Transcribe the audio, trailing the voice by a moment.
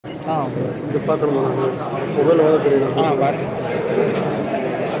இது பார்க்கணுமா மொபைல் வாங்க தெரியும் பாருங்க.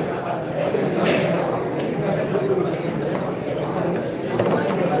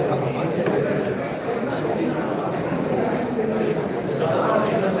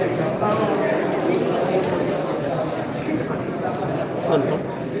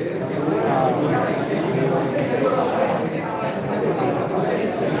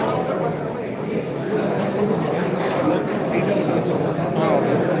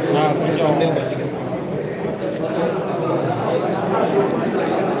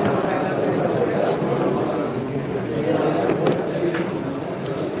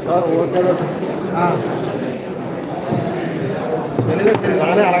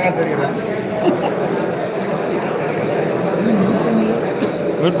 நானே அழகாக தெரிகிறேன்.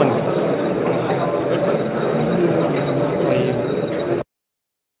 வெயிட் பண்ணு.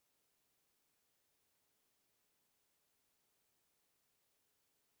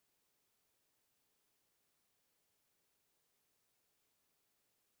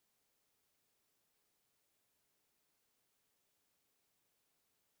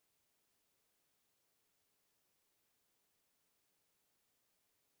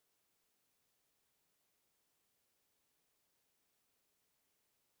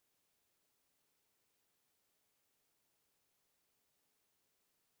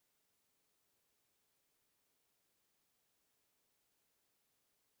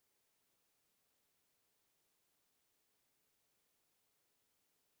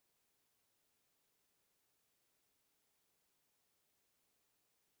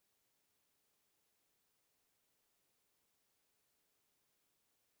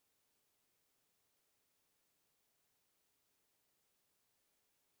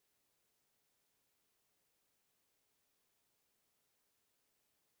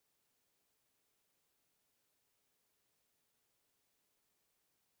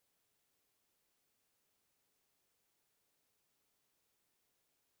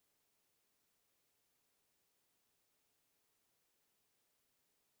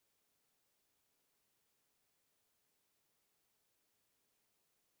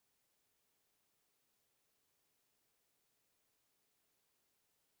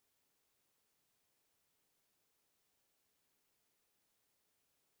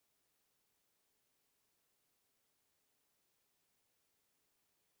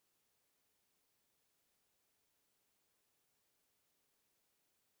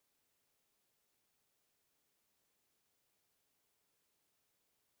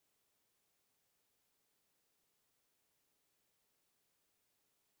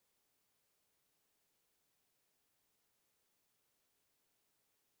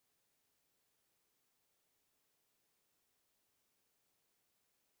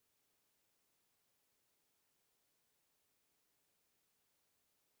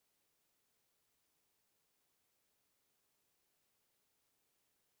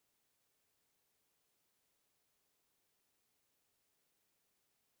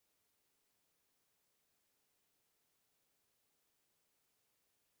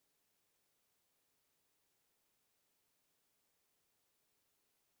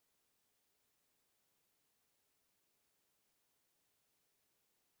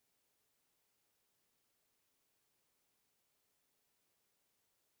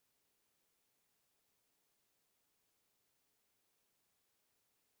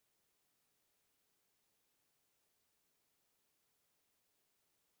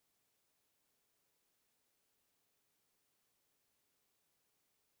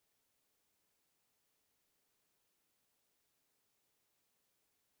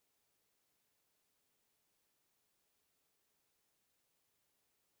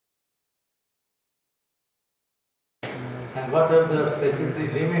 And what are the statutory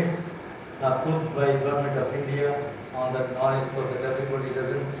limits approved by Government of India on that noise so that everybody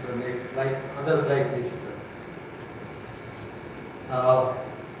doesn't make like others like each other.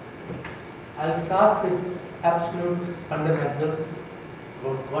 I'll start with absolute fundamentals.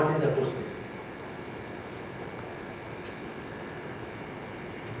 What is acoustics?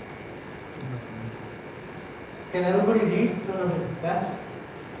 Can everybody read from the back?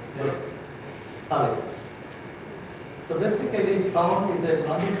 Yes. So basically, sound is a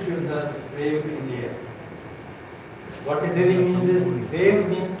longitudinal wave in the air. What it really means is, wave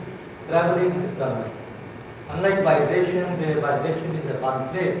means traveling disturbance. Unlike vibration, where vibration is a one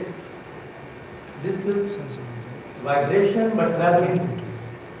place, this is vibration but traveling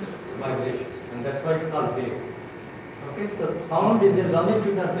vibration, and that's why it's called wave. Okay, so sound is a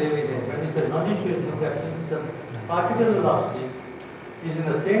longitudinal wave in air. When it's a longitudinal, that means the particle velocity is in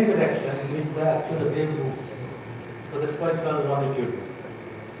the same direction in which the actual wave moves. So that's why it's called longitude.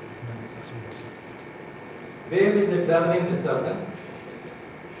 Wave is a traveling disturbance.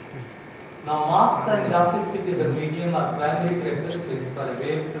 Now, mass and elasticity of the medium are primary characteristics for a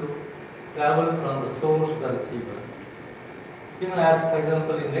wave to travel from the source to the receiver. You know, as for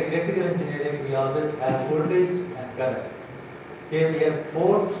example, in electrical engineering, we always have voltage and current. Here we have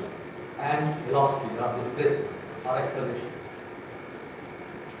force and velocity or displacement or acceleration.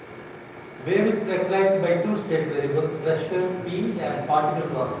 Wave is characterized by two state variables, pressure P and particle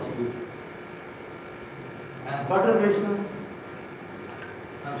velocity U. And perturbations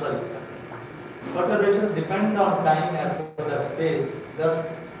depend on time as well as space. Thus,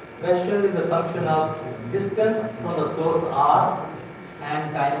 pressure is a function of distance from the source R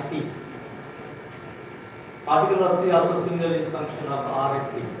and time T. Particle velocity also similarly is a function of R and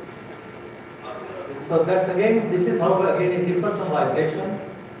T. So that's again, this is how again it differs from vibration.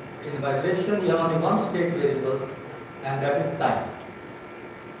 In vibration, you have only one state variable, and that is time.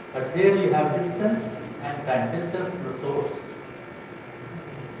 But here you have distance and time, distance to the source.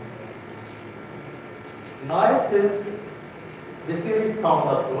 Noise is, this is sound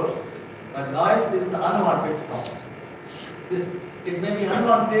of course, but noise is unwanted sound. It may be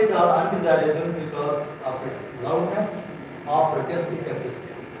unwanted or undesirable because of its loudness or frequency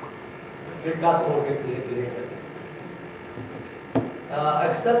characteristics. We'll talk about it later.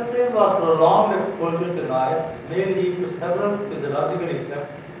 Excessive or prolonged exposure to noise may lead to several physiological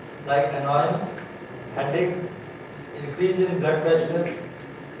effects like annoyance, headache, increase in blood pressure,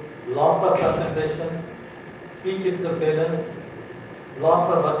 loss of concentration, speech interference, loss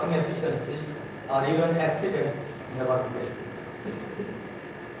of working efficiency, or even accidents in the workplace.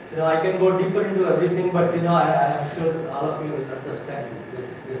 You know, I can go deeper into everything, but you know, I am sure all of you will understand this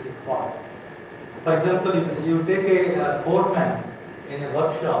basic part. For example, if you take a foreman in a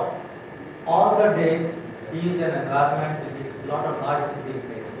workshop, all the day he is in an environment with a lot of noise is being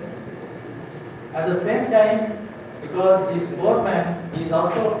made. At the same time, because he is foreman, he is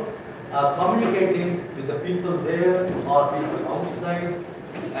also communicating with the people there or people outside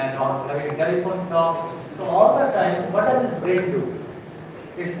and or having telephone talk. So all the time, what does his brain do?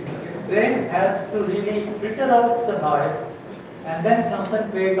 Its brain has to really filter out the noise and then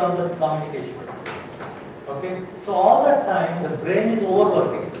concentrate on the communication. Okay, so all the time the brain is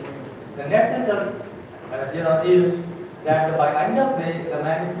overworking. The net result, is that by end of the day the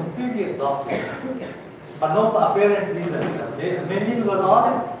man is completely exhausted, for no apparent reason. Mainly because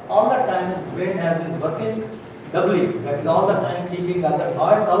all the time the brain has been working doubly. That is all the time keeping the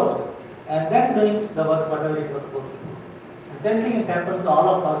noise out and then doing the work whatever it was supposed to do. The same thing happens to all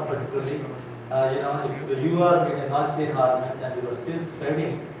of us, particularly. If you are in a noisy environment and you are still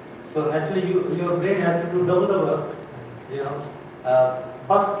studying. So naturally, your brain has to do double the work.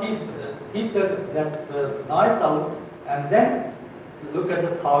 First keep that noise out, and then look at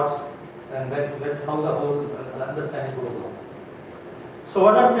the thoughts, and then that's how the whole understanding goes on. So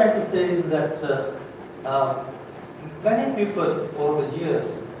what I'm trying to say is that many people over the years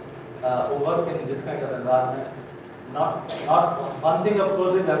who work in this kind of environment, not one thing of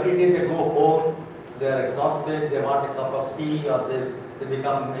course is every day they go home, they are exhausted, they want a cup of tea, or they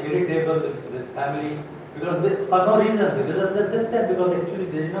become irritable with family because for no reason, because actually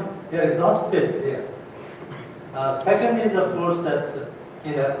they are exhausted there. Second is of course that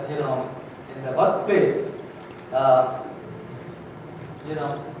in the workplace,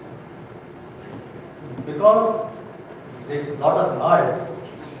 because there is a lot of noise,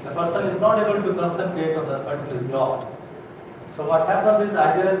 the person is not able to concentrate on the particular job. So what happens is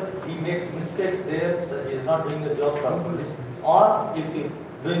either he makes mistakes there, that he is not doing the job properly, or if he is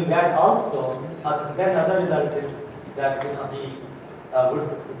doing that also, then other result is that he would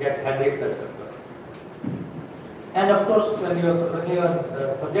get headaches, etc. And of course, when you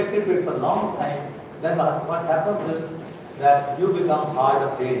are subjected to it for a long time, then what happens is that you become hard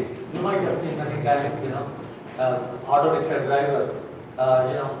of hearing. You might have seen many mechanics, auto rickshaw driver,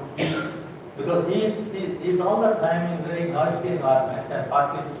 because he is all the time in very noisy environment and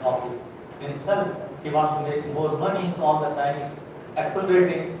partly his office. Himself, he wants to make more money, so all the time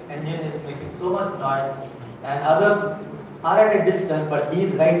accelerating, engine is making so much noise, and others are at a distance, but he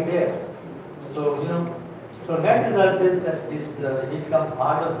is right there. So, so net result is that he becomes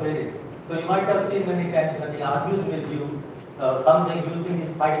hard of hearing. So you might have seen many times when he argues with you, something you think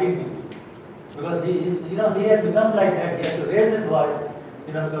he's fighting with you. Because he has become like that, he has to raise his voice,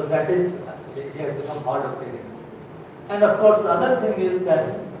 because that is, he has become hard of hearing. And of course, the other thing is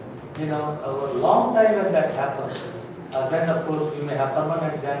that, over a long time when that happens, then of course you may have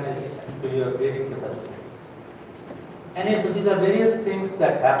permanent damage to your hearing capacity. Anyway, so these are various things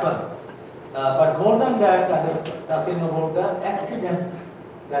that happen. But more than that, I'm talking about the accidents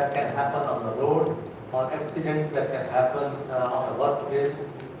that can happen on the road or accidents that can happen on a workplace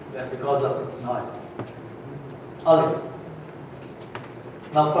because of its noise. Alright.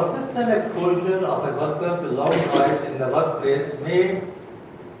 Now, persistent exposure of a worker to loud noise in the workplace may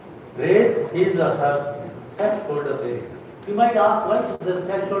raise his or her threshold of hearing. You might ask why the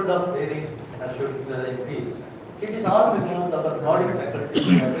threshold of hearing should increase. It is all because of our body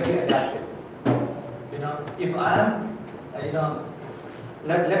faculties are very adaptive. If I am,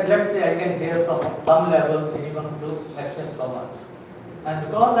 let's say I can hear from some level minimum to maximum so much. And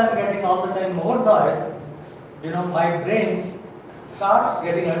because I am getting all the time more noise, my brain starts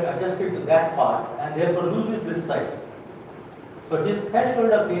getting adjusted to that part and therefore loses this side. So his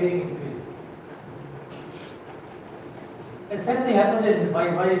threshold of hearing increases. And same thing happens in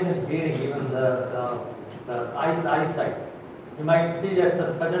why even hearing, even the eyesight. You might see that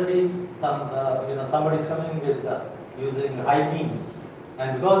suddenly somebody is coming with using high beam,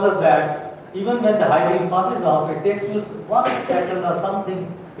 and because of that, even when the high beam passes off, it takes you 1 second or something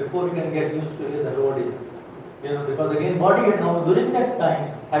before you can get used to where the road is. Because again, body during that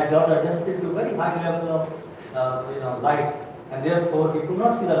time has got adjusted to very high level of light, and therefore you could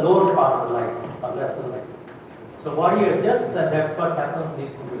not see the lower part of the light or lesser light. So body adjusts, and that's what happens.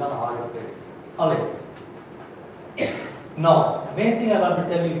 These become hard of hearing. Alright. Now, main thing I want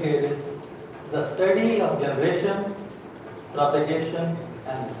to tell you here is the study of generation, propagation,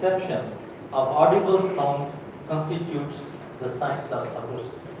 and reception of audible sound constitutes the science of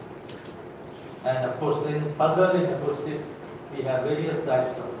acoustics. And of course, further in acoustics, we have various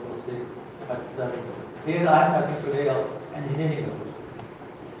types of acoustics. But here I am talking today of engineering acoustics.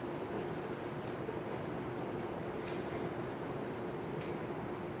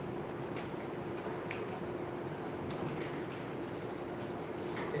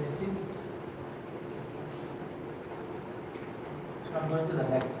 Can you see? So I'm going to the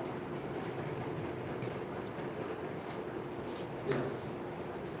next.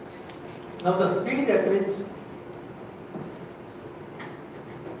 Now the speed at which,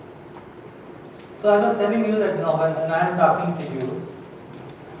 so I was telling you that now when I am talking to you,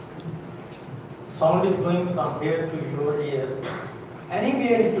 sound is going from here to your ears.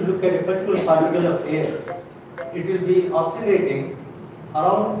 Anywhere if you look at a particular particle of air, it will be oscillating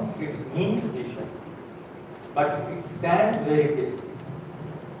around its mean position, but it stands where it is.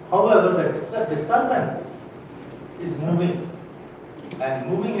 However, the disturbance is moving. And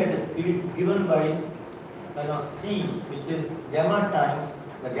moving at a speed given by C, which is gamma times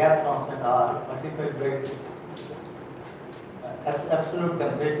the gas constant R multiplied by absolute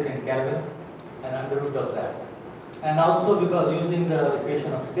temperature in Kelvin and under root of that. And also because using the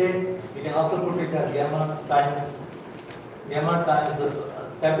equation of state, we can also put it as gamma times the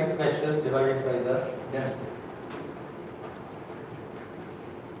static pressure divided by the density.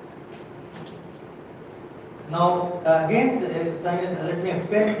 Now, again, let me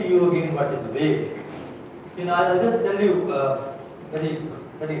explain to you again what is wave. I'll just tell you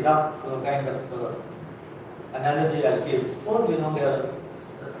very rough kind of analogy I'll give. Suppose there are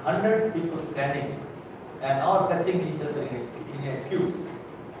 100 people standing and all touching each other in a queue.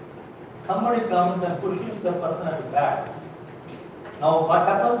 Somebody comes and pushes the person at the back. Now, what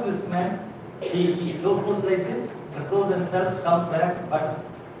happens to this man? He goes like this, controls himself, comes back, but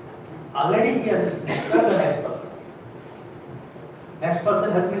already he has disturbed the next person. Next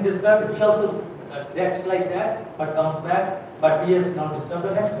person has been disturbed, he also reacts like that, but comes back, but he has now disturbed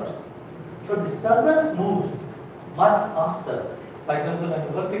the next person. So disturbance moves much faster. For example, when you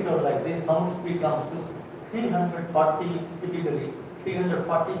work it out like this, sound speed comes to 340, typically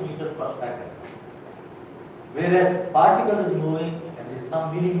 340 meters per second. Whereas particle is moving at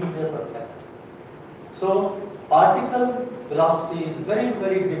some millimeters per second. So particle velocity is very,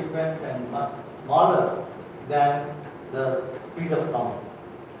 very different and much smaller than the speed of sound.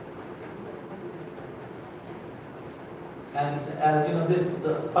 And as this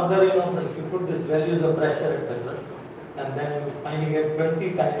further, if you put these values of pressure, etc., and then you finally get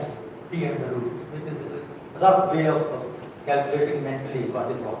 20 times T under root, which is a rough way of calculating mentally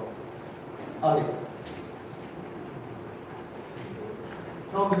what is what. Alright.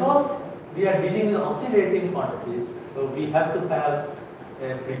 Now, because we are dealing with oscillating quantities, so we have to have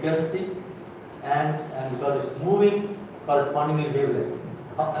a frequency and because it's moving, corresponding wavelength.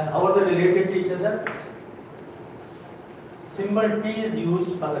 And how are they related to each other? Symbol T is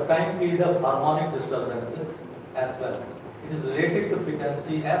used for the time period of harmonic disturbances as well. It is related to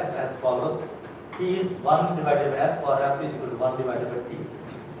frequency f as follows. T is 1 divided by f, or f is equal to 1 divided by t.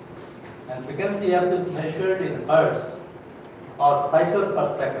 And frequency f is measured in hertz or cycles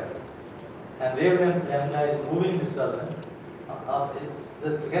per second. And wavelength lambda is moving disturbance.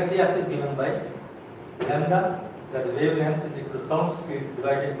 The frequency f is given by lambda, that the wavelength is equal to sound speed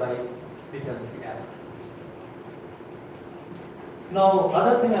divided by frequency f. Now,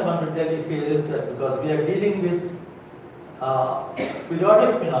 other thing I want to tell you here is that because we are dealing with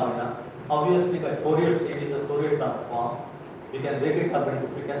periodic phenomena, obviously by Fourier series or Fourier transform, we can break it up into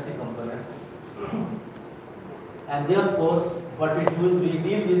frequency components. And therefore, what we do is we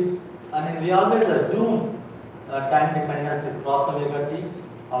deal with, we always assume time dependence is cos omega t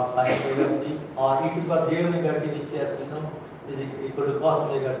or sin omega t or e to the power j omega t, which as you know is equal to cos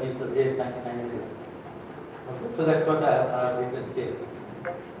omega t plus j sin omega t. Okay, so that's what I have written here.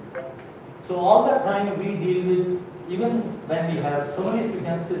 So all the time we deal with, even when we have so many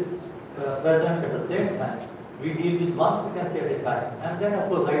frequencies present at the same time, we deal with one frequency at a time, and then of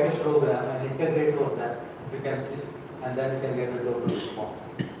course write a program and integrate all that frequencies, and then we can get a total response.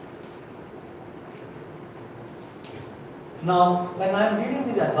 Now, when I am dealing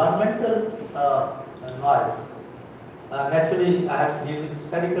with environmental noise, naturally I have to deal with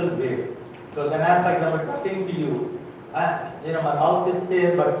spherical wave. So when I am, for example, talking to you, my mouth is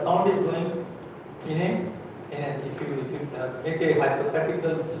here, but sound is going if you make a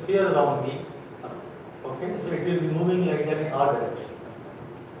hypothetical sphere around me, okay, so it will be moving like that in all directions.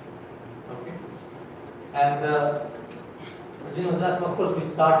 Okay, and that of course we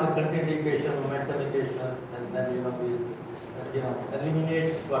start with continuity equation, momentum equation, and then we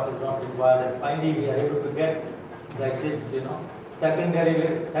eliminate what is not required, and finally we are able to get like this, second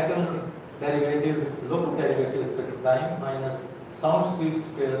derivative with local derivative with respect to time minus sound speed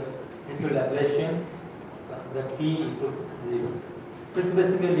square into Laplacian, the p equal to 0. So it's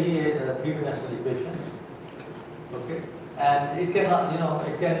basically a three-dimensional equation. Okay, and it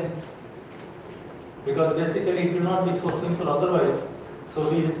can, because basically it will not be so simple otherwise. So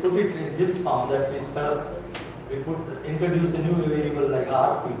we put it in this form, that instead of introduce a new variable like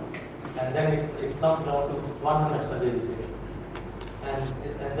rp, and then it comes down to one-dimensional derivation.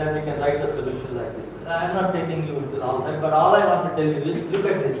 And then we can write a solution like this. I am not taking you into all that, but all I want to tell you is, look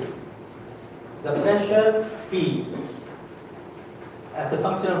at this. The pressure P as a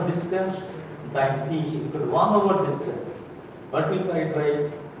function of distance time T equal to 1 over distance multiplied by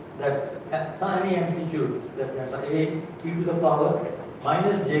that any amplitude, that is A e to the power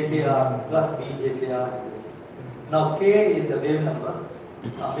minus jkr plus b jkr. Now k is the wave number,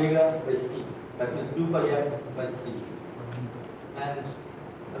 omega by c, that is 2 pi f by c. And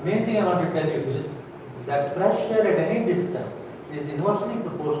the main thing I want to tell you is that pressure at any distance is inversely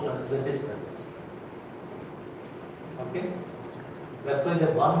proportional to the distance. Okay? That's why the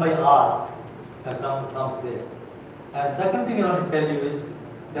 1 by r comes there. And second thing I want to tell you is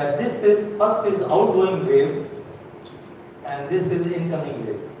that this is, first is outgoing wave and this is incoming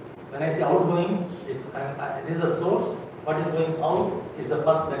wave. When I say outgoing, it is a source. What is going out is the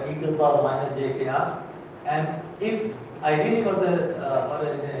first, the e to the power minus jkr. And if I really was in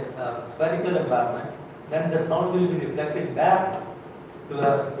a spherical environment, then the sound will be reflected back to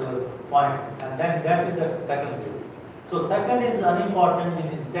the point, and then that is the second wave. So second is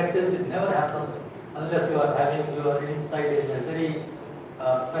unimportant in practice. It never happens unless you are inside a very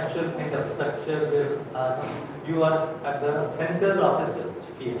special kind of structure where you are at the center of a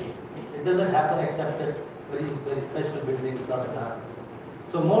sphere. It doesn't happen except at very special buildings or plants.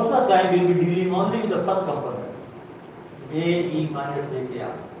 So most of the time we will be dealing only with the first component, A, E minus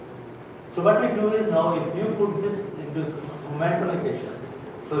jkr. So what we do is, now if you put this into momentum equation,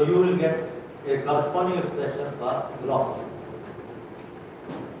 so you will get a corresponding expression for velocity.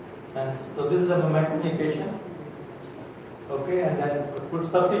 And so this is the momentum equation. Okay, and then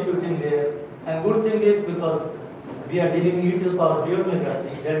put substituting there. And good thing is, because we are dealing e to the power j omega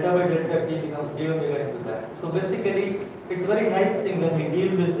t, delta by delta t becomes j omega into that. So basically, it's a very nice thing when we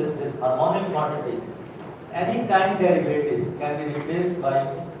deal with this harmonic quantities. Any time derivative can be replaced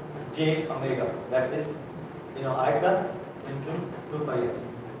by j omega, that is, iota into 2 pi f.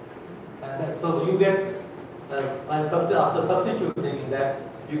 And so you get, after substituting that,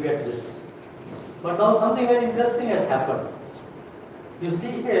 you get this. But now something very interesting has happened. You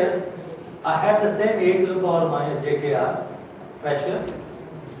see here, I have the same a to the power minus jkr pressure.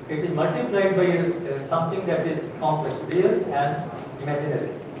 It is multiplied by something that is complex, real and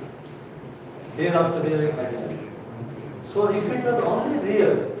imaginary. Real also real and imaginary. So if it was only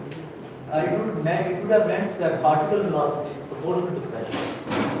real, it would have meant that particle velocity is proportional to pressure.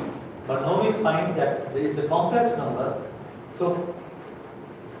 But now we find that there is a complex number, so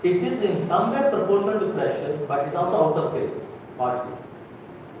it is in some way proportional to pressure, but it is also out of phase, partly.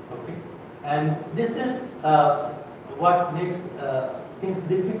 Okay, and this is what makes things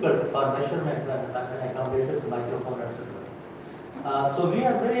difficult for measurement when I come later to microphone, etc. So we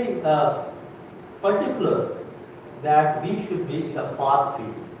are very particular that we should be in the far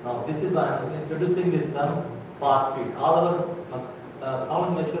field. Now this is why I am introducing this term far field. All our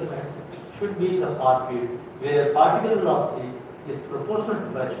sound measurements should be in the far field where particle velocity is proportional to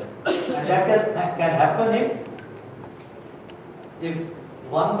pressure, and that can happen if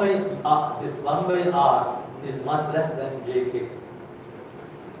 1 by r, this 1 by r is much less than jk,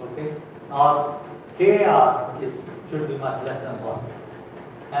 okay, or kr should be much less than 1,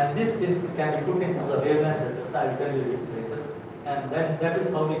 and this can be put in terms of wavelength, etc. I will tell you this later, and then that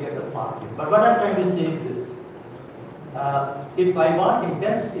is how we get the far field. But what I am trying to say is this: if I want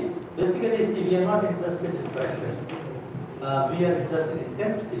intensity, basically we are not interested in pressure. We are interested in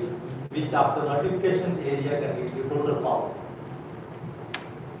intensity, which after multiplication area can give you total power.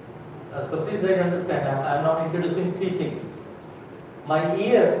 So please try to understand, I am not introducing three things. My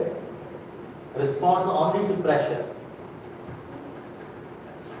ear responds only to pressure.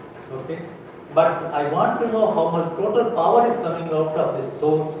 Okay? But I want to know how much total power is coming out of this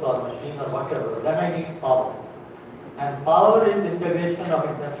source or machine or whatever. Then I need power. And power is integration of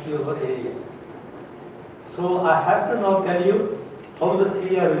intensity over areas. So I have to now tell you how the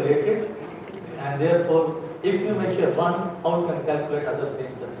three are related, and therefore if you measure one, how you can calculate other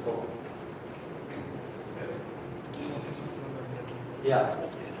things and so on. Yeah.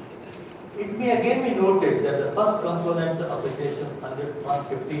 It may again be noted that the first components of equations 100,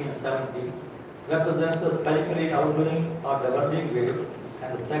 115 and 17 represents the spherically outgoing or diverging wave,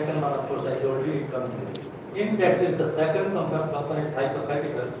 and the second one, of course, I told you, in fact, is the second component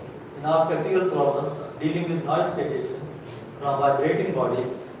hypothetical. In our practical problems dealing with noise radiation from vibrating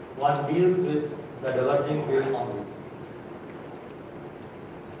bodies, one deals with the diverging wave only.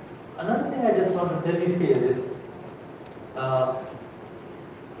 Another thing I just want to tell you here is,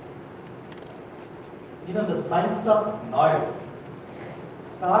 the science of noise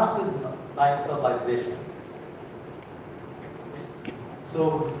starts with science of vibration.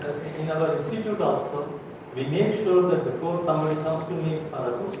 So, in our institute also, we make sure that before somebody comes to me for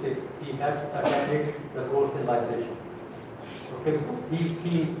acoustics, he has attended the course in vibration. Okay,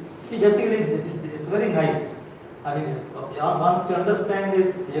 see, basically it's very nice. I mean, once you understand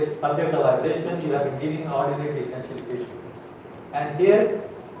this subject of vibration, you have been dealing ordinary differential equations. And here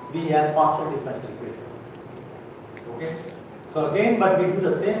we have partial differential equations. Okay, so again, but we do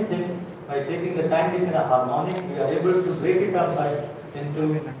the same thing by taking the time taken a harmonic. We are able to break it up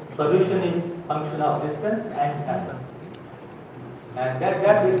into solution is function of distance and time. And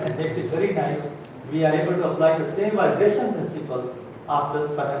that makes it very nice. We are able to apply the same vibration principles after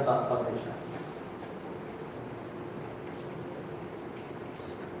certain transformation.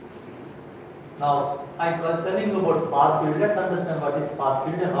 Now, I was telling you about far field. Let's understand what is far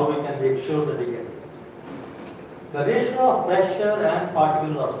field and how we can make sure that we get it. The ratio of pressure and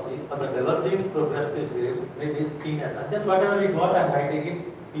particle velocity for the diverging progressive wave may be seen as just whatever we got, I am writing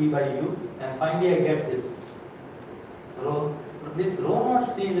it P by U, and finally I get this rho. This rho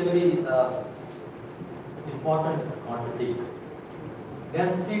naught C is a very important quantity.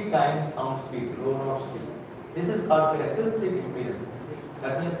 Density times sound speed, rho naught C. This is called characteristic impedance.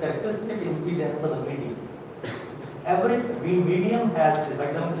 That means characteristic impedance of the medium. Every medium has, for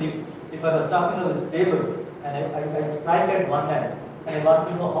example, if I was talking of this table, and I strike at one end, and I want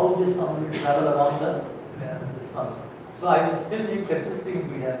to know how this sound will travel along this one. So I will still need characteristic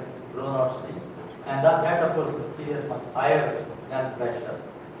impedance, rho naught C, and that of course will see as much higher than pressure.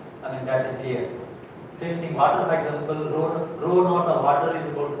 I mean that in air. Same thing, water, for example, rho naught of water is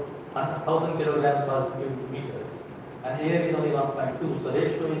about 1000 kilograms per cubic meter, and air is only 1.2, so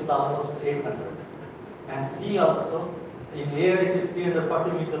ratio is almost 800. And C also, in air it is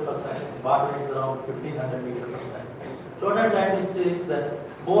 340 meters per second, in water it is around 1500 meters per second. So what I am trying to say is that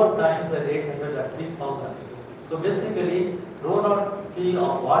 4 times that 800 are 3000. So basically, rho naught C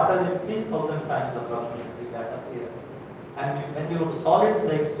of water is 3000 times approximately that of air. And when you solids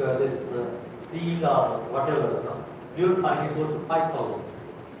like this steel or whatever, you will find it goes to 5000.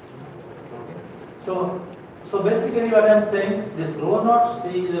 Okay. So basically what I am saying, this rho naught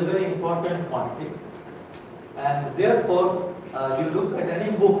C is a very important quantity. And therefore, you look at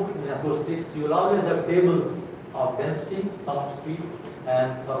any book in acoustics, you will always have tables of density, sound speed,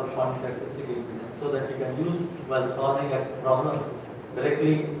 and corresponding characteristic impedance, so that you can use while solving a problem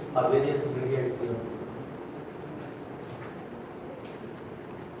directly or various gradients.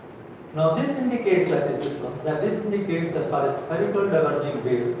 Now this indicates that this indicates that for a spherical diverging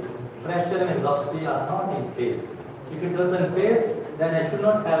wave, pressure and velocity are not in phase. If it was in phase, then I should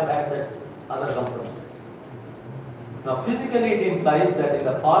not have had that other component. Now physically it implies that in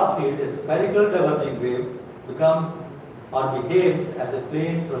the far field, a spherical diverging wave becomes or behaves as a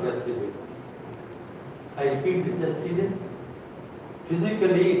plane progressive wave. I repeat this, just see this.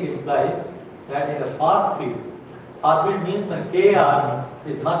 Physically, it implies that in a far field means when kr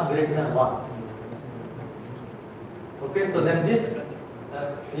is much greater than 1. Okay, so then this,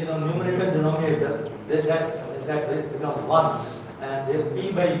 numerator and denominator, that becomes 1, and then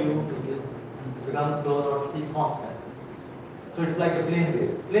p by u becomes rho naught c constant. So it's like a plane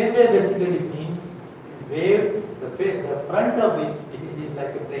wave. Plane wave basically means wave, the front of which it is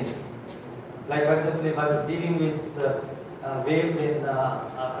like a plane. Like for example, if I was dealing with waves in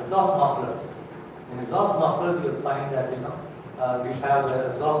exhaust mufflers. In exhaust mufflers, you will find that we have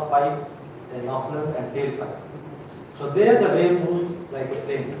an exhaust pipe, a muffler, and tailpipe. So there the wave moves like a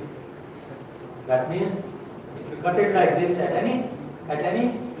plane. That means if you cut it like this at any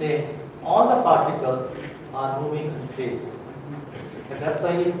plane, all the particles are moving in phase. And that's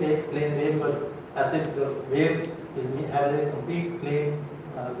why we say plane wave, but as if the wave is as a complete plane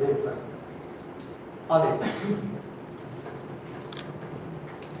wavefront. Alright.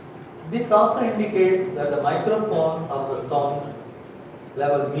 This also indicates that the microphone of the sound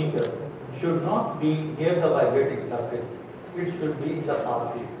level meter should not be near the vibrating surface. It should be in the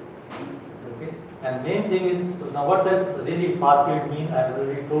far field. Okay? And main thing is, so now what does really far field mean? I have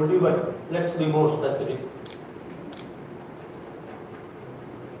already told you, but let's be more specific.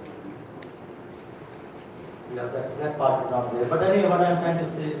 Yeah, that part is not there. But anyway, what I am trying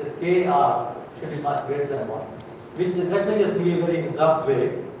to say is that kr should be much greater than 1. Which, let me just give you a very rough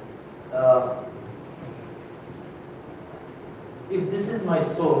way. If this is my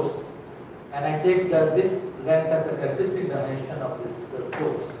source, and I take this length as a characteristic dimension of this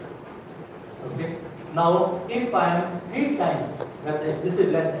source, okay. Now, if I am 3 times, that if this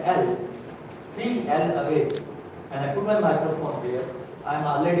is length L, 3L away, and I put my microphone here, I am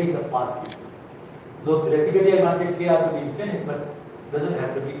already in the far field. Though theoretically I wanted kr to be infinite, but it doesn't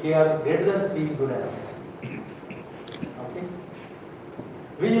have to be kr greater than 3 is good enough. Okay?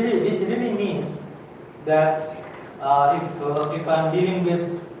 Which really means that if I am dealing with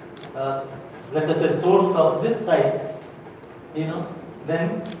let us say source of this size,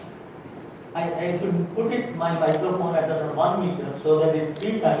 then I should put my microphone at around 1 meter so that it's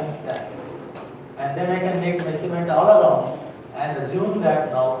 3 times that. And then I can make measurement all around and assume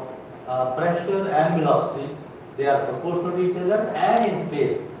that now pressure and velocity, they are proportional to each other and in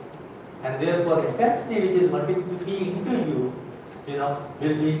phase. And therefore intensity, which is multiple P into U, will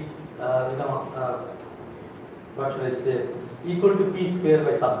be what should I say, equal to P square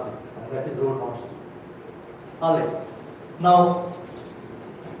by something. And that is rho naught C. Alright. Now,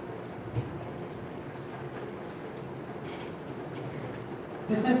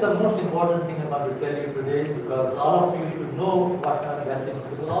 this is the most important thing I want to tell you today, because all of you should know what are decimals.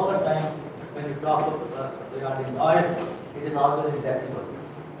 Because all the time when you talk regarding noise, it is always in decimals.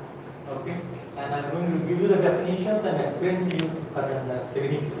 Okay? And I am going to give you the definitions and explain to you certain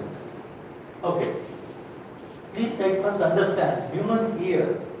significance. Okay. Please first understand, human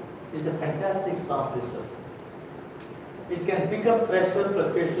ear is a fantastic sound system. It can pick up pressure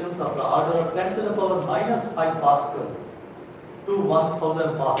fluctuations of the order of 10 to the power minus 5 Pascal to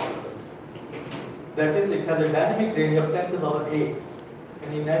 1000 Pascal. That is, it has a dynamic range of 10 to the power 8.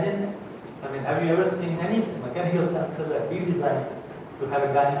 Can you imagine? Have you ever seen any mechanical sensor that we designed to have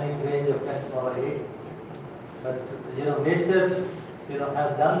a dynamic range of 10 to the power 8? But nature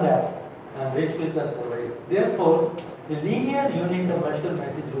has done that, and ratio is that power 8. Therefore, the linear unit of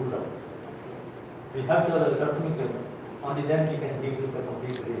measurement is ruled out. We have to have a logarithmic unit. Only then we can give you the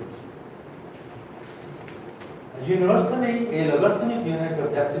complete range. Universally, a logarithmic unit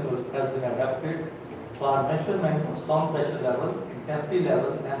of decibel has been adapted for measurement of sound pressure level, intensity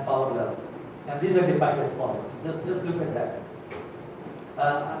level, and power level. And these are defined as follows. Just look at that.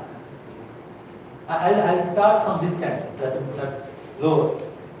 I'll start from this end, that lower.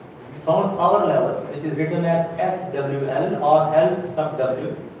 Sound power level, which is written as SWL or L sub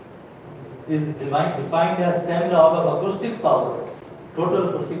W, is defined as 10 log of acoustic power, total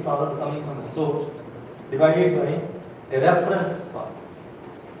acoustic power coming from the source, divided by a reference power.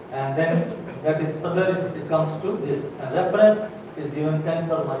 And then that is further it comes to this. And reference is given 10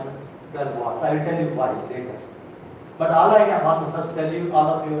 per minus 12 watts. I will tell you why later. But all I want to first tell you, all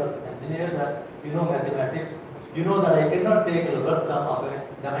of you are engineers, that you know mathematics, you know that I cannot take a logarithm of a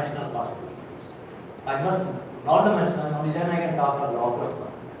dimensional particle. I must non-dimensional, only then I can talk about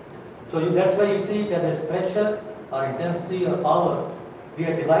logarithm. So that's why you see that there's pressure or intensity or power, we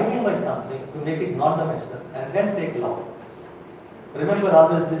are dividing by something to make it non-dimensional and then take log. Remember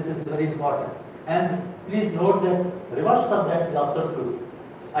always this is very important. And please note that reverse of that is also true.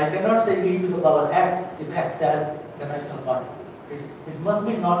 I cannot say e to the power x if x has dimensional particle. It must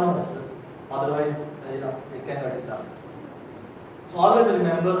be non-dimensional Otherwise, it cannot be done. So always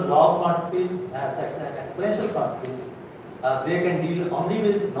remember, log quantities as exponential quantities, they can deal only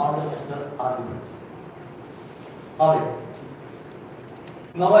with non-dimensional arguments. Alright.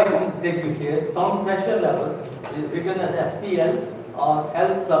 Now I can take you here. Sound pressure level is written as SPL or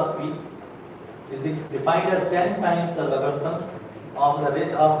L sub P is defined as 10 times the logarithm of the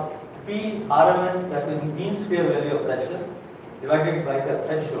rate of P RMS, that is mean square value of pressure, divided by the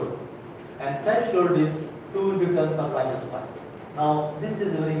threshold. And threshold is 2 into 10 per minus 5. Now this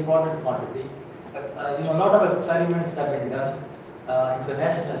is a very important quantity. A lot of experiments have been done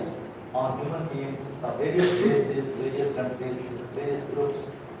internationally on human beings of various races, various countries, various groups,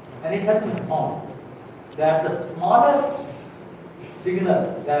 and it has been found that the smallest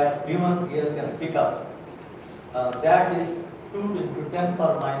signal that human ear can pick up, that is 2 into 10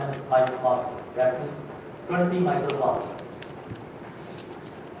 per minus 5 Pascal. That means 20 micropascal.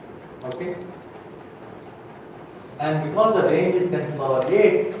 Okay? And because the range is 10 to the power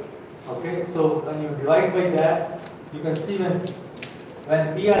 8, okay, so when you divide by that, you can see when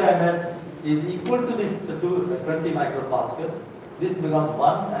PRMS is equal to this 20 micropascal, this becomes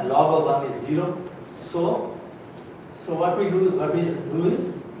 1 and log of 1 is 0. So what we do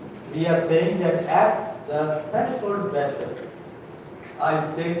is, we are saying that at the threshold pressure, I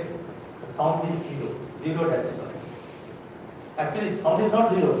will say the sound is 0 decibel. Actually, sound is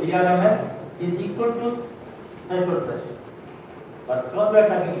not 0. PRMS is equal to threshold pressure. But because we are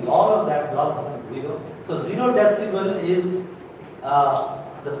talking log of that, log of 0. So 0 decibel is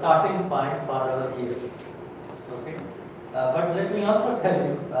the starting point for our ears. Okay. But let me also tell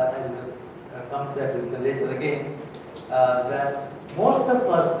you, I will come to that later again, that most of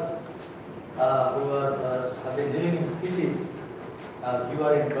us who have been living in cities, you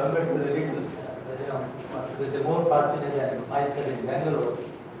are in Bengaluru, there's a more fortunate than myself in Bengaluru.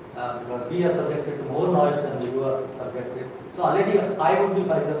 We are subjected to more noise than you are subjected. So already I would be,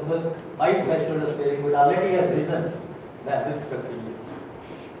 for example, my threshold of hearing would already have risen than this 50 years.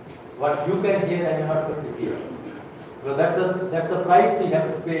 What you can hear, I am not going to hear. So that's the price we have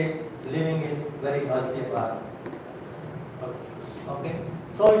to pay living in very noisy environments. Okay.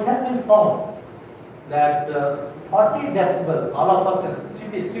 So it has been found that 40 decibel, all of us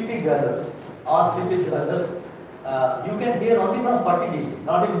city dwellers, all city dwellers, you can hear only from 40 dB,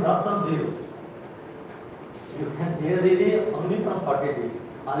 not from 0. You can hear really only from 40 dB.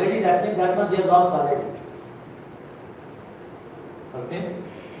 Already that means that much they have lost already. Okay.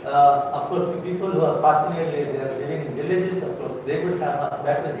 Of course, people who are fortunately they are living in villages, of course, they would have much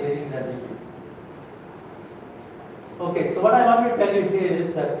better hearing than we do. Okay, so what I want to tell you here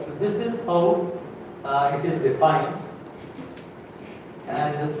is that this is how it is defined,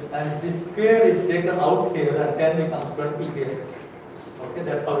 and this square is taken out here and 10 becomes 20 here. Okay,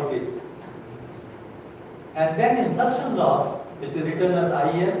 that's how it is. And then insertion loss, which is written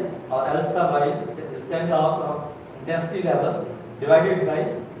as IN or ELSA by the standard of intensity level divided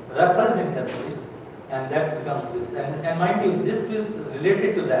by reference intensity, and that becomes this. And mind you, this is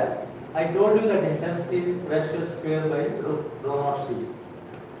related to that. I told you that intensity is pressure square by rho naught C.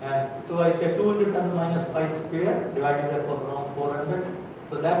 And so I say 2 into 10 minus 5 square divided by 400.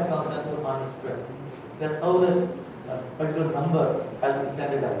 So that comes as to minus 12. That's how the particular number has been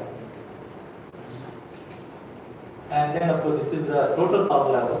standardized. And then of course this is the total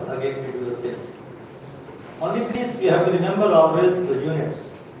power level. Again we do the same. Only please we have to remember always the units.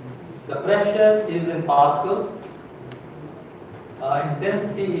 The pressure is in pascals.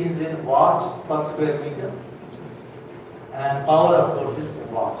 Intensity is in watts per square meter, and power of course is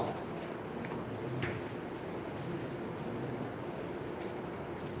in watts.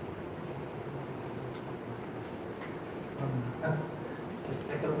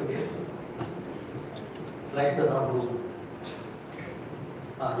 Take up again. Slides are not moving.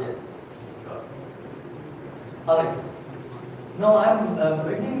 Yeah. Alright. Now I am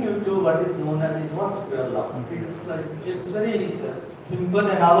bringing you to what is known as inverse square law. It's very simple,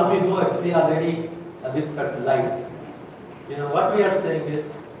 and all of you know actually already with certain light. You know what we are saying is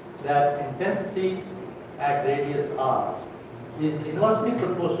that intensity at radius r is inversely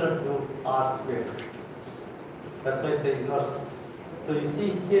proportional to r squared. That's why I say inverse. So you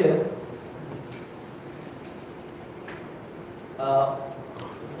see here,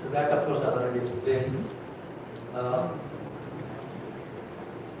 that of course I already explained.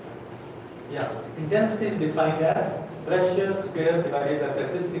 Intensity is defined as pressure square divided by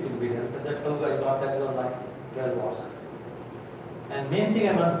characteristic impedance, and that's how I got that on my 12 watts. And main thing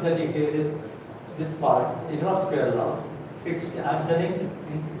I want to tell you here is this part, inverse square law. I'm telling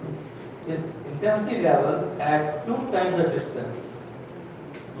is intensity level at 2 times the distance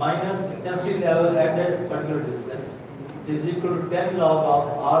minus intensity level at that particular distance is equal to 10 log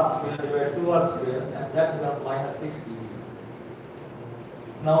of r square divided 2r square, and that becomes minus 6 dB.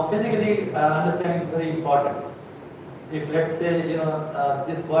 Now, physically, understanding is very important. If let's say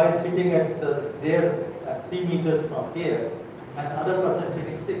this boy is sitting at there at 3 meters from here, and other person is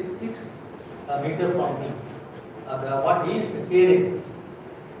sitting 6 meters from me, what he is hearing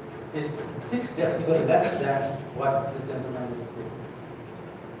is 6 decibel less than what this gentleman is hearing,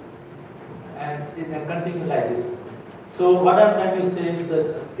 and it can continue like this. So what I'm trying to say is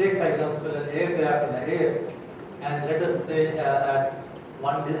that take for example an aircraft in the air, and let us say at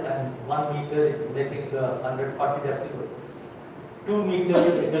 1 meter it is making 140 decibels. 2 meters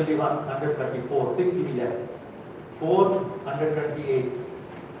it will be 134, 6 dB less. 4, 128.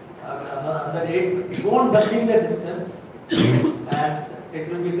 Under 8, it won't double the distance, and it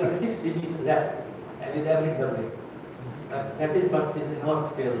will become 6 dB less with every doubling. That is what is in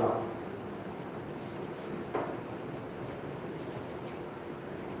our scale law.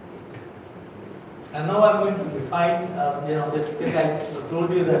 And now I'm going to define, basically I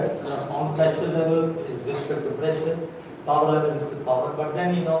told you that sound pressure level is with respect to pressure, power level is with power, but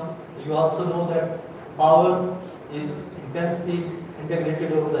then you also know that power is intensity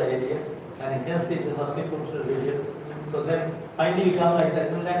integrated over the area, and intensity is inversely proportional radius. So then finally we come like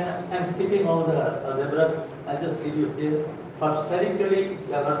that. And then I'm skipping all the algebra. I'll just give you here. For spherically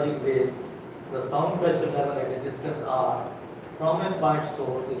diverging waves, the sound pressure level at a distance r from a point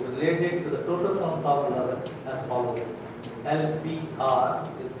source is related to the total sound power level as follows: LPR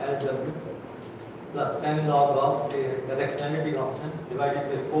is LW plus 10 log of the directionality constant divided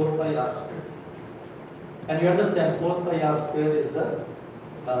by 4 pi r square. And you understand 4 pi r square is the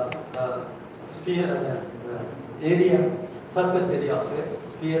sphere, area, surface area of a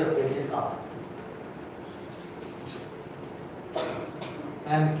sphere of radius r.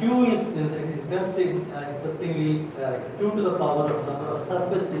 And Q is interestingly 2 to the power of number of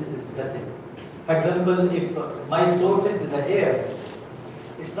surfaces is touching. For example, if my source is in the air,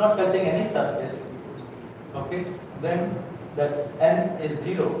 it's not touching any surface, okay, then that n is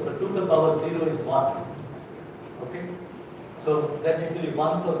 0, so 2 to the power 0 is 1, okay. So that it will be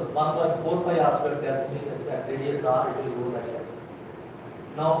 1, so 1.4 pi r square tells me that radius r, it will go like that.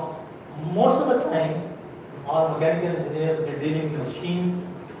 Now, most of the time, all mechanical engineers are dealing with machines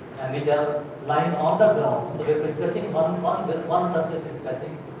and which are lying on the ground. So if you're touching one surface is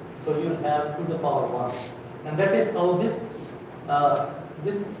touching, so you have 2 to the power 1. And that is how this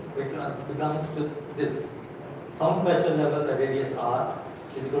becomes to this sound pressure level, the radius r,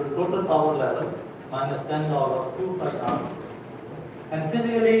 is equal to total power level minus 10 log of 2 pi r. And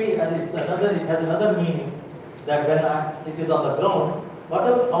physically, it has another meaning that when it is on the ground,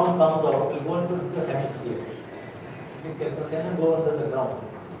 whatever sound comes out will go into the hemisphere. Okay, so cannot go under the ground.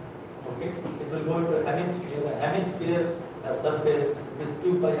 Okay, it will go into hemisphere. The hemisphere surface is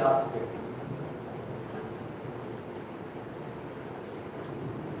 2 pi r square.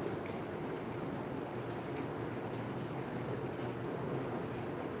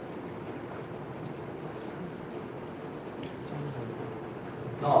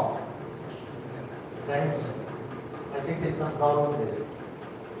 Now, friends, I think there's some problem there.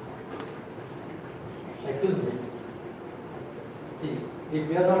 Excuse me. See, if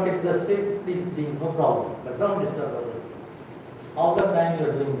we are not interested, please leave, no problem. But don't disturb others. All the time you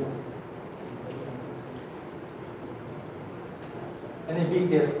are doing that. And be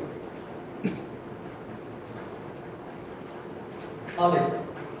careful. Alright.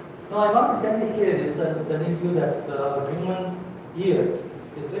 Now I want to tell you here is I was telling you that the human ear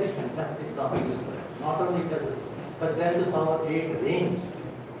is very fantastic transducer. Not only does it, but that is our 8 range.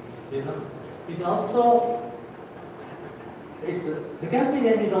 It also, its frequency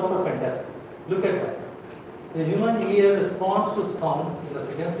range is also fantastic. Look at that. The human ear responds to sounds in the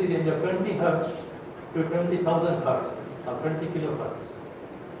frequency range of 20 Hz to 20,000 Hz or 20 kilohertz.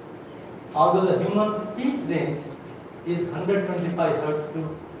 Although the human speech range is 125 Hz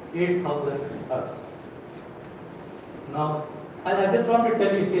to 8,000 Hz. Now, I just want to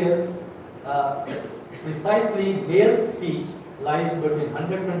tell you here, precisely male speech lies between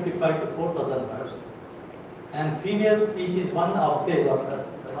 125 to 4,000 Hz, and female speech is 1 octave of the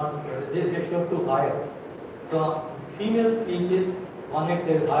ratio to higher. So female speech is 1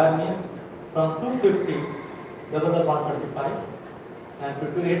 octave higher, means from 250 level of 125 and to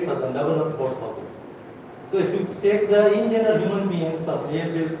 8,000 level of 4,000. So if you take the in general human beings of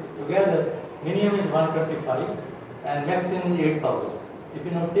male together, minimum is 125 and maximum is 8,000. If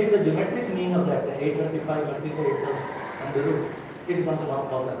you now take the geometric mean of that, 825 multiplied 8,000 and the root, it becomes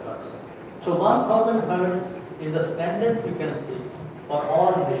 1,000 Hz. So 1,000 Hz is the standard frequency for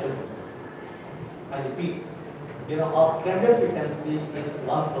all measurements. I repeat, our standard frequency is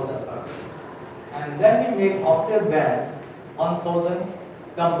 1000 hertz. And then we make octave bands 1000,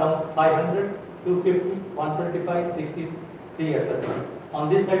 come down 500, 250, 125, 63, etc.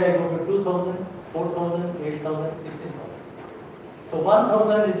 On this side I go to 2000, 4000, 8000, 16000. So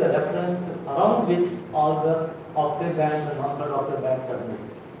 1000 is the reference around which all the octave bands and non-third octave bands are made.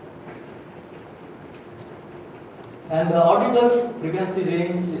 And the audible frequency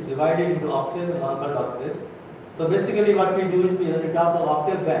range is divided into octave and non-third octave. So basically what we do is we at the top of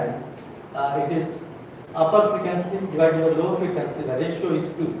octave band, it is upper frequency divided by low frequency, the ratio is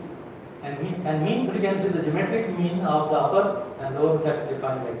 2. And mean frequency is the geometric mean of the upper and lower, that's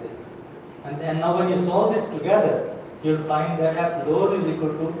defined like this. And now when you solve this together, you will find that F lower is equal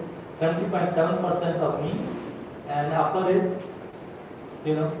to 70.7% of mean and upper is,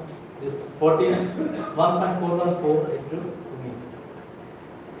 this 1.414 into mean.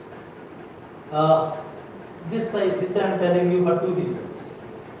 This I am telling you for two reasons.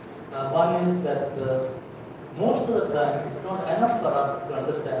 One is that most of the time it's not enough for us to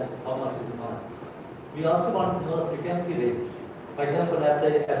understand how much is noise. We also want to know the frequency range. For example, as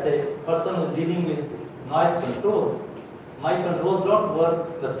a person who is dealing with noise control, my controls don't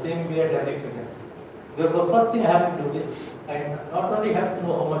work the same way at every frequency. Therefore, first thing I have to do is I not only have to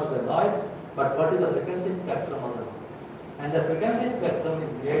know how much the noise, but what is the frequency spectrum of the noise. And the frequency spectrum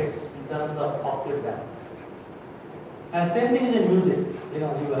is made in terms of octave bands. And same thing is in music. You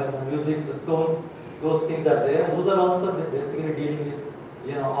have the music, the tones, those things are there. Those are also basically dealing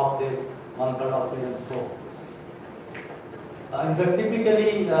with, octave, one-third octave, and so on. In fact,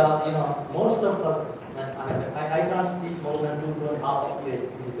 typically, most of us, and I can't speak more than 2.5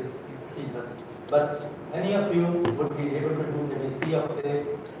 octaves in sequence, but many of you would be able to do maybe 3 octaves,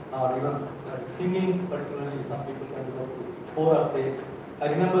 or even singing, particularly some people can go to 4 octaves. I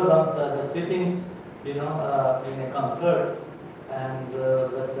remember once sitting, in a concert, and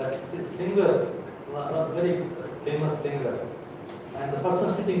that singer was a very famous singer, and the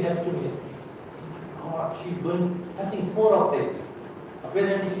person sitting next to me, oh my God, she's going, I think 4 octaves.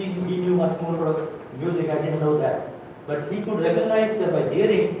 Apparently he knew much more about music, I didn't know that. But he could recognize that by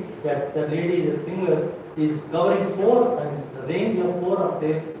hearing that the lady, the singer, is covering 4 and the range of 4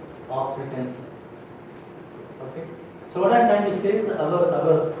 octaves of frequency. Okay? So what I'm trying to say is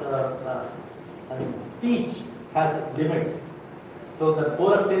our speech has limits. So the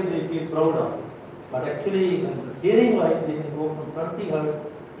 4 octaves we feel proud of. But actually, hearing wise, we can go from 20 hertz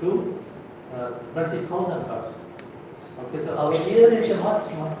to 20,000 hertz. Okay, so our ear is a much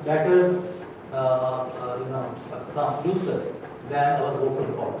better transducer than our vocal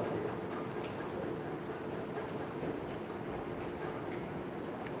cords.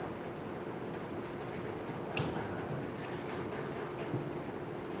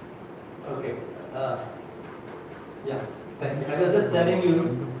 Okay. Yeah. Thank you. I was just telling you,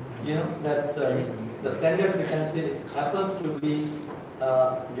 that the standard frequency happens to be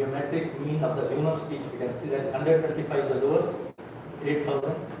geometric mean of the minimum speech frequency, that 125 is the lowest,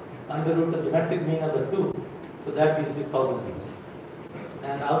 8,000, under root the geometric mean of the 2, so that gives you 1,000 degrees.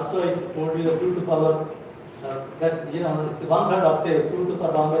 And also I told you the 2 to the power, that it's 1/3 octave, 2 to the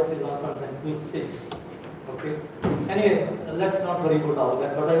power 1/3 is 1.26. Okay. Anyway, let's not worry about all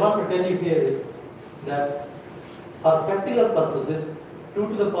that. What I want to tell you here is that for practical purposes, 2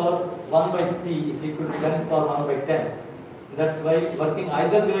 to the power 1/3 is equal to 10 to the power 1/10. That's why working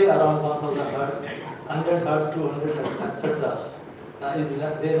either way around 1000 hertz, 100 hertz, 200 hertz, etc.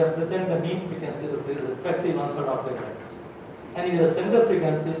 They represent the mean frequency of the respective 1/3 octave bands. And in the center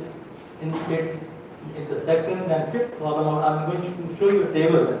frequencies indicate in the second and fifth column. I'm going to show you a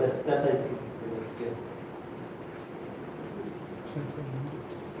table that I think will explain.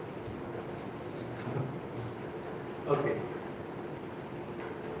 Okay.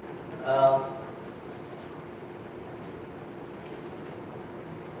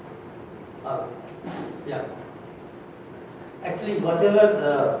 Yeah. Actually, whatever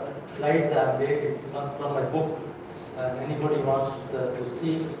slides are made is from my book. Anybody wants to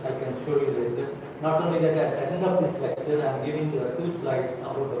see, I can show you later. Not only that, at the end of this lecture, I am giving you 2 slides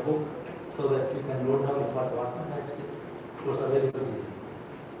about the book so that you can note down what those are very easy.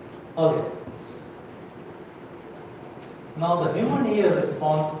 Okay. Now, the human ear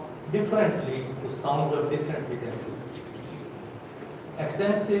responds differently to sounds of different frequencies.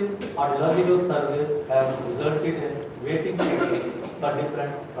 Extensive audiological surveys have resulted in weighting for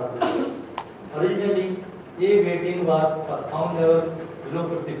different purposes. Originally, A weighting was for sound levels below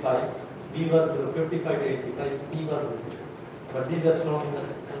 55, B was below 55 to 85, C was below. But these are shown in the,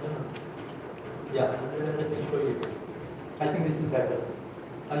 yeah, let me show you. I think this is better.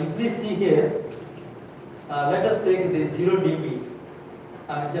 You please see here, let us take the 0 dB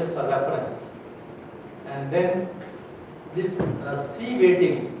just for reference. And then this C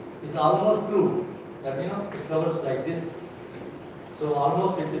weighting is almost true, that it covers like this. So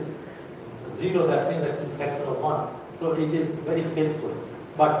almost it is 0, that means that is factor of 1. So it is very faithful.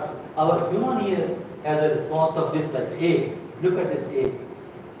 But our human ear has a response of this like A. Look at this A.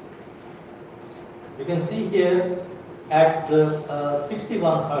 You can see here at the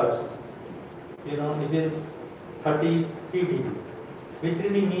 61 hertz, it is 33 dB, which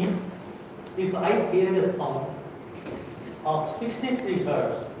really means if I hear a sound of 63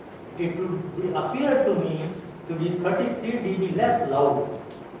 hertz, it would appear to me to be 33 dB less loud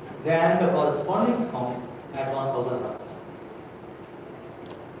than the corresponding sound at 1000 hertz.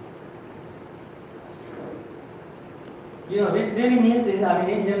 Which really means, in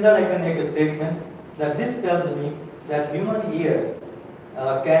general, I can make a statement that this tells me that human ear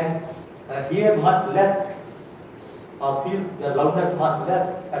can hear much less or feels the loudness much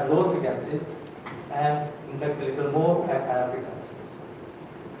less at lower frequencies and in fact a little more at higher frequencies.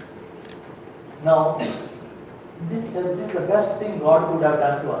 Now, this is the best thing God could have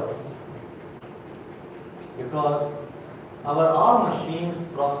done to us, because all machines,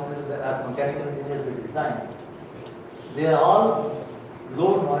 processes as mechanical engineers we design, they are all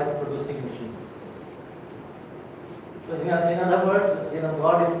low noise producing machines. So in other words,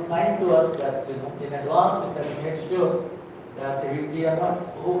 God is kind to us that in advance we can make sure that we are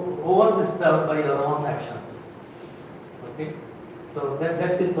not over disturbed by our own actions. Okay, so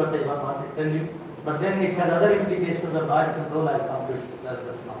that is what I want to tell you. But then it has other implications of noise control. I'll come to that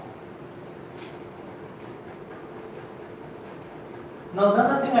just now. Now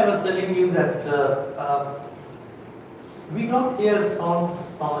another thing I was telling you that we don't hear sound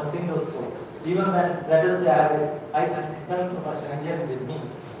from a single source. Even when, let us say, I turn to my engine with me.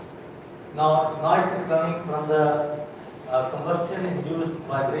 Now, noise is coming from the combustion-induced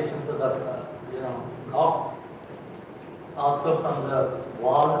vibrations of the, knob, also from the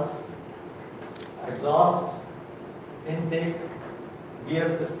valves, exhaust, intake,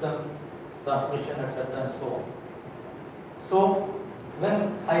 gear system, transmission, etc., and so on. So,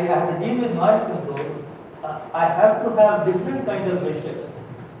 when I have to deal with noise control, I have to have different kind of measures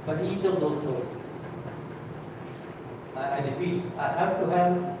for each of those sources. I repeat, I have to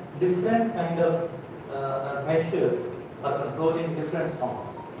have different kind of measures for controlling different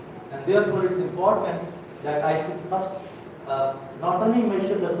sounds. And therefore it's important that I should first not only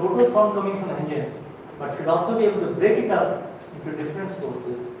measure the total sound coming from the engine, but should also be able to break it up into different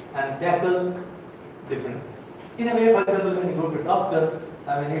sources and tackle different. In a way, for example, when you go to a doctor,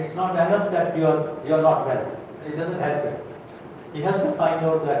 it's not enough that you are not well. It doesn't help it. He has to find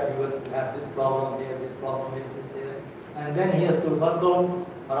out that you will have this problem here, this problem is this here, and then he has to work out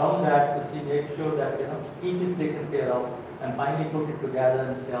around that to see, make sure that each is taken care of, and finally put it together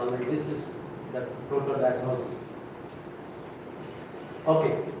and say, alright, this is the total diagnosis.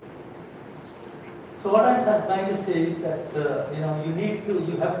 Okay. So what I'm trying to say is that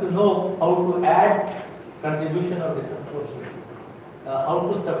you have to know how to add contribution of different sources. How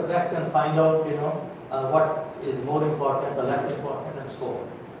to subtract and find out, what is more important or less important and so on.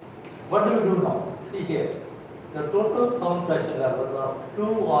 What do we do now? See here, the total sound pressure level of 2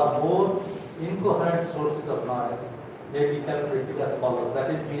 or more incoherent sources of noise may be calculated as follows.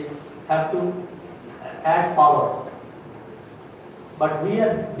 That is, we have to add power. But we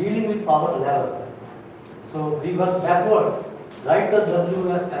are dealing with power levels. So we work backwards. Write the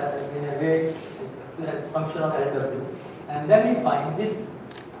W in a way as function of LW. And then we find this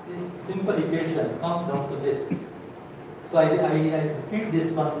simple equation comes down to this. So I repeat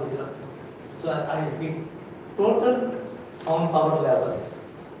this one here. So I repeat, total sound power level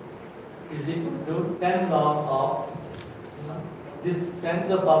is equal to 10 log of this 10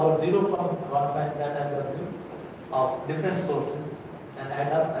 to the power 0.1 LW of different sources and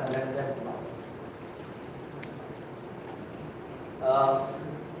add up and let that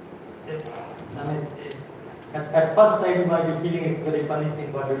at first sight you might be feeling it's a very funny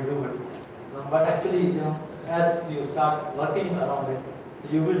thing what you do, but actually, as you start working around it,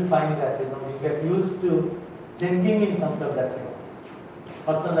 you will find that you get used to thinking in terms of decimals.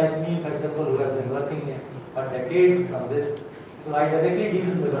 Person like me, for example, who has been working for decades on this, so I directly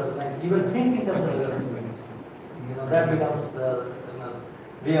deal with the even think in terms of units. That becomes the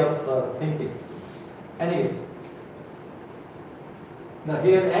way of thinking. Anyway. Now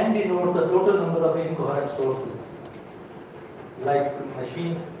here N denotes the total number of incoherent sources, like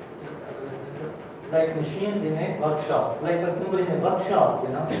machines in a workshop. Like for example, in a workshop,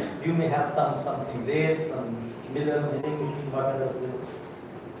 you may have something there, some mirror, milling machine, whatever it is.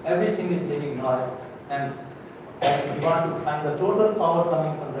 Everything is making noise, and we want to find the total power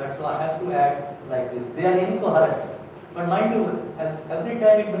coming from that, so I have to add like this. They are incoherent. But mind you, every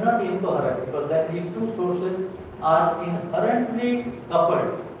time it will not be incoherent, because that if two sources are inherently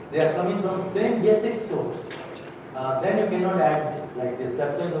coupled, they are coming from the same basic source, then you cannot add like this.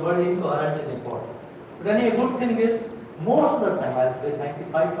 That's why the word incoherent is important. But anyway, good thing is, most of the time, I'll say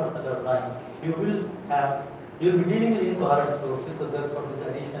 95% of the time, you will be dealing with incoherent sources, so therefore this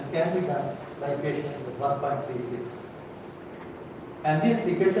addition can be done by equation 1.36. And these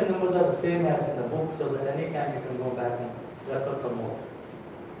equation numbers are the same as in the book, so that any time you can go back and refer for more.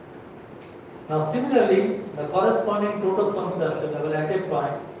 Now similarly, the corresponding total sum solution level at a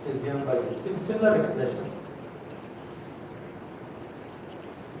point is given by this similar expression.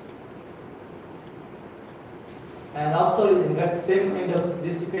 And also in that same kind of,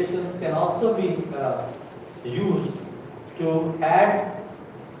 these equations can also be used to add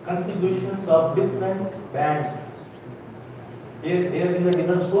contributions of different bands. Here is the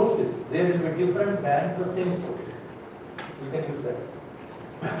different sources. There will be different bands for the same source. You can use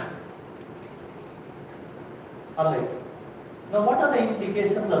that. Alright. Now what are the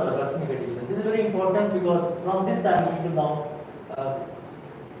implications of the logarithmic addition? This is very important, because from this I am going to now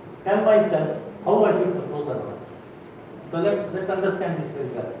tell myself how I should approach the numbers. So let's understand this very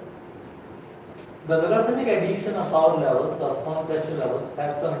well. The logarithmic addition of power levels or sound pressure levels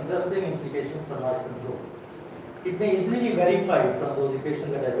has some interesting implications for noise control. It may easily be verified from those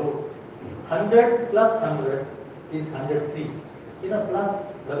equations that I wrote. 100 plus 100 is 103. In a plus,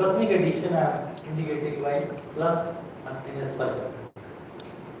 logarithmic addition I am indicating by plus in a circle.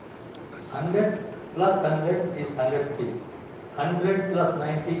 100 plus 100 is 103. 100 plus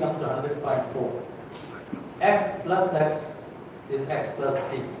 90 comes to 100.4. X plus X is X plus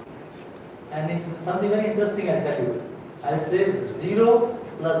 3. And it's something very interesting I'll tell you. I'll say 0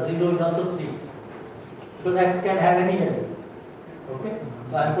 plus 0 is also 3. Because X can have any value. Okay?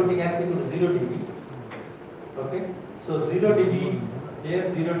 So I'm putting X equal to 0 dB. Okay? So 0 dB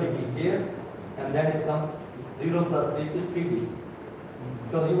here, 0 dB here, and then it comes 0 plus 3 to 3 dB.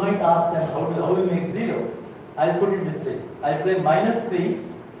 So you might ask then how do we make 0? I'll put it this way. I'll say minus 3.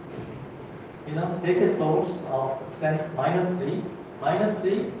 Take a source of strength minus 3,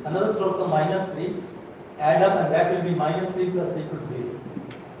 another source of minus 3, add up, and that will be minus 3 plus equal to 0.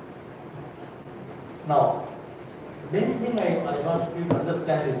 Now, the main thing I want you to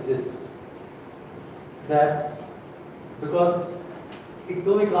understand is this, that because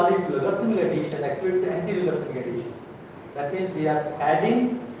though we call it logarithmic addition, actually it's anti-logarithmic addition. That means we are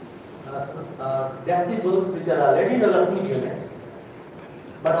adding decibels which are already logarithmic units,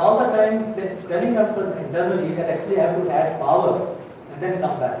 but all the time telling us internally that actually I have to add power and then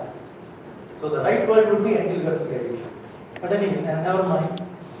come back. So the right word would be anti-logarithmic addition. But anyway, never mind.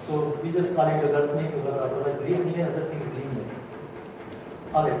 So we just call it logarithmic, otherwise any other thing is linear.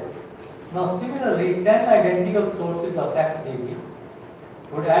 Alright. Now similarly, 10 identical sources of X dB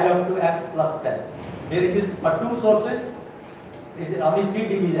would add up to X plus 10. Here it is for two sources, it is only 3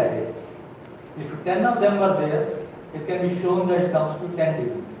 dB is added. If 10 of them are there, it can be shown that it comes to 10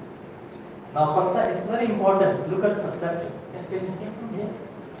 dB. Now, it's very important. Look at perception. Can you see from here?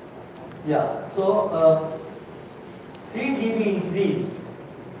 Yeah. So, 3 dB increase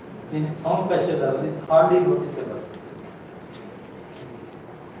in sound pressure level is hardly noticeable.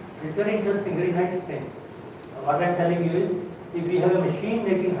 It's very interesting, very nice thing. What I am telling you is, if we have a machine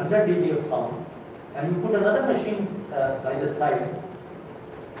making 100 dB of sound, and you put another machine by the side,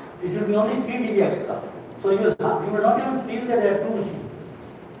 it will be only 3 dB extra. So you will not even feel that there are two machines.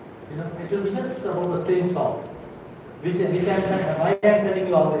 It will be just about the same sound. Why I am telling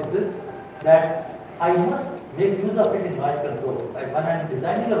you all this is that I must make use of it in noise control. Like when I am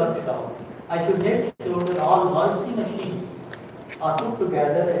designing a workshop, I should make sure that all noisy machines are put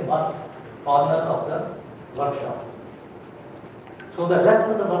together in one corner of the workshop. So the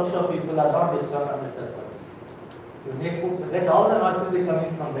rest of the workshop people are not disturbed unnecessarily. You let all the noises be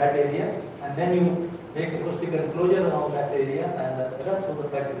coming from that area, and then you make acoustic enclosure around that area, and the rest of the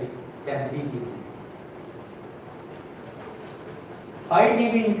factory can be easy. 5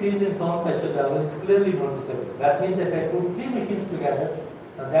 dB increase in sound pressure level is clearly noticeable. That means if I put 3 machines together,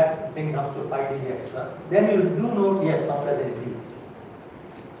 that thing comes to 5 dB extra. Then you do note, yes, sound has increased.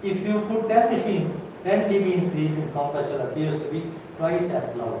 If you put 10 machines, 10 dB increase in sound pressure appears to be twice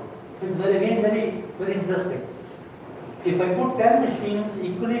as loud. It's very interesting. If I put 10 machines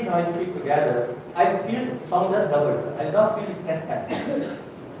equally noisy together, I feel sound has doubled. I don't feel it 10 times.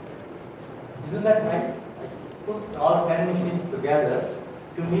 Isn't that nice? I put all 10 machines together.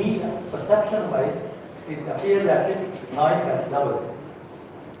 To me, perception-wise, it appears as if noise has doubled.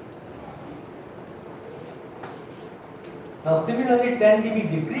 Now similarly 10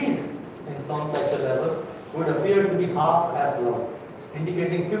 dB decrease in sound pressure level would appear to be half as low,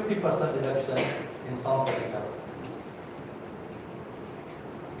 indicating 50% reduction in sound pressure level.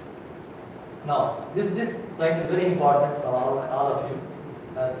 Now this slide is very important for all of you.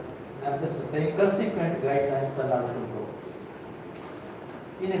 I'm just saying consequent guidelines for noise control.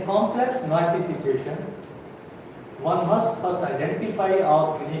 In a complex noisy situation, one must first identify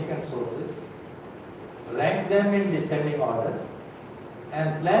all significant sources, rank them in descending order,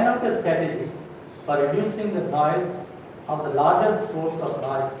 and plan out a strategy for reducing the noise of the largest source of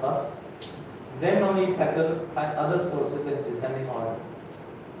noise first, then only tackle other sources in descending order.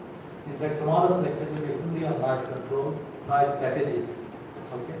 In fact, tomorrow's lecture will be only on noise control, noise strategies.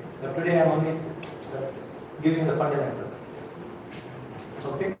 Okay, but today I am only giving the fundamentals.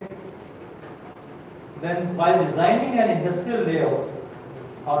 Okay. Then, while designing an industrial layout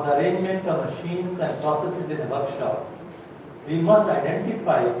or the arrangement of machines and processes in a workshop, we must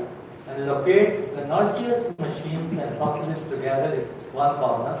identify and locate the noisiest machines and processes together in one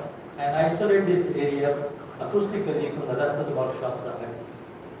corner and isolate this area acoustically from the rest of the workshop surrounding.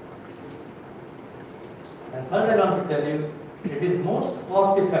 And third, I want to tell you, it is most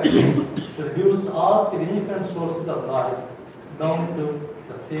cost effective to reduce all significant sources of noise down to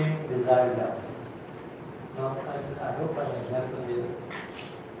the same desired level. Now, I hope I can example here.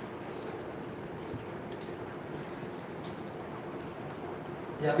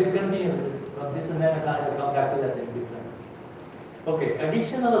 Yeah, we'll continue this from this and then I will come back to that in different. Okay,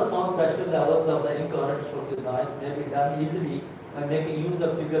 addition of the sound pressure levels of the incoherent sources noise may be done easily by making use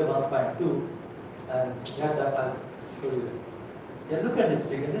of figure 1.2, and that I'll show you. Yeah, look at this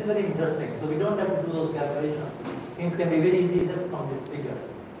figure. This is very interesting. So we don't have to do those calculations. Things can be very easy just from this figure.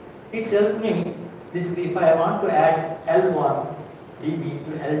 It tells me that if I want to add L1 dB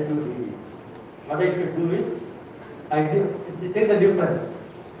to L2 dB, what I should do is I take the difference.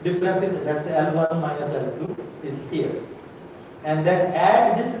 Difference is, let's say L1 minus L2 is here, and then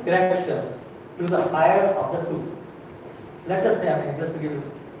add this correction to the higher of the two. Let us say, just to give you,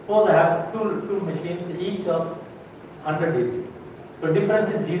 suppose I have two machines, each of 100 dB. So difference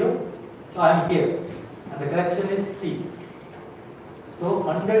is 0, so I am here, and the correction is 3. So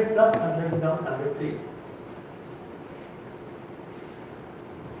 100 plus 100 becomes 103.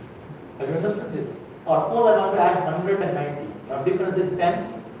 Have you understood this? Or suppose I want to add 190. Now difference is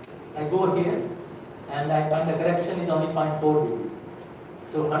 10. I go here and I find the correction is only 0.4 dB.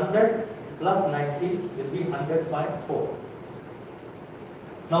 So 100 plus 90 will be 100.4.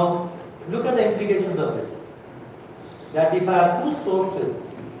 Now look at the implications of this. That if I have two sources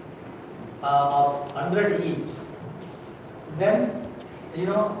of 100 each, then then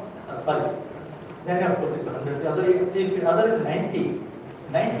I have to put it 100. If the other is 90,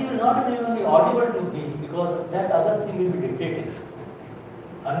 90 will not even be audible to me because that other thing will be dictated.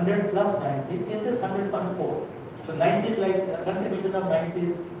 100 plus 90 is just 100.4. So 90 is like a contribution of 90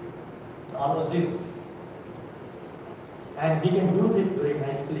 is almost 0. And we can use it very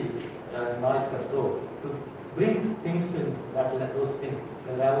nicely noise control to bring things to those things,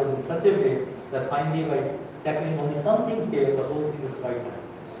 the levels in such a way that finally by tackling only something here, the whole thing is right.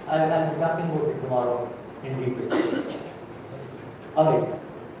 I'll be talking about it tomorrow in detail. Alright.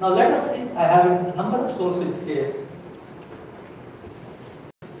 Now let us see, I have a number of sources here.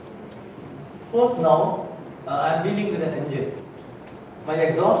 Suppose now I am dealing with an engine. My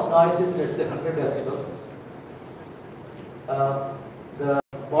exhaust noise is, let's say, 100 decibels. The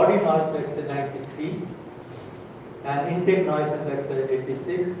body noise, let's say, 93. And intake noise is, let's say,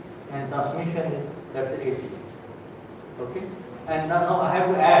 86. And transmission is, let's say, 80. Okay? And now I have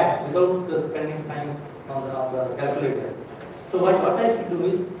to add without spending time on the calculator. So what I should do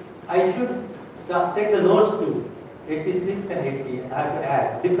is, I should take the lowest two, 86 and 80, and I have to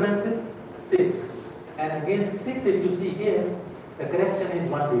add. Difference is 6. And against 6, if you see here, the correction is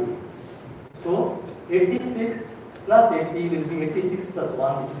 1 dB. So 86 plus 80 will be 86 plus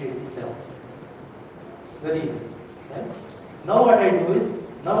 1 which is 87. Very easy. Right? Now what I do is,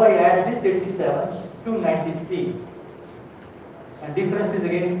 now I add this 87 to 93. And difference is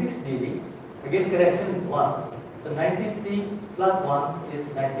again 6 dB. Again correction is 1. So 93 plus 1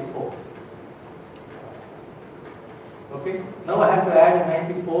 is 94. Okay. Now I have to add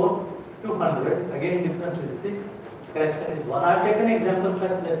 94 to 100. Again difference is 6. Correction is 1. I have taken examples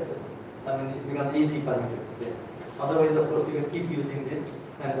such that it becomes easy for me to explain. Otherwise, of course, you can keep using this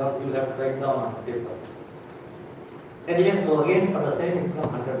and you will have to write down on paper. And yes, so again for the same it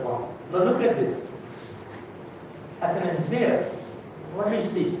becomes 100 pounds. Now look at this. As an engineer, what do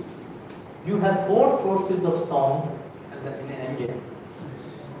you see? you have four sources of sound in an engine.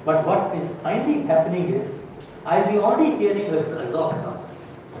 But what is finally happening is, I'll be only hearing the exhaust noise.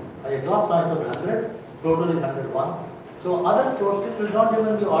 The exhaust noise of 100, total is 101. So other sources will not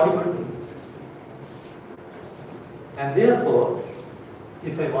even be audible to me. And therefore,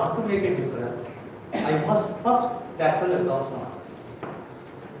 if I want to make a difference, I must first tackle exhaust noise.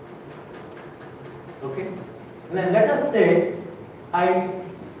 Okay? Then let us say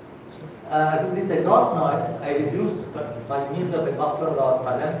this exhaust noise I reduce by means of a buffer or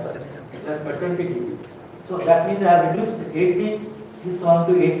silencer, that's by 20 dB. So that means I have reduced 80, this one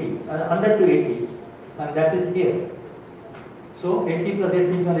to 80, 100 to 80, and that is here. So 80 plus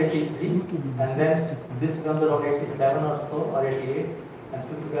 8 becomes 83, and then this becomes around 87 or so, or 88, and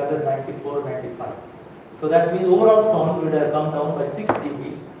put together 94, 95. So that means overall sound would have come down by 6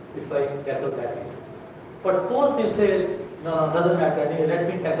 dB if I tackle that. But suppose you say, no, doesn't matter, let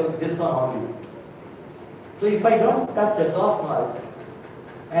me tackle this one only. So if I don't touch exhaust noise,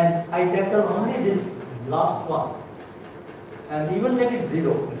 and I tackle only this last one, and even make it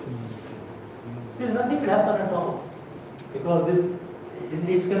 0, still nothing will happen at all. Because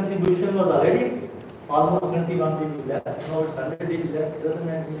its contribution was already almost 21 dB less, now it's 100 dB less, doesn't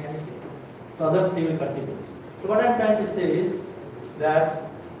mean anything. So other thing will continue. So what I'm trying to say is that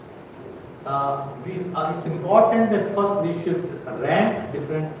it's important that first we should rank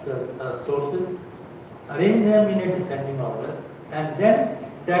different sources, arrange them in a descending order, and then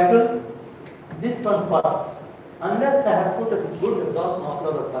tackle this one first. Unless I have put a good exhaust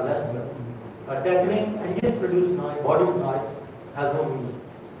muffler or silencer, tackling engine produced noise, body noise has no meaning.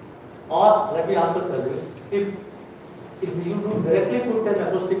 Or let me also tell you, if you do directly put an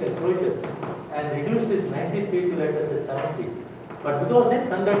acoustic enclosure and reduce this 93 to let us say 70, but because this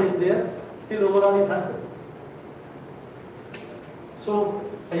 100 is there, still overall is 100. So,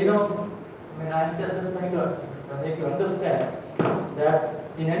 I'm just trying to make you understand that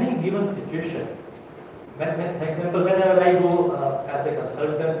in any given situation, for example, whenever I go as a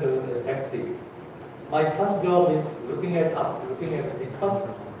consultant to the factory, my first job is looking at the first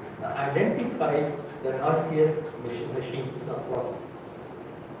identify the noisiest machines or processes.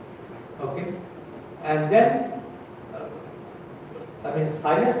 Okay, and then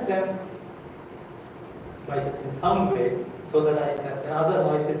silence them in some way so that another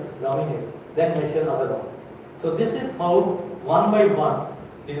noise is dominate. Then measure other one. So this is how one by one.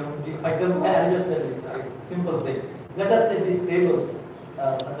 I'll just tell you a simple thing. Let us say these tables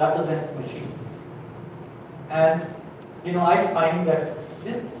represent machines. And I find that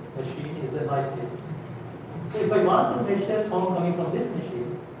this machine is the noisiest. So if I want to measure sound coming from this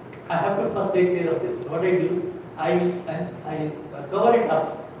machine, I have to first take care of this. So what I do, I cover it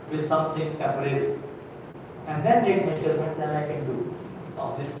up with something temporary. And then take measurements, and I can do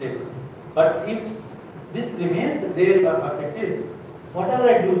on this table. But if this remains there what it is, whatever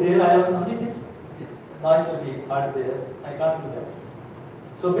I do there, I have only this noise will be heard there. I can't do that.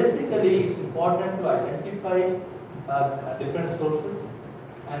 So basically, it's important to identify different sources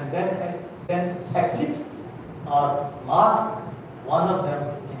and then eclipse or mask one of them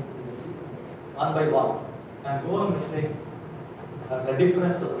one by one and go on measuring the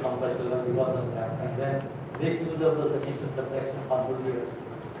difference of the compression level because of that, and then make use of those addition, subtraction, contributor.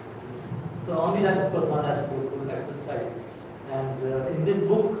 So only that, of course, one has to do exercise. And in this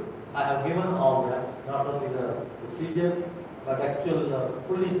book, I have given all that, not only the procedure, but actual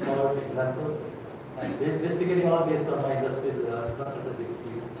fully solved examples, and basically all based on my industrial consultancy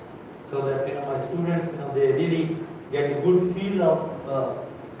experience. So that my students, they really get a good feel of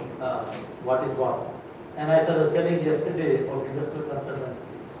what is what. And as I was telling yesterday about industrial consultancy,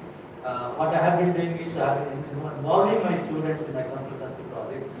 what I have been doing is I have been involving my students in my consultancy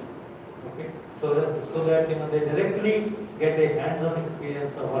projects. Okay, so that they directly get a hands-on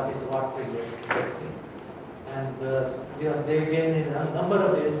experience of what is what in the industry, and they gain in a number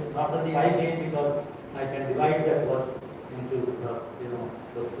of ways. Not only I gain because I can divide that work into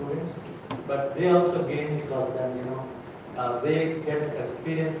the students, but they also gain because then they get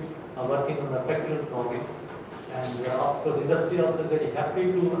experience of working on the practical projects, and of course industry also very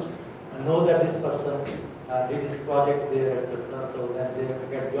happy to know that this person did this project there, etc. So that they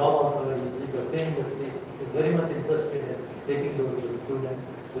get job also very easy. The same industry is very much interested in taking those students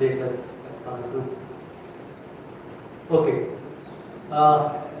later on the group. Okay.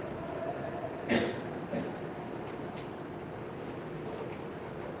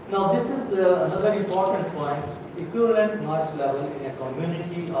 Now this is another important point: equivalent noise level in a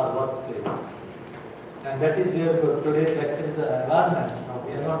community or workplace. And that is where today's lecture is the environment. Now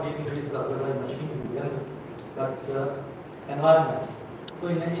we are not dealing with the other machine, but environment. So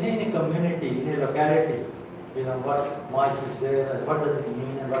in a community, in a locality, what noise is there and what does it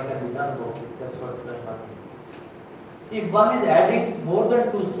mean and what can be done about it. That's what happening. If one is adding more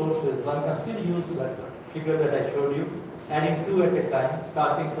than two sources, one can still use that figure that I showed you, adding two at a time,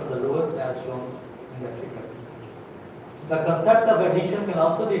 starting from the lowest as shown in that figure. The concept of addition can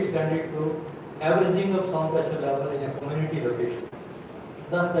also be extended to averaging of sound pressure level in a community location.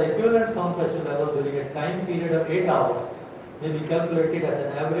 Thus, the equivalent sound pressure level during a time period of 8 hours may be calculated as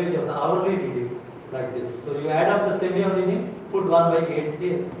an average of the hourly readings like this. So you add up the semi-hour reading, put 1 by 8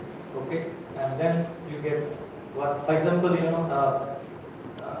 here, okay, and then you get what, for example,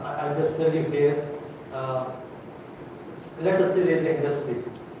 I'll just tell you here, let us say there is an industry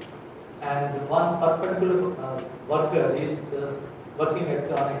and one particular worker is working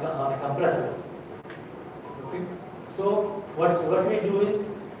on a compressor. Okay. So what we do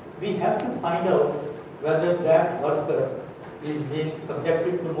is we have to find out whether that worker is being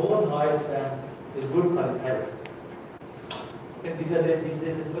subjected to more noise than is good for his health. Okay. These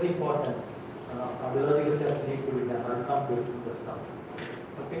is very important. Biological tests need to be done. I'll come to it in the stuff.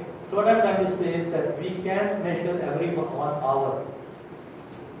 Okay. So what I'm trying to say is that we can measure every 1 hour,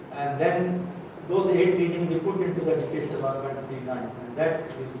 and then those 8 readings we put into the indication 1.39, and that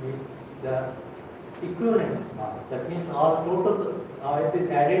will be the equivalent noise. That means all total noise is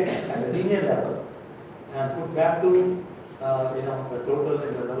added at the linear level and put back to the total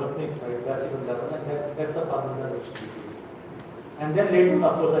in the logarithmic side, decibel level, and that's a formula which we use. And then later,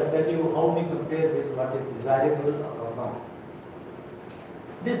 of course, I tell you how we compare with what is desirable or not.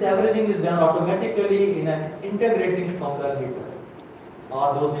 This averaging is done automatically in an integrating sound meter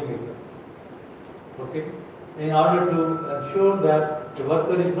or dosimeter. Okay, in order to ensure that the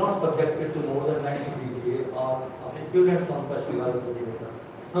worker is not subjected to more than 90 dBA or equivalent sound pressure level dosimeter.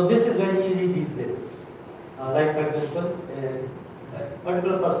 Now, this is very easy these days. Like for example, a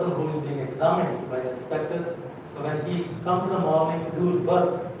particular person who is being examined by the inspector. So when he comes in the morning to do his work,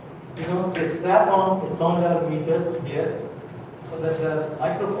 they strap on the sound level meter here, so that the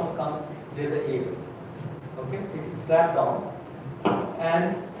microphone comes near the ear. Okay, it is strapped on,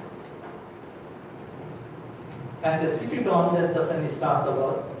 and they switch it on then just when we start the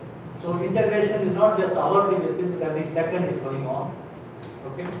work. So integration is not just hourly basis, but every second is going on.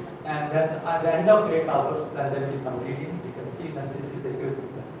 Okay, and then at the end of 8 hours, then there will be some reading. You can see that this is the equivalent.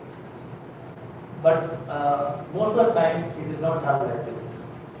 But most of the time it is not done like this.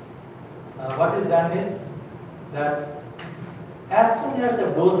 What is done is that as soon as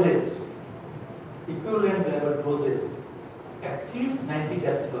the dosage, equivalent level dosage, exceeds 90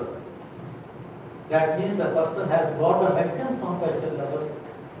 decibel, that means the person has got the maximum sound pressure level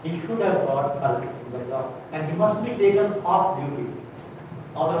he should have got in the job, and he must be taken off duty.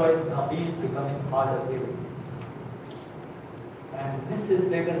 Otherwise, he is becoming harder living. And this is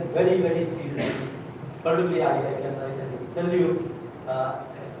taken very, very seriously. Particularly, I can just tell you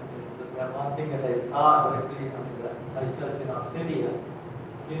one thing that I saw directly on the research in Australia.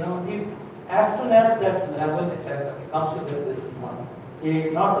 If as soon as that level comes to this one,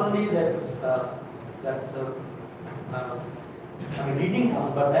 not only reading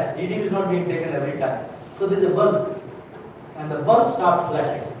comes, but that reading is not being taken every time. So there is a bulb, and the bulb starts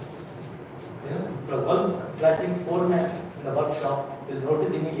flashing. The bulb flashing, foreman in the workshop will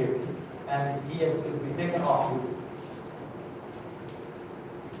notice immediately, and he has to be taken off duty.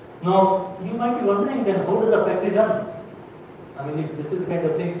 Now, you might be wondering then how does the factory run? If this is the kind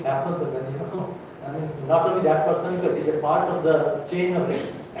of thing happens, then not only that person, but it is a part of the chain of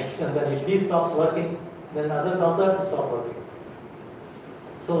action. That if he stops working, then others also have to stop working.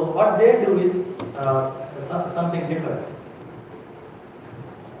 So what they do is something different.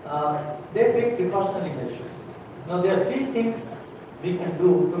 They take precautionary measures. Now there are 3 things we can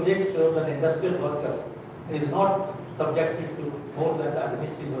do to make sure that the industrial worker is not subjected to more than the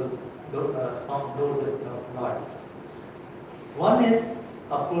admissible sound dosage of noise. One is,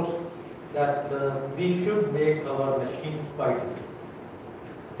 of course, that we should make our machines quiet.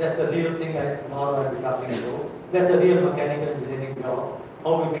 That's the real thing that tomorrow I'll be talking about. That's the real mechanical engineering job.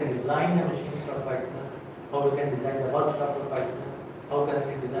 How we can design the machines for quietness, how we can design the workshop for quietness, how can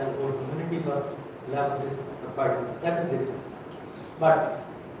we design the whole community for laboratories for quietness. That is different. But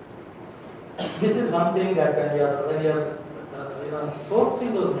this is one thing that when you are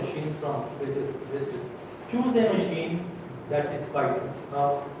sourcing those machines from this choose a machine that is quiet.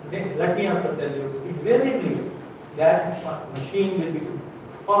 Now, let me also tell you, invariably that machine will be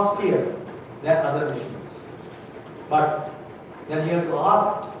costlier than other machines. But then you have to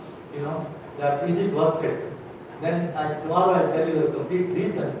ask, that is it worth it? Then tomorrow I'll tell you the complete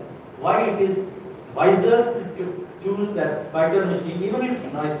reason why it is wiser choose that fighter machine, even if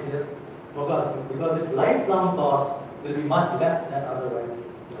it's noisier, because its lifelong cost will be much less than otherwise.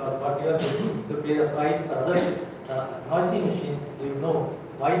 Because what you are going to pay the price for other noisy machines, you know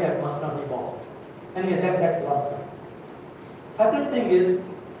why that must not be bought. And yet that's one side. Second thing is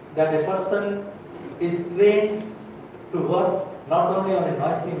that a person is trained to work not only on a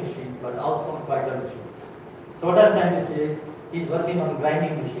noisy machine but also on fighter machine. So what I'm trying to say is he's working on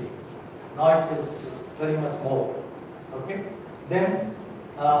grinding machine. Noise is very much more. Okay. Then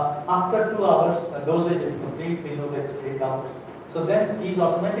after 2 hours, the dosage is complete. We know that's 8 hours. So then he's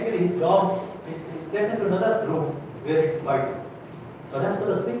automatically his job is taken to another room where it's fighting. So rest of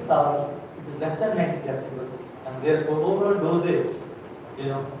the 6 hours it is less than 90 decibel, and therefore overall dosage,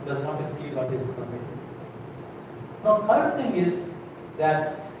 does not exceed what is permitted. Now, third thing is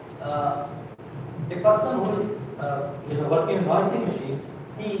that a person who is working in noisy machine,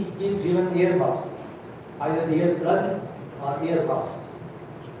 he is given earbuds, either earplugs or earbuds,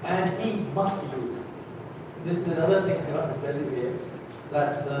 and he must use. This is another thing I want to tell you here,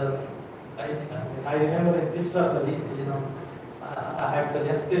 that I remember in Trichalapalli, I had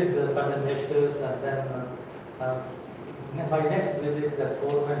suggested certain measures, and then my next visit, that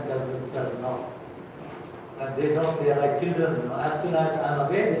foreman tells me, sir, no. And they are like children, as soon as I'm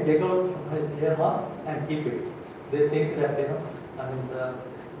away, they take out the earmuff and keep it. They think that,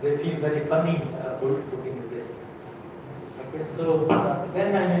 they feel very funny putting it there. Okay, so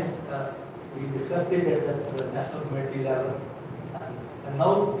then we discussed it at the national committee level, and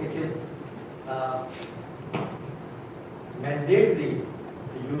now it is mandatory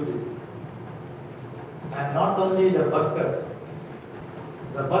to use it. And not only the worker,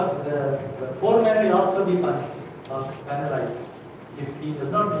 the foreman will also be punished or penalized if he does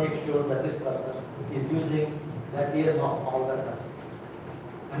not make sure that this person is using that earmuff all the time.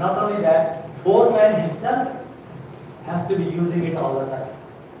 And not only that, foreman himself has to be using it all the time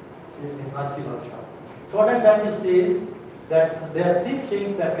in noisy workshop. So what I'm trying to say is that there are 3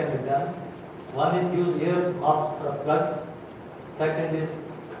 things that can be done. One is use earmuffs or plugs. Second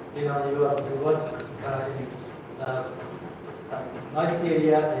is, you work in noisy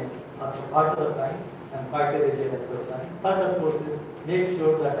area in part of the time and fighter area at the time. Third, of course, is make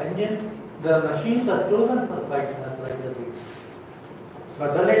sure that the machines are chosen for fighting as like the beach.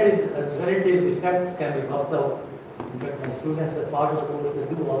 But relative effects can be worked out. In fact, my students as part of the course, they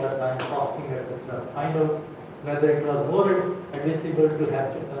do all the time, costing, etc. Find out whether it was more admissible to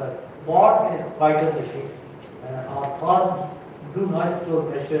have bought a fighter machine or do noise control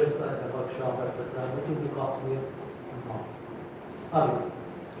measures at the workshop, etc., which will be costlier and more.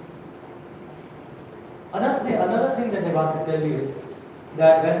 Another thing that I want to tell you is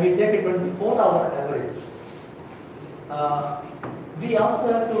that when we take a 24-hour average, we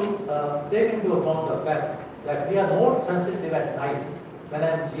also have to take into account the fact that we are more sensitive at night when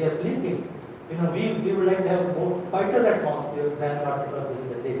we are sleeping. We would like to have more quieter atmosphere than what it was in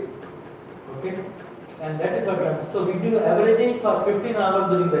the day. Okay? And that is what so we do averaging for 15 hours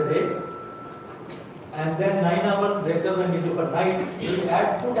during the day, and then 9 hours later when we do for night, we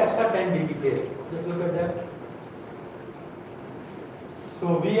add 2 extra 10 dBK. Just look at that.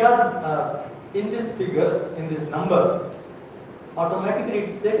 So we are in this figure, in this number, automatically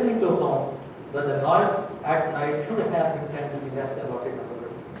it's taken into account that the noise at night should have been to be less than what it is.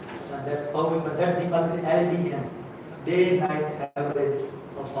 And that's how we that becomes the LDM, day-night average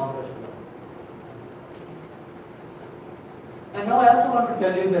of sound pressure. And now I also want to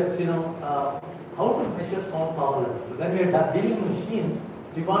tell you that how to measure sound power level. When we are dealing with machines,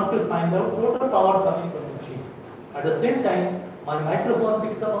 we want to find out total power coming from the machine. At the same time, my microphone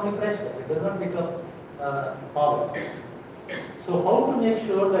picks up only pressure; it does not pick up power. So how to make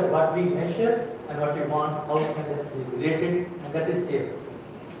sure that what we measure and what we want, how can that be related, and that is here.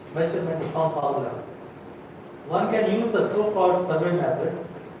 Measurement of sound power level. One can use the so-called survey method,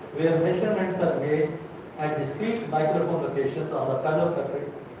 where measurements are made at discrete microphone locations on the fellow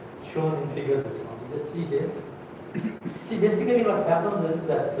circuit shown in figure this one. Just see here. See, basically what happens is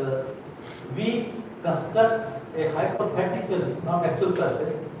that we construct a hypothetical, not actual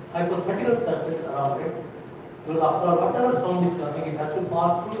surface, hypothetical surface around it. Well, after whatever sound is coming, it has to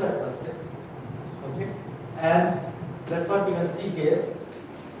pass through that surface. Okay? And that's what you can see here.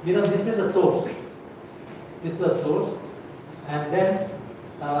 This is the source. This is the source. And then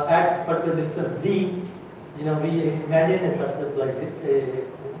at particular distance d, we imagine a surface like this,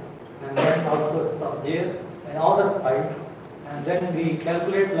 and then also from here and all the sides, and then we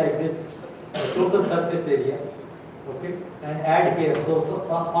calculate like this the total surface area, okay, and add here. So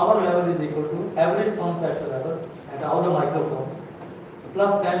power level is equal to average sound pressure level at all the microphones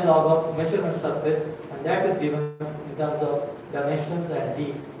plus 10 log of measurement surface and and that is given in terms of dimensions and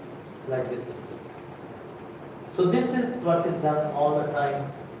deep, like this. So this is what is done all the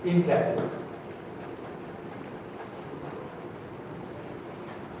time in practice.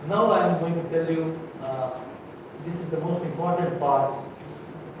 Now I am going to tell you, this is the most important part,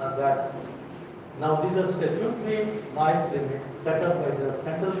 that now these are statutory noise limits set up by the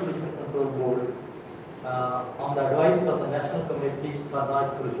Central Pollution Control Board on the advice of the National Committee for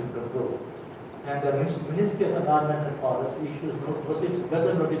Noise Pollution Control. And the Ministry of Environment and Forest issues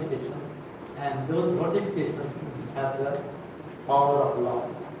weather notifications, and those notifications have the power of law.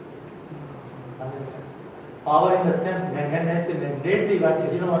 I mean, power in the sense, when I say mandatory, what I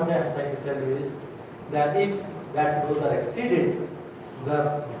am trying to tell you is that if those are exceeded,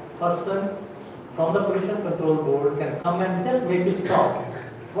 the person from the Pollution Control Board can come and just make it stop.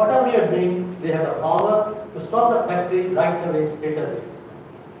 Whatever you are doing, they have the power to stop the factory right away, straight away.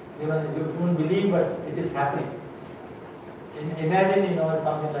 You won't believe, but it is happening. Imagine,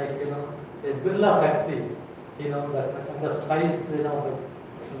 something like, a Birla factory, the kind of size,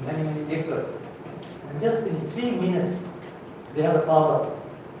 many, many acres. And just in 3 minutes, they have the power.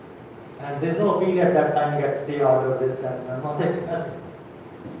 And there's no appeal at that time, get stay order, this and nothing.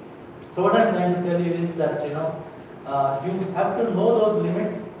 So what I'm trying to tell you is that, you have to know those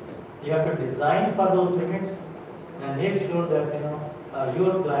limits, you have to design for those limits, and make sure that,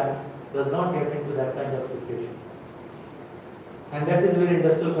 your plant does not get into that kind of situation. And that is where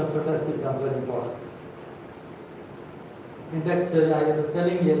industrial consultancy becomes very important. In fact, I was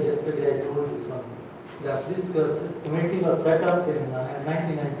telling you yesterday, I told this one, that this committee was set up in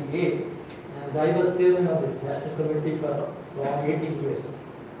 1998, and I was chairman of this national committee for around 18 years.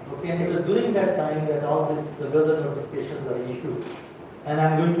 Okay, and it was during that time that all these weather notifications were issued. And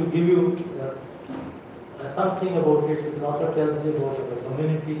I'm going to give you something about it. It also tells you about the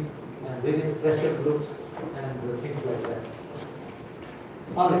community and various pressure groups and things like that.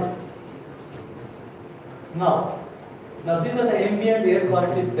 Alright. Now these are the ambient air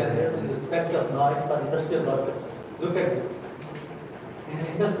quality standards in respect of noise for industrial workers. Look at this. In an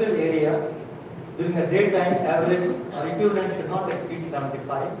industrial area, during the daytime, average or equivalent should not exceed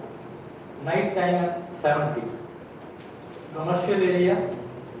 75. Night time 70. Commercial area,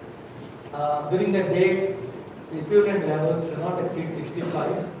 during the day, the equivalent level should not exceed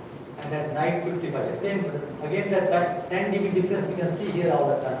 65, and at night 55. Same again, that 10 dB difference you can see here all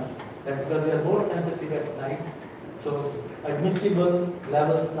the time. That because we are more sensitive at night, so admissible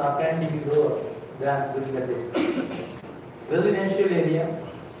levels are 10 dB lower than during the day. Residential area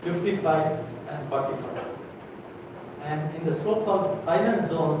 55 and 45. And in the so-called silent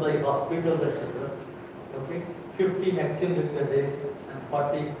zones like hospitals, etc., okay, 50 maximum during the day and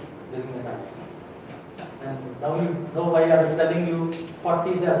 40 during the night. And now you know why I was telling you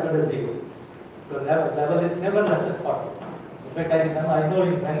 40 is as good as 0. So level is never less than 40. In fact, I know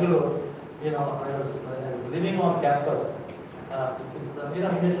in Bengaluru, I was living on campus, which is,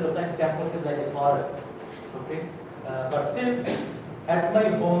 industrial science campus is like a forest. Okay, but still at my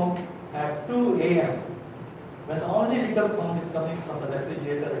home at 2 a.m. when the only little sound is coming from the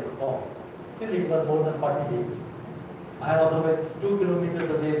refrigerator at home, still it was more than 40 dB. I am otherwise 2 kilometers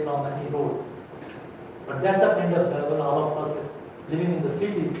away from any road. But that's the kind of level all of us living in the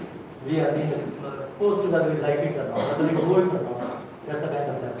cities, we are being exposed to, whether we like it or not, whether we do it or not. That's the kind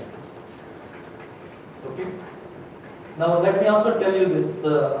of level. Okay. Now let me also tell you this.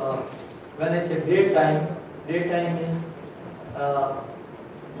 When I say daytime means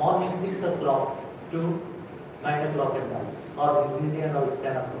morning 6 o'clock to 9 o'clock at night, or in India now it's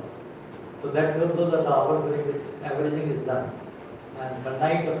 10 o'clock. So those are the hours during which averaging is done. And for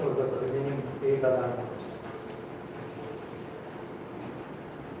night, of course, the remaining 8 or 9 hours.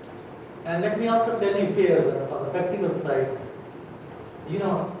 And let me also tell you here, on the practical side,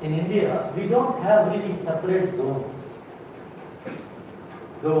 in India, we don't have really separate zones.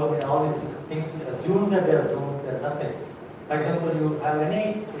 Though, all these things assume that there are zones, there are nothing. For example, you have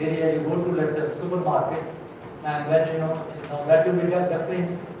any area, you go to, let's say, supermarket, and then, that will be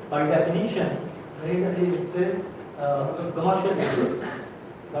defined by definition. It's a commercial area.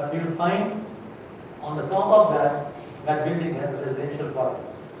 But you will find on the top of that building has a residential part.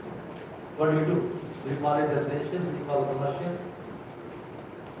 What do? We call it residential, we call it commercial.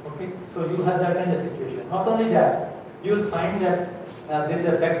 Okay, so you have that kind of situation. Not only that, you will find that there is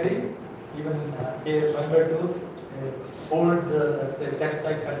a factory, even here, Bengaluru, old, let's say,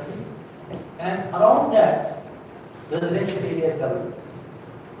 textile factory, and around that, residential area is developed.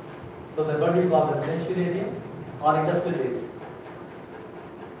 So the what we call residential area or industrial area.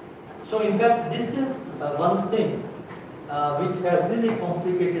 So in fact, this is one thing which has really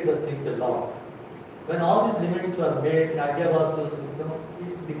complicated the things a lot. When all these limits were made, the idea was to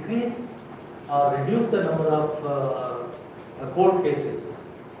decrease or reduce the number of court cases.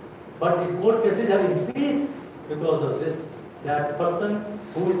 But the court cases have increased because of this. That person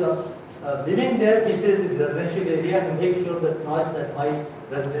who is living there, he says is residential area, to make sure that noise at my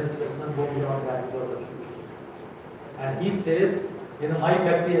residence does not go beyond that because of. And he says, my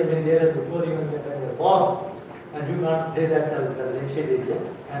factory has been there before even when I was born, and you can't say that as a residential area.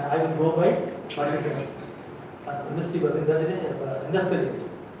 And I will go by industrial area.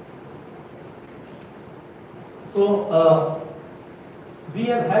 So we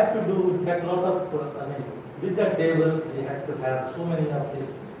have had to do, in fact, a lot of, with that table, we had to have so many of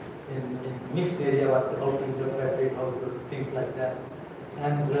these in mixed area, how to interpret, how to things like that.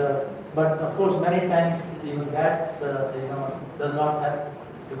 And but of course, many times even that does not happen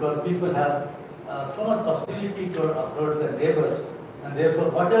because people have so much hostility toward their neighbors, and therefore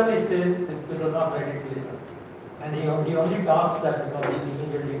whatever he says, these people are not ready to listen. And he only talks that because he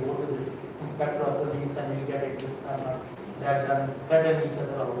immediately go to this inspector of police and we get it this done, that done, threaten each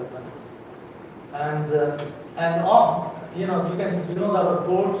other all the time. And our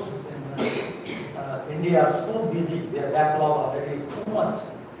courts in India are so busy, their backlog already is so much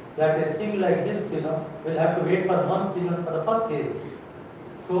that a thing like this, will have to wait for months even for the first hearing.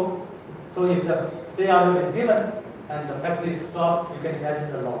 So if the stay order is given and the factory is stopped, you can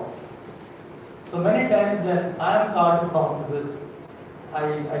imagine the loss. So many times when I am called upon to this,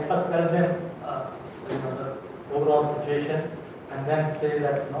 I first tell them the overall situation and then say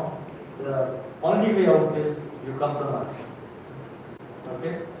that the only way out is you compromise.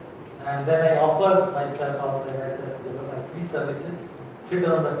 Okay? And then I offer myself also, I said, my free services, sit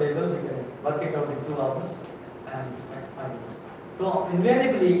around the table, we can work it out in 2 hours and find it. So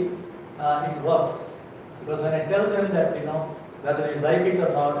invariably it works. Because when I tell them that, whether you like it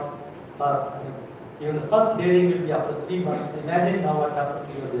or not, even the first hearing will be after 3 months, imagine now what happens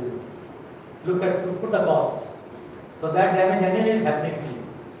to your business. Put a cost. So that damage anyway is happening to you.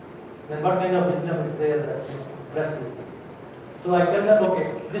 Then what kind of wisdom is there that press this thing? So I tell them, okay,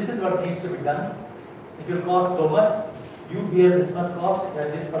 this is what needs to be done. It will cost so much. You bear this much cost,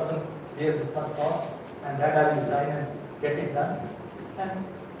 that this person bears this much cost, and that I will design and get it done. And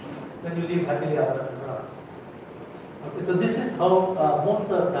then you live happily after. Okay, so this is how most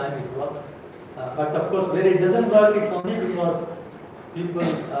of the time it works. But of course, where it doesn't work, it's only because people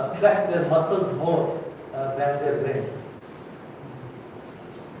flex their muscles more than their brains.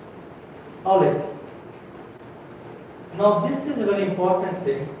 All right. Now, this is a very important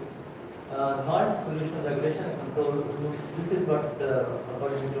thing. Noise pollution regulation and control rules. This is what,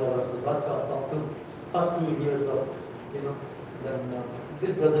 according to our first 2 years of, then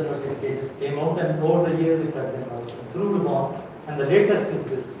this gazette came out, and over the years it has been improved on. And the latest is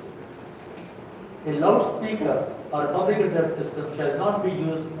this: a loudspeaker or public address system shall not be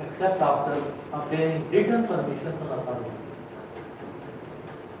used except after obtaining written permission from the authority.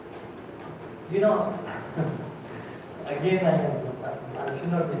 Again, I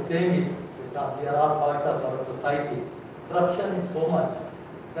should not be saying it, because we are all part of our society. Corruption is so much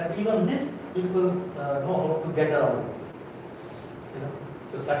that even this people know how to get around it,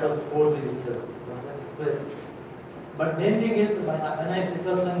 to settle scores with each other. But main thing is, when it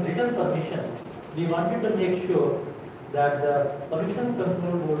was some written permission, we wanted to make sure that the pollution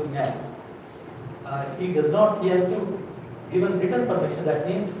control board man, he has to give written permission. That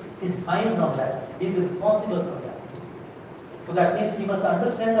means he signs on that. He is responsible for that. So that means he must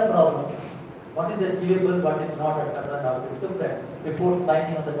understand the problem, what is achievable, what is not, etc. Now to do that before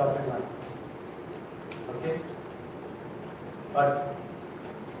signing on the dotted line. Okay? But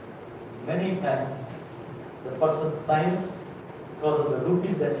many times the person signs because of the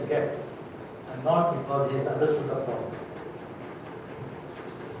rupees that he gets and not because he has understood the problem.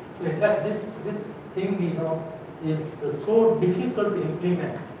 So in fact, this thing, is so difficult to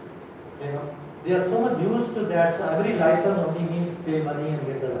implement. They are so much used to that, so every license only means pay money and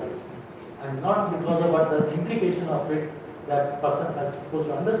get the license. And not because of what the implication of it that person is supposed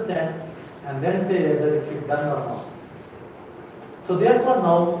to understand and then say whether it should be done or not. So therefore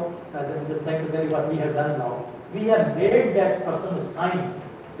now, as I'm just trying to tell you what we have done now, we have made that person who signs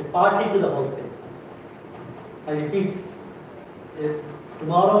a party to the whole thing. I repeat,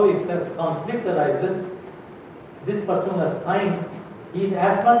 tomorrow if the conflict arises, this person who has signed, he is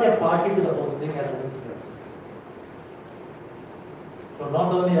as much a party to the whole thing as anything else. So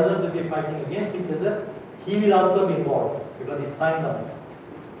not only others will be fighting against each other, he will also be involved because he signed on it.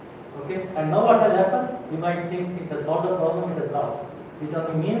 Okay? And now what has happened? You might think it has solved the problem, it has not. It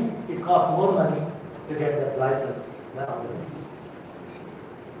only means it costs more money to get that license than others.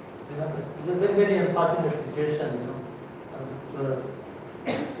 It's a very, very unfortunate situation,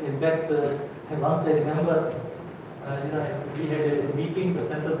 in fact, once I remember, we had a meeting, the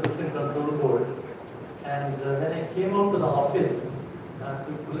Central Pollution Control Board, and when I came out to the office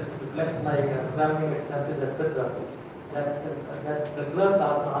to collect my traveling expenses, etc., that the clerk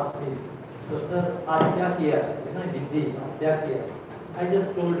asked me, so sir, aaj kya kiya? In Hindi, kya kiya? I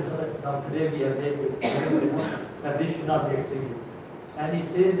just told him that now today we have made this, that this should not be exceeded. And he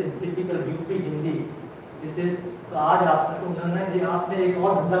says in typical UP Hindi, he says, तो आज आपने एक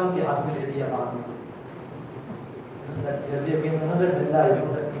और धंधा उनके हाथ में दे दिया बाद में. That they have given another dhanda,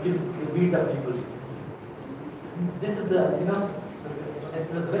 that you beat the people. This is the, it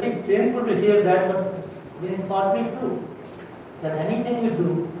was very painful to hear that, but very partly true. That anything you do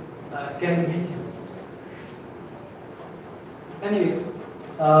can be misused. Anyway,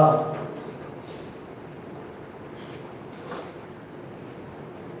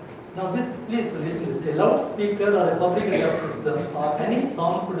 now this, please listen, a loudspeaker or a public address system or any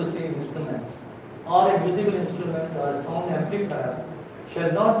sound producing instrument or a musical instrument or a sound amplifier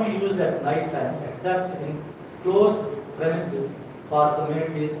shall not be used at night time except in closed premises for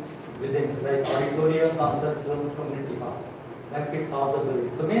communities within, like auditorium, conference rooms, community halls, banquet halls of the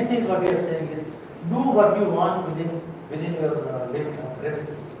building. The main thing what we are saying is do what you want within your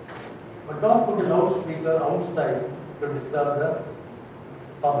premises, but don't put a loudspeaker outside to disturb the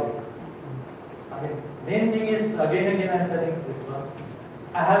public. I mean, main thing is, again I am telling this one,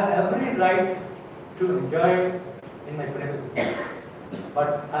 I have every right to enjoy it in my premises,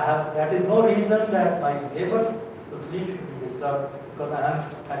 but that is no reason that my neighbor's sleep should be disturbed because I am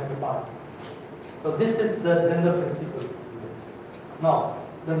having a party. So this is the general principle. Now,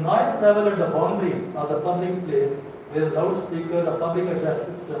 the noise level at the boundary of the public place where loudspeaker, a public address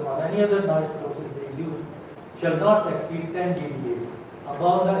system or any other noise source is being used shall not exceed 10 dBA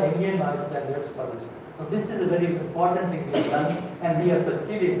above the Indian noise standards published. So this is a very important thing we have done, and we have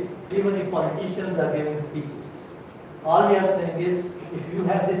succeeded even if politicians are giving speeches. All we are saying is, if you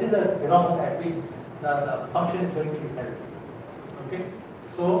have, this is a ground at which the function is going to be held. Okay?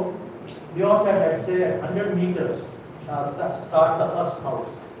 So, beyond that, let's say at 100 meters, start the first house.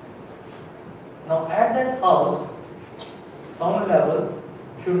 Now at that house, sound level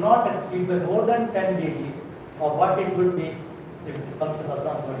should not exceed by more than 10 dB of what it would be if this function was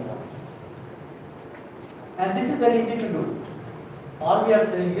not going on. And this is very easy to do. All we are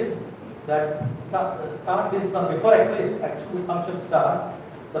saying is that start this from before actually function start.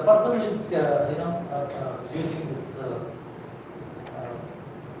 The person is using this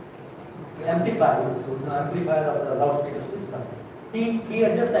amplifier, so the amplifier of the loudspeaker system. He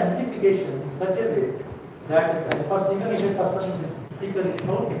adjusts the amplification in such a way that even if a person's speaker is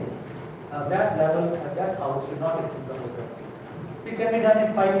talking, that level at that house should not exceed the voltage. It can be done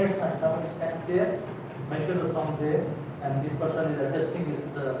in 5 minutes time. Somebody stands there, measure the sound there, and this person is adjusting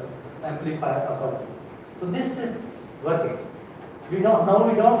his amplifier accordingly. So this is working. Now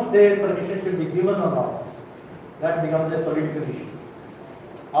we don't say permission should be given or not. That becomes a political issue.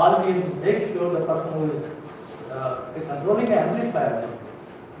 All we make sure the person who is controlling the amplifier,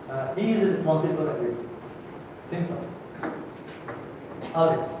 he is responsible for everything. Simple.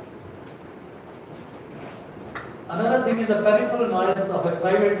 Alright. Another thing is the peripheral noise of a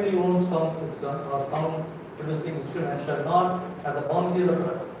privately owned sound system or sound producing instrument shall not, at the boundary of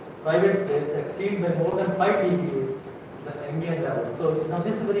the private place, exceed by more than 5 dB the ambient level. So now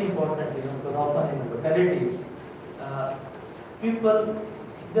this is very important, because often in localities, people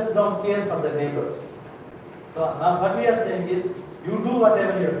just don't care for the neighbors. So now what we are saying is, you do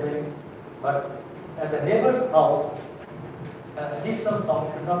whatever you are doing, but at the neighbor's house, additional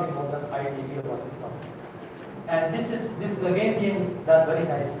sound should not be more than 5 dB or what we call. And this is again being done very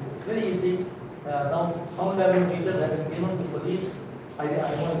nicely. It's very easy. Now sound level meters have been given to police. I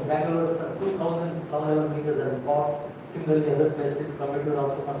know in Bengaluru 2,000 sound level meters have been bought. Similarly, other places, Bengaluru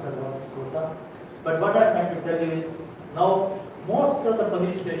also must have gone to quota. But what I'm trying to tell you is, now most of the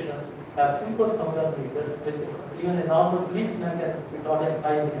police stations have simple sound level meters, which even a normal policeman can be taught in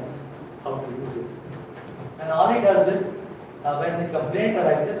 5 minutes how to use it. And all he does is, when the complaint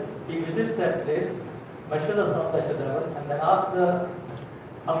arises, he visits that place, measure the sound pressure level, and then ask the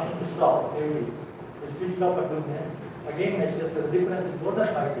function to stop. Maybe we switch it off for 2 minutes. Again measures the difference is more than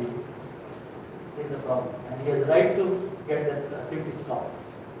 5 dB. Is the problem, and he has the right to get that activity stopped.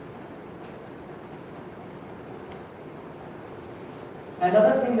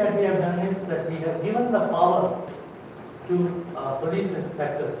 Another thing that we have done is that we have given the power to police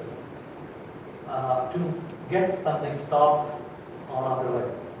inspectors to get something stopped or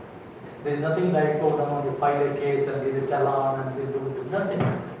otherwise. There is nothing like, oh, no, you file a case and there is a challan and they do nothing.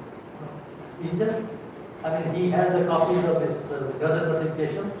 he just, he has the copies of his gazette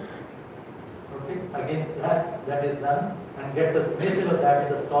notifications, okay, against that is done, and gets a signature of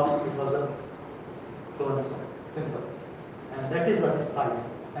that in the stock because of so and so, simple. And that is what is filed.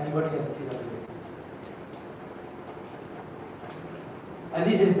 Anybody can see that. At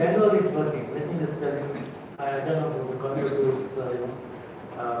least in Bengaluru it's working. Let me just tell you, I don't know the computer,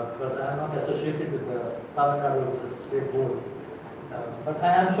 because I am not associated with the Tamil Nadu State Board. But I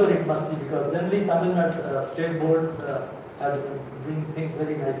am sure it must be, because generally Tamil Nadu State Board has been doing things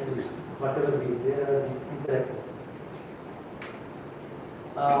very nicely, whatever we do, they are interactive.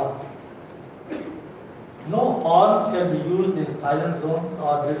 No horn shall be used in silent zones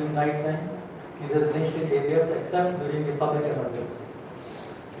or during night time in residential areas except during a public emergency.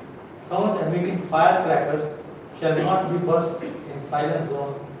 Sound emitting firecrackers shall not be burst in silent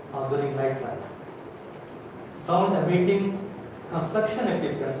zone or during night time. Sound emitting construction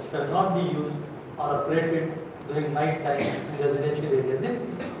equipment shall not be used or operated during night time in residential area. This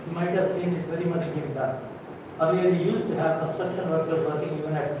you might have seen is very much being done. Earlier we used to have construction workers working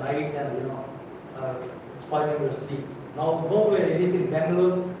even at night and spoiling your sleep. Now nowhere, it is in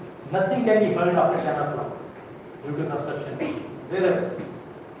Bengaluru, nothing can be heard after 10 o'clock due to construction. Wherever,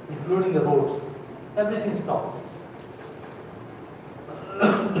 including the roads, everything stops.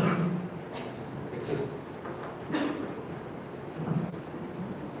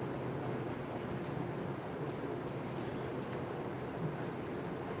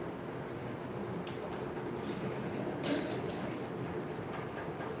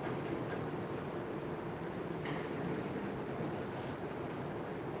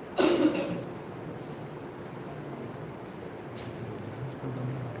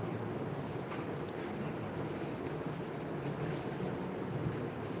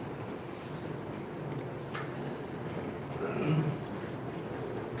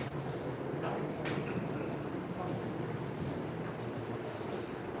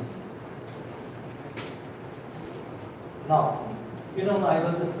 Now, I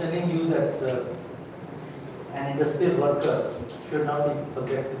was just telling you that an industrial worker should not be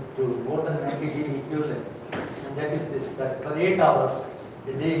subjected to more than 90 dB equivalent, and that is this, that for 8 hours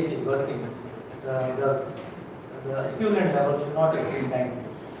a day he is working, the equivalent level should not exceed 90.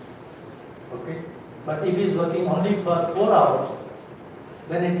 Okay? But if he is working only for 4 hours,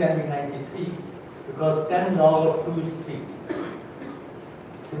 then it can be 93, because 10 log of 2 is 3.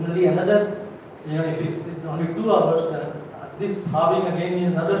 Similarly, another, if it's only 2 hours, then this halving again in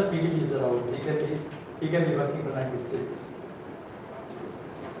another field is allowed. He can be working for 96.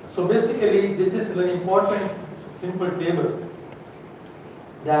 So basically, this is a very important simple table,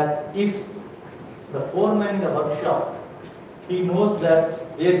 that if the foreman in the workshop, he knows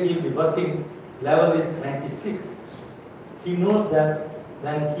that where he will be working level is 96, he knows that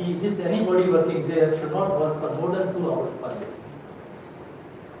then anybody working there should not work for more than 2 hours per day.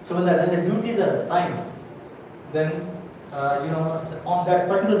 So when the duties are assigned, then on that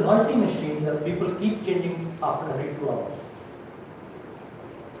particular noisy machine, the people keep changing after every 2 hours.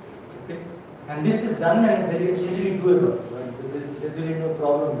 Okay, and this is done and very easily doable. Right? There's really no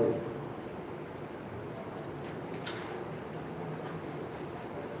problem there.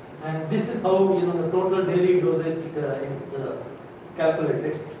 And this is how the total daily dosage is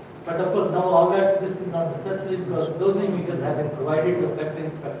calculated. But of course, now all that this is not necessary, because dosing meters have been provided to factory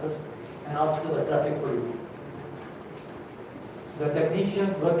inspectors and also to the traffic police. The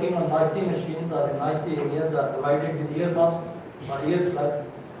technicians working on noisy machines or in noisy areas are provided with earmuffs or earplugs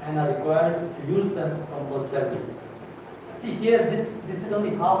and are required to use them compulsorily. See here, this is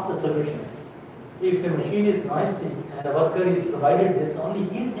only half the solution. If a machine is noisy and the worker is provided this, only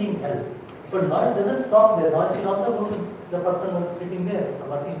he is being held. But noise doesn't stop there. Noise is also going to the person who is sitting there or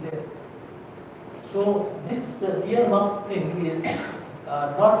working there. So this earmuff thing is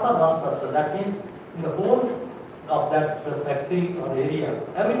not for one person. That means in the whole of that factory or area,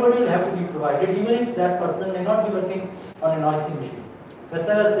 everybody will have to be provided, even if that person may not be working on a noisy machine. That's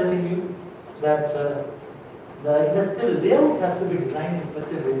why I was telling you that the industrial layout has to be designed in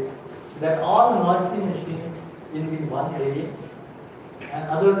such a way that all noisy machines in one area and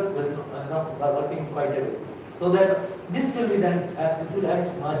others will not working quite a bit. So that this will be then, this will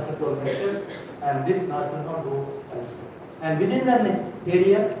have noise control measures, and this noise will not go elsewhere. And within that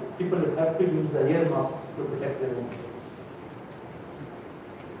area, people will have to use the earmuffs to protect their own.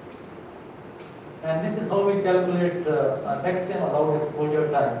 And this is how we calculate maximum allowed exposure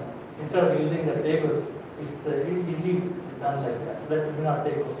time. Instead of using the table, it's easy done like that. So that we do not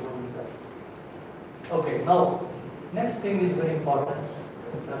take over that. Okay, now next thing is very important,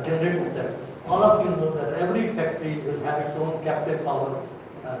 generator sets. All of you know that every factory will have its own captive power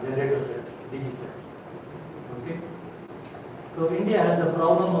generator set. DG set. Okay. So India has a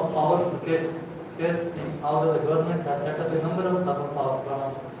problem of power scarcity, although the government has set up a number of thermal power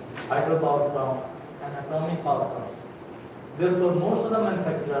plants, hydropower plants, and atomic power plants. Therefore, most of the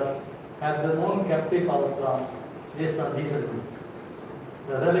manufacturers have their own captive power plants based on diesel needs.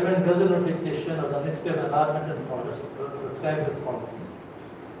 The relevant diesel notification of the Ministry of Environment and Forests prescribes as follows.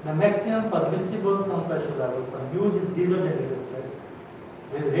 The maximum permissible some pressure level for huge diesel generator sets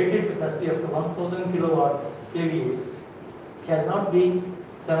with rated capacity up to 1000 kilowatt kVA shall not be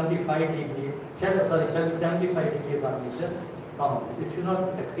 75 dBA, shall be 75 dBA per meter. It should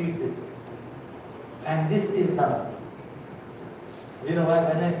not exceed this. And this is done. You know,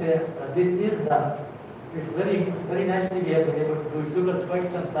 when I say this is done, it's very nicely we have been able to do. It took us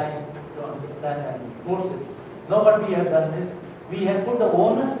quite some time to understand and enforce it. Now what we have done is, we have put the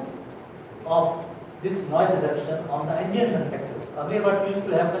onus of this noise reduction on the engine manufacturer. Earlier what used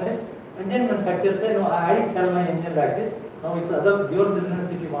to happen is, engine manufacturer say, no, I sell my engine like this. Now it's your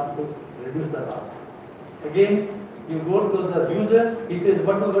business if you want to reduce the cost. Again, you go to the user, he says,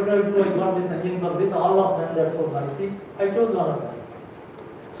 what do I do? I got this engine for this, all of them, they're so noisy. I chose one of them.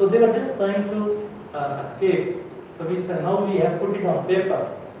 So they were just trying to escape. So we said, now we have put it on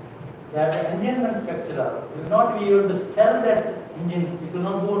paper that the engine manufacturer will not be able to sell that engine, it will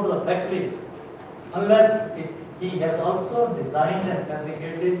not go to the factory unless he has also designed and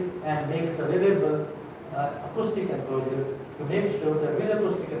fabricated and makes available acoustic enclosures to make sure that with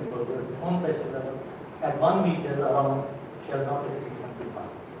acoustic enclosure, the sound pressure level at 1 meter around shall not exceed 75.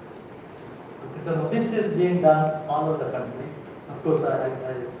 Okay, so this is being done all over the country. Of course,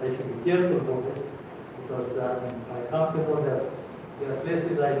 I should be careful about this because I talked about there are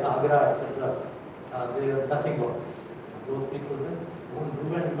places like Agra, etc., where nothing works. Those people just do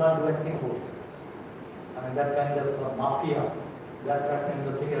not do anything about it. I mean, that kind of mafia, that kind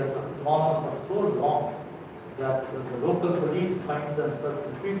of thing has gone on for so long that the local police finds themselves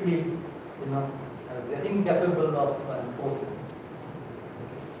completely, they're incapable of enforcing.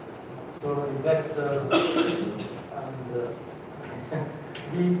 So, in fact,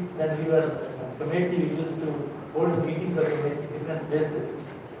 when we were a committee, we used to hold meetings at different places,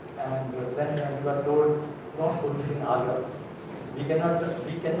 and then we were told, don't hold it in Agra. We cannot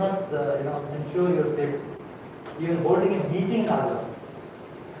ensure your safety. Even holding a meeting in Agra,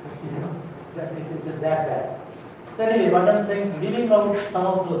 that it is just that bad. So anyway, what I'm saying, leaving out some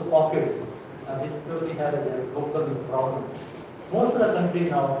of those pockets, which probably have a local problem. Most of the country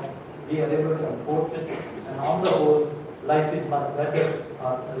now, we are able to enforce it, and on the whole, life is much better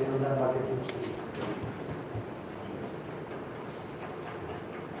than what it used to be.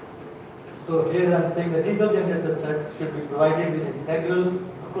 So here I am saying that diesel generator sets should be provided with integral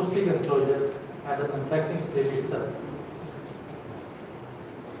acoustic enclosure at the manufacturing stage itself.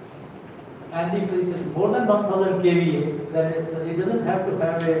 And if it is more than 1000 kVA, then it doesn't have to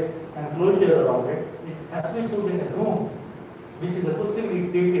have an enclosure around it. It has to be put in a room which is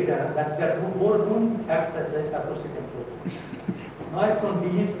acoustically treated, and that whole room acts as an acoustic enclosure. Noise from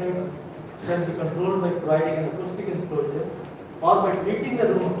DG sets can be controlled by providing an acoustic enclosure or by treating the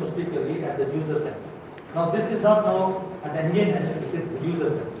room acoustically at the user center. Now this is not now at engine end, it is the user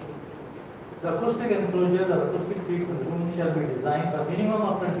center. The acoustic enclosure or acoustic treatment room shall be designed for minimum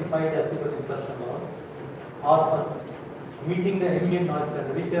of 25 decibel insertion loss or for meeting the ambient noise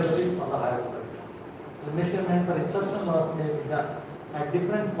standard, whichever is on the higher side. The measurement for insertion loss may be done at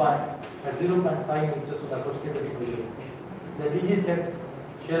different points at 0.5 meters of the acoustic enclosure. The DG set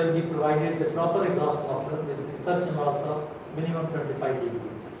shall be provided the proper exhaust muffler with insertion loss of minimum 25 dB.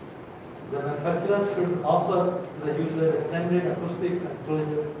 The manufacturer should offer the user a standard acoustic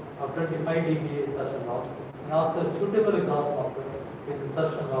enclosure of 25 dB insertion loss and also a suitable exhaust muffler with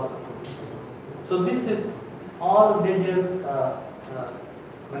insertion loss of 20. So this is all major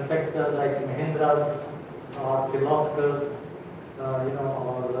manufacturers like Mahindras or Kirloskars,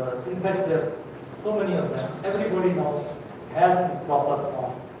 or in fact so many of them. Everybody now has this proper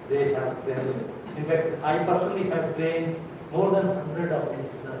form. They have trained. In fact, I personally have trained more than 100 of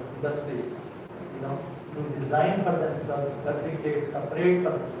these industries, to design for themselves, fabricate, operate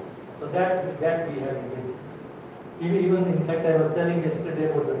for themselves. So that we have been. Even in fact, I was telling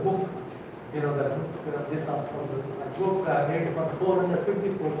yesterday about the book. This book I made for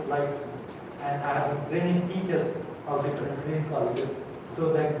 454 slides, and I have been training teachers of different engineering colleges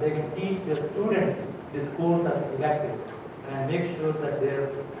so that they can teach their students this course as elective and make sure that their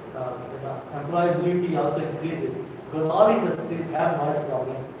employability also increases. Because all industries have noise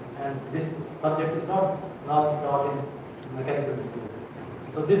problem, and this subject is not taught in mechanical engineering.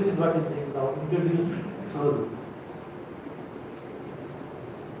 So this is what is being now introduced slowly.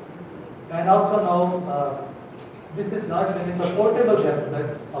 And also now, this is noise limit for portable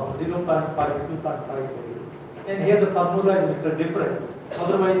sensors of 0.5 to 2.5 kV. And here the formula is a little different.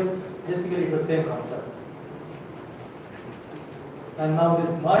 Otherwise, basically it's the same concept. And now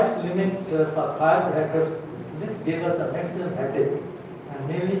this noise limit for firecrackers, this gave us an excellent headache, and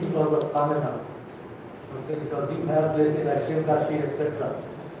mainly because of Tamil. Okay, because we have places like Shivkashi, etc.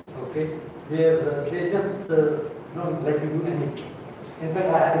 Okay, where they just don't let you do anything. In fact,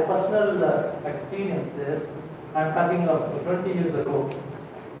 I had a personal experience there. I'm talking of 20 years ago.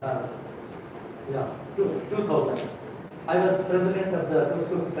 2000. I was president of the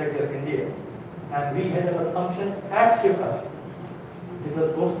Acoustical Society of India, and we had a function at Shivkashi. It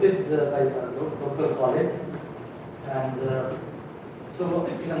was hosted by the local college, and so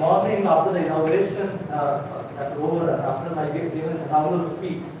in the morning after the inauguration, after my given inaugural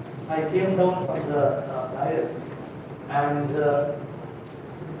speech, I came down from the dais, and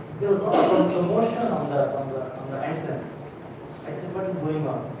there was a lot of commotion on the entrance. I said, "What is going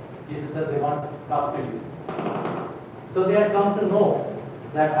on?" He said, "They want to talk to you." So they had come to know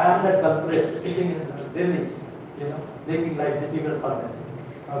that I am that culprit sitting in Delhi, making life difficult for them.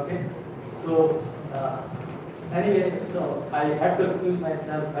 Okay, so. Anyway, so I had to excuse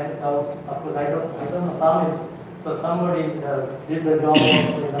myself, went out. Of course, I don't know Tamil, so somebody did the job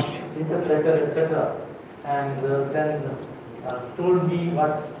of interpreter, etc. And then told me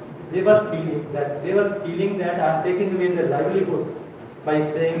what they were feeling. That they were feeling that I am taking away their livelihood by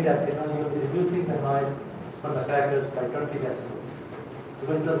saying that you are reducing the noise from the crackers by 20 decibels.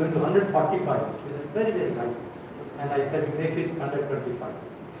 Because it was going to 145, which is very, very high. And I said, make it 125.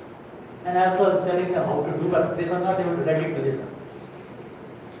 And I also was telling them how to do, but they were not able to ready to listen.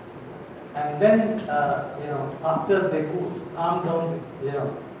 And then, after they calmed down,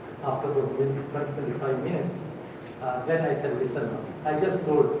 after the 20-25 minutes, then I said, listen, I just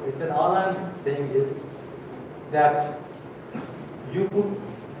told, I said, all I'm saying is that you put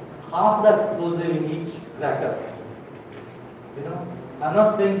half the explosive in each cracker. I'm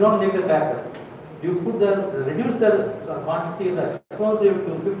not saying don't make a cracker. You reduce the quantity of the explosive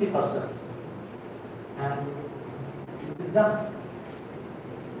to 50%, and it is done.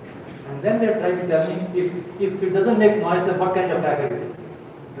 And then they try to tell me if it doesn't make noise, then what kind of cracker it is?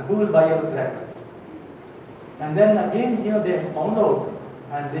 Then who will buy your crackers? And then again, they found out,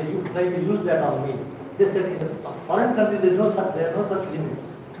 and they try to use that on me. They said in foreign countries there are no such limits.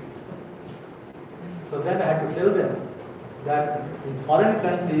 So then I had to tell them that in foreign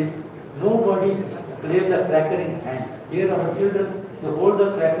countries, nobody plays the cracker in hand. Here our children, they hold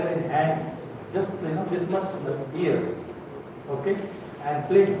the cracker in hand, just this much from the ear, okay, and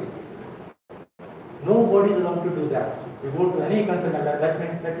play. Nobody is allowed to do that. You go to any country like that. Let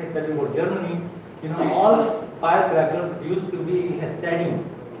me tell you about Germany. All firecrackers used to be in a stadium,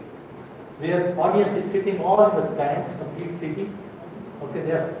 where audience is sitting all in the stands, complete city. Okay,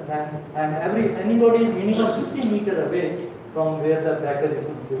 and anybody is minimum 50 meters away from where the cracker is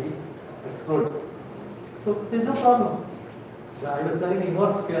going to be exploded. So there is no problem. I was telling you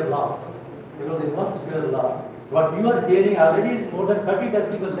North Square law. Because in North Square law, what you are hearing already is more than 30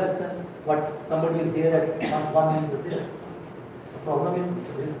 decibels less than what somebody will hear at one end of there. The problem is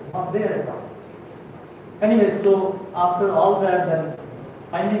not there at all. Anyway, so after all that, then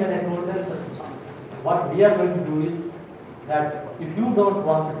finally when I told them what we are going to do is that if you don't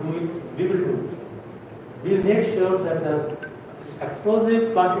want to do it, we will do it. We will make sure that the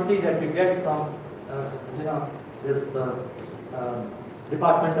explosive quantity that we get from this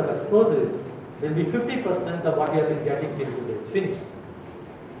Department of Explosives will be 50% of what we have been getting till today. It's finished.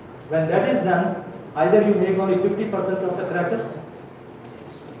 When that is done, either you make only 50% of the crackers,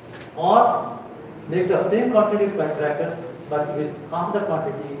 or make the same quantity of crackers but with half the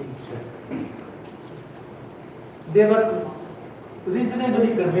quantity instead. They were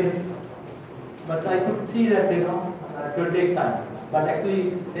reasonably convinced, but I could see that it will take time. But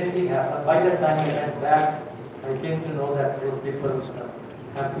actually, same thing happened. By that time I went back, I came to know that those people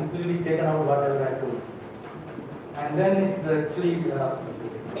have completely taken out whatever I told. And then it actually,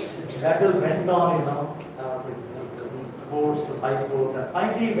 this battle went on, with courts, High Court, and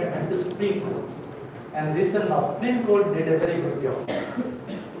finally went to Supreme Court. And listen now, Supreme Court did a very good job.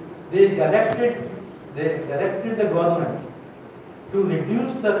 They directed the government to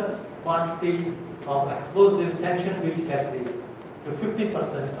reduce the quantity of explosive sanctioned wheat category to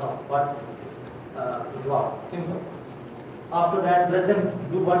 50% of what it was. Simple. After that, let them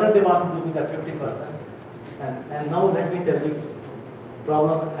do whatever they want to do with that 50%. And now let me tell you,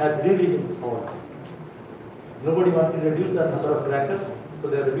 problem has really been solved. Nobody wants to reduce the number of crackers, so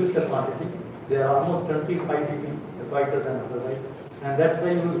they reduce the quantity. They are almost 25 dB quieter than otherwise. And that's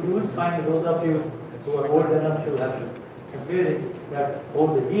why you will find those of you who are old enough to have comparing that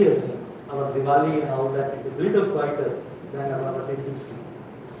over the years, our Diwali and all that is a little quieter than our other used to be.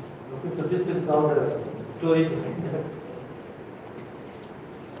 Okay, so this is how the story behind it.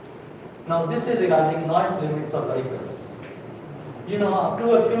 Now this is regarding noise limits for vehicles. You know, up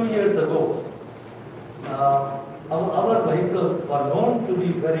to a few years ago, our vehicles were known to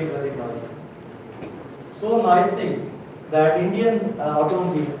be very, very noisy. So noisy that Indian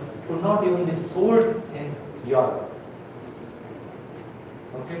automobiles could not even be sold in Europe.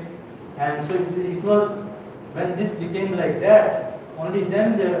 Okay? And so it was, when this became like that, only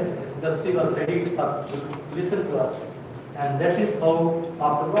then the industry was ready to listen to us. And that is how,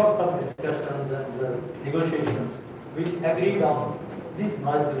 after lots of discussions and negotiations, we agreed on these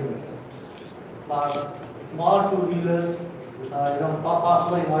noise limits. For small two-wheelers,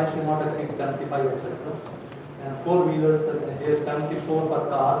 possible noise should not exceed 75, etc. And four-wheelers, there 74 for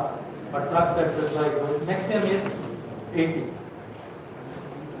cars, for trucks, etc. Maximum is 80.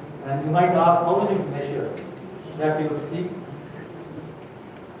 And you might ask, how will you measure? That you will see.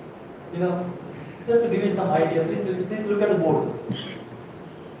 You know, just to give you some idea, please look at the board.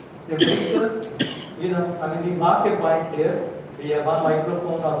 The vehicle, we mark a point here. We have one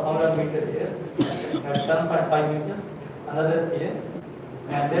microphone or 100 meter here at 7.5 meters, another here,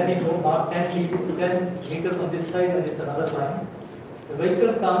 and then you go mark 10 meters on this side, and it's another line. The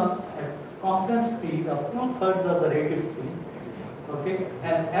vehicle comes at constant speed of 2/3 of the rated speed. Okay,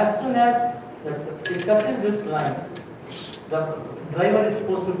 and as soon as it touches this line, the driver is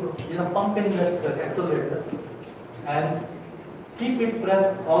supposed to pump in the accelerator and keep it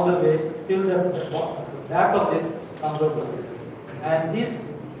pressed all the way till the back of this comes out of this. And these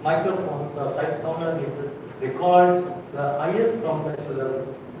microphones or side sounder meters record the highest sound pressure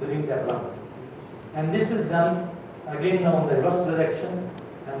level during that run. And this is done again now in the reverse direction,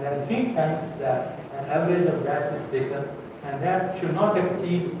 and then 3 times that, an average of that is taken, and that should not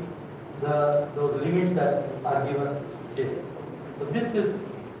exceed those limits that are given here. So this is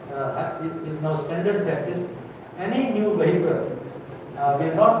now standard practice. Any new vehicle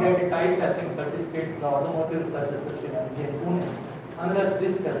will not get a type testing certificate from the Automotive Research Association in Pune unless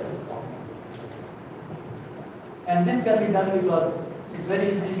this test is passed. And this can be done because it's very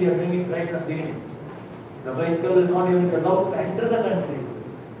easy. We are doing it right at the beginning. The vehicle is not even allowed to enter the country,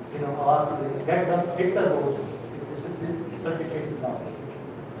 or hit the road. This certificate is not.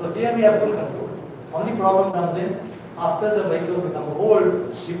 So here we have full control. Only problem comes in after the vehicle becomes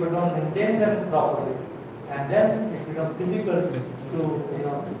old, people don't maintain them properly, and then it becomes difficult to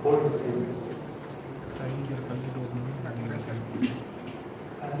hold the steering.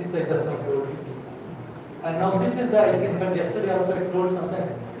 And this I just not told you. And now this is in fact yesterday also I told something.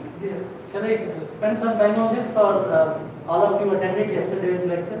 Shall I spend some time on this, or all of you attended yesterday's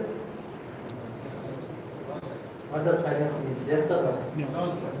lecture? What does silence mean? Yes or no?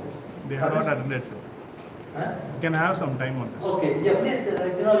 No, sir. They have not attended, sir. Huh? You can have some time on this. Okay, yeah, please,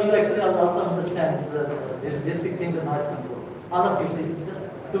 you actually also understand these basic things in noise control. All of you, please, just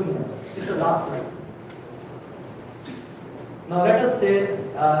 2 minutes. This is the last slide. Now let us say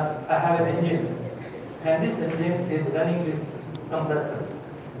I have an engine, and this engine is running this compressor.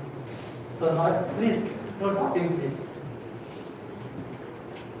 So now, please, no talking, please.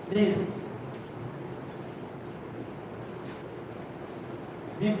 Please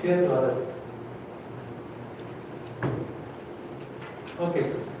be fair to others. Okay,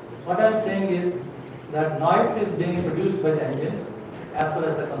 what I am saying is that noise is being produced by the engine as well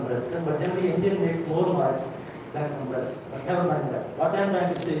as the compressor, but then the engine makes more noise than compressor. But never mind that. What I am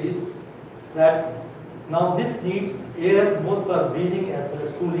trying to say is that now this needs air both for breathing as well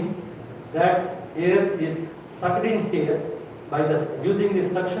as cooling. That air is sucked in here by using the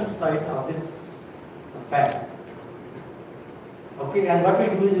suction side of this fan. Okay, and what we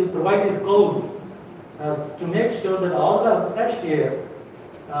do is we provide these cones to make sure that all the fresh air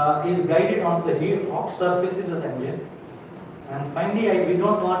is guided onto the hot surfaces of the engine. And finally, we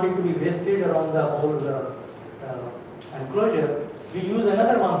don't want it to be wasted around the whole enclosure. We use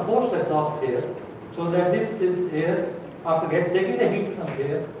another one, forced exhaust here, so that this is air, after taking the heat from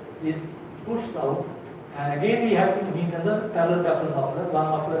here, is pushed out. And again, we have to meet another parallel muffler, one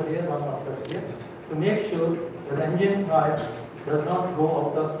muffler here, one muffler here, to make sure that the engine noise does not go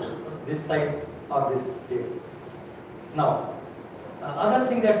out of this side or this here. Now, other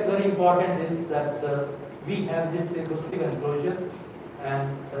thing that's very important is that we have this acoustic enclosure, and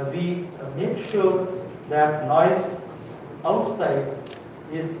we make sure that noise outside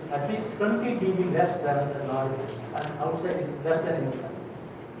is at least 20 dB less than the noise, and outside is less than inside.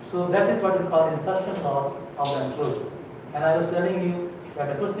 So that is what is called insertion loss of the enclosure. And I was telling you that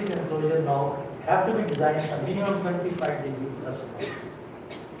acoustic enclosure now have to be designed a minimum 25 dB insertion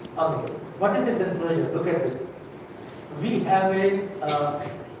loss. Okay. What is this enclosure? Look at this. We have a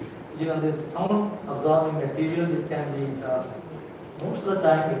this sound absorbing material which can be most of the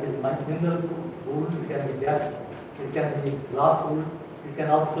time it is mineral wool, it can be gas, it can be glass wool, it can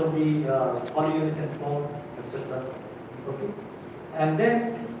also be polyurethane foam, etc. Okay, and then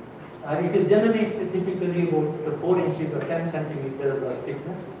it is generally typically about 4 inches or 10 centimeters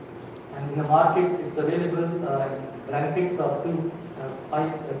thickness, and in the market it's available blankets of 2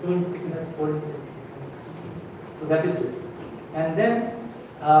 inch thickness, 4 inches. So that is this, and then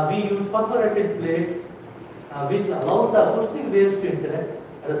we use perforated plate which allows the acoustic waves to interact.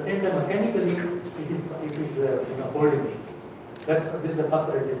 At the same time, mechanically, it is holding it. This is the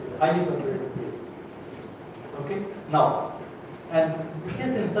perforated, highly perforated plate. Okay. Now, and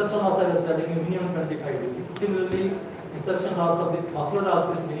this insertion loss I was telling you minimum 25 dB. Similarly, insertion loss of this muffler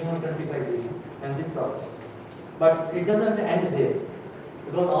also is minimum 25 dB, and this also. But it doesn't end there,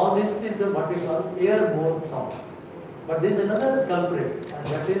 because all this is what we call airborne sound. But there is another culprit, and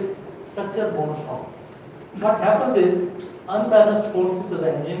that is structure-borne sound. What happens is, unbalanced forces of the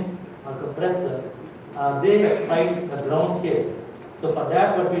engine or compressor, they excite the ground cable. So for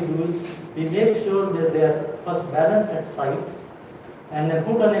that what we do is, we make sure that they are first balanced at site, and then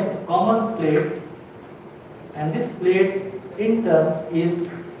put on a common plate, and this plate in turn is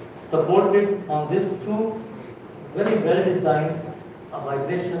supported on these 2 very well designed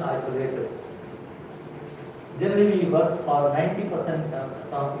vibration isolators. Generally we work for 90%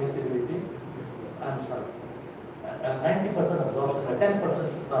 transmissibility, 90% absorption and 10%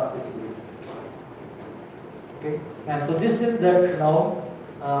 transmissibility. Okay, and so this is that now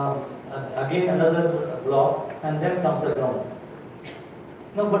again another block, and then comes the ground.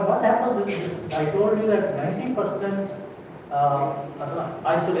 Now, but what happens is, I told you that 90%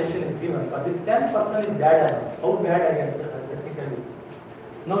 isolation is given, but this 10% is bad enough. How bad I can technically?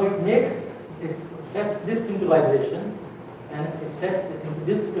 Now it sets this into vibration, and it sets this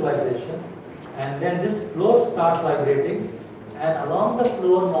into vibration, and then this floor starts vibrating, and along the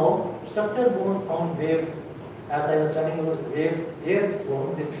floor now structure-borne sound waves, as I was telling you, waves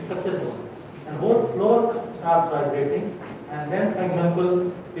air-borne, this is structure-borne, and whole floor starts vibrating, and then for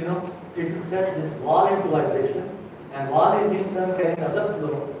example, it will set this wall into vibration, and wall is in turn carrying another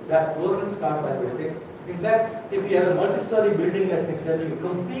floor, that floor will start vibrating. In fact, if you have a multi-story building, technically, your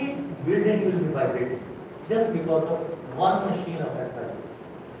complete building will be vibrating, just because of one machine of that type.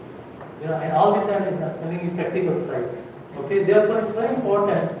 And all this I'm telling you practical side. Okay, therefore it's very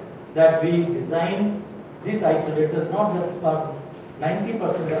important that we design these isolators not just for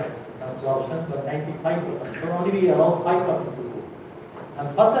 90% absorption, but 95%. So only we allow 5% to go. And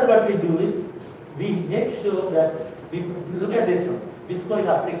further what we do is, we make sure that we look at this one,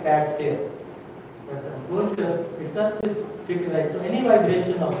 viscoelastic pads here. But the enclosure itself is stabilized. So any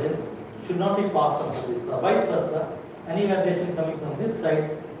vibration of this should not be passed on to this. So vice versa, any vibration coming from this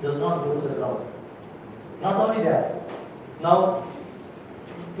side does not go to the ground. Not only that, now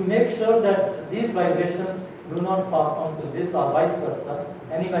to make sure that these vibrations do not pass on to this or vice versa,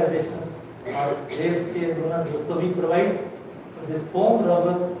 any vibrations or waves here do not go. So we provide this foam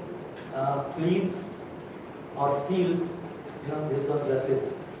rubber sleeves or seal, this one that is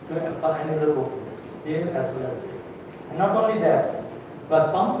for annular openings here as well as here. And not only that,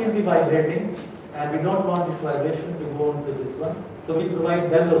 but pump will be vibrating, and we don't want this vibration to go into this one. So we provide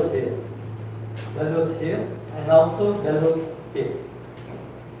bellows here, and also bellows here.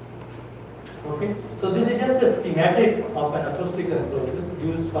 Okay, so this is just a schematic of an acoustic enclosure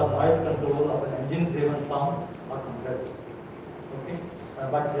used for noise control of an engine-driven pump or compressor. Okay,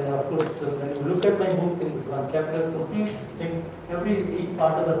 but of course, when you look at my book in one chapter, complete thing, each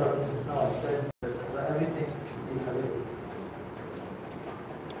part of the product is now said, everything is available.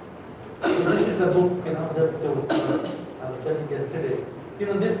 So this is the book, just I was telling yesterday.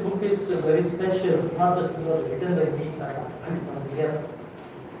 This book is very special, not just because written by me, and somebody else.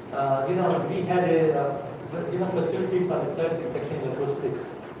 We had a facility for research in technical acoustics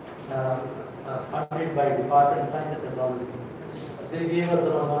funded by Department of Science and Technology. They gave us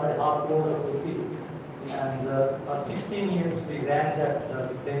around 1.5 crore of rupees, and for 16 years we ran that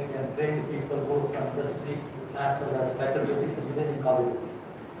thing and trained people both from industry as well as faculty within colleges.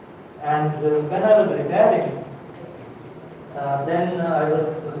 And when I was retiring, then I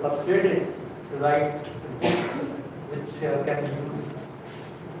was persuaded to write a book which can be used.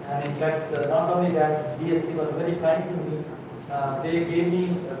 And in fact, not only that, DST was very kind to me. They gave me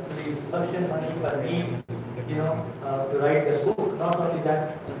actually sufficient money for me, to write a book. Not only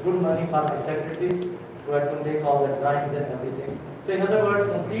that, good money for my secretaries, So I could make all the drawings and everything. So in other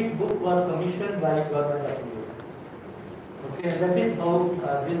words, complete book was commissioned by government of India. Okay, and that is how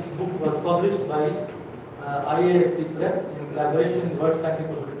this book was published by IASC Press in collaboration with World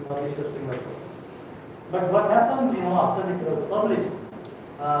Scientific Publishers Singapore. But what happened, after it was published,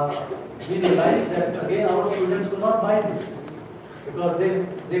 we realized that again our students could not buy this because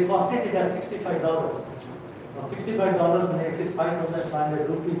they costed it at $65. Now $65 makes it 5,500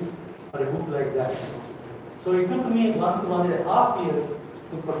 rupees for a book like that. So it took me 1 to 1.5 years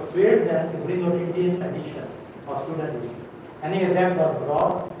to persuade them to bring out Indian edition or student edition. Anyway, that was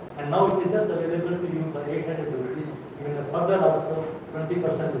brought, and now it is just available to you for 800 rupees. Even further also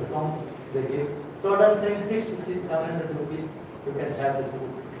 20% discount they give. So what I'm saying, 700 rupees you can have this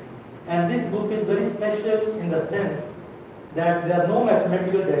book. And this book is very special in the sense that there are no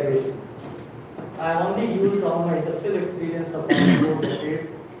mathematical derivations. I have only used all my industrial experience of 4 decades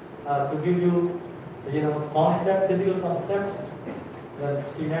to give you, physical concepts, then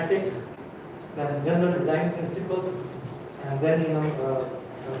schematics, then general design principles, and then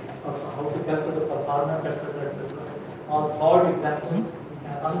how to calculate the performance, etc., all solved examples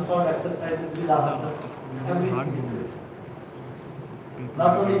and unsolved exercises with answers. Everything is there.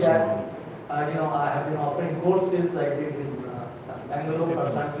 Not only that, I have been offering courses I did in Bengaluru for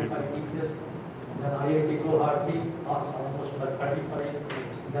 75 teachers, then IIT Guwahati, almost like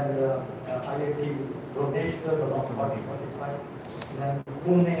 35, then IIT Bhubaneswar, about 40-45, then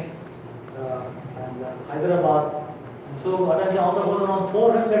Pune, and Hyderabad. So what I on the whole, around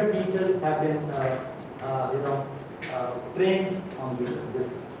 400 teachers have been, trained on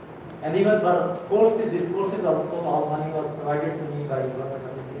this. And even for courses, these courses also, all money was provided to me by government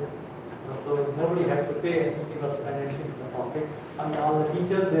of India. So nobody had to pay anything or spend anything in the pocket. I mean, all the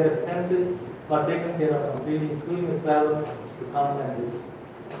teachers, their expenses were taken care of completely, including the travel to come and this.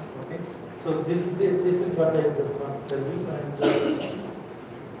 Okay. So this is what I just want to tell you. And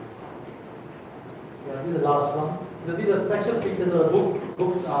this is the last one. So these are special features of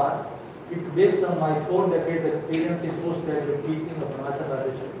books are. It's based on my 4 decades experience in postgraduate teaching of maths and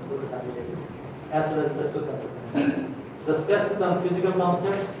vibration as well as industrial concepts. The stress is on physical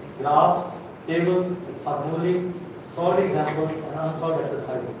concepts, graphs, tables, formulae, solved examples, and unsolved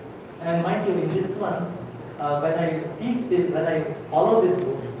exercises. And mind you, in this one, when I teach this, when I follow this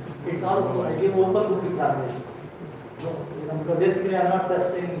book, it's also I give open book examination. Because basically I am not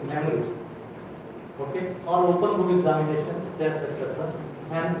testing memory. Okay, all open book examination, tests, etc.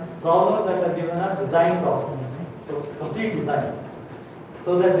 And problems that are given are design problems. So complete design.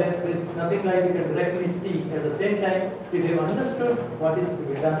 So that there is nothing like you can directly see. At the same time, if you have understood what is to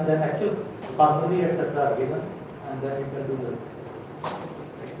be done, then actual formulae, etc. are given, and then you can do that.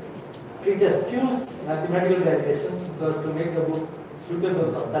 It eschews mathematical derivations so as to make the book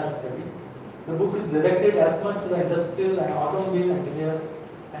suitable for self-study. The book is directed as much to the industrial and automobile engineers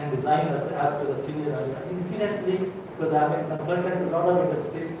and designers as to the senior. Incidentally, because I have been consultant to a lot of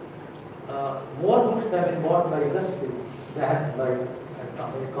industries, more books have been bought by industry than by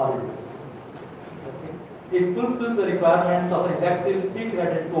colleges. Okay. It fulfills the requirements of an elective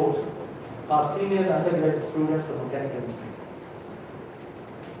 3-credit course for senior undergraduate students of mechanical engineering.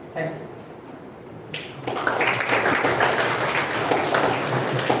 Thank you.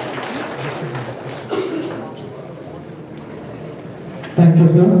 Thank you,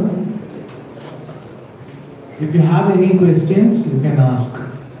 sir. If you have any questions, you can ask.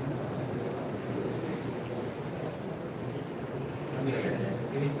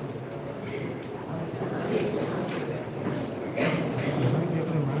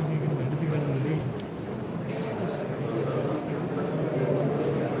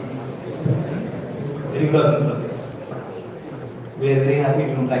 Very good afternoon, sir. We are very happy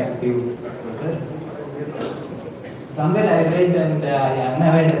to interact with you, sir. Somewhere I read and I am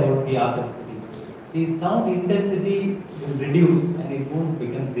unaware about the author's speech. The sound intensity will reduce and it won't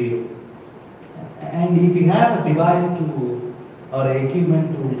become 0. And if you have a device to or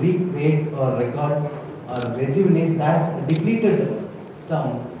equipment to recreate or record or rejuvenate that depleted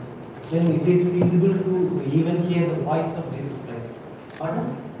sound, then it is feasible to even hear the voice of Jesus Christ. Pardon?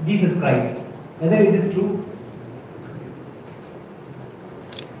 Jesus Christ. Whether it is true?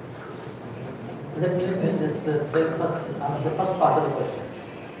 Let me just the first part of the question.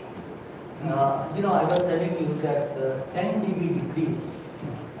 I was telling you that 10 dB decrease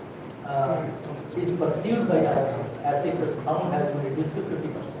is perceived by us as if the sound has been reduced to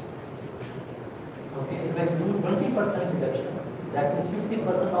 50%. Okay, if I do 20% reduction, that is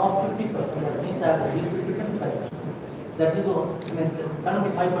 50% of 50%. That means I have reduced to 25%. That is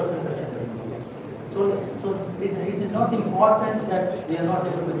 75% reduction. So it is not important that they are not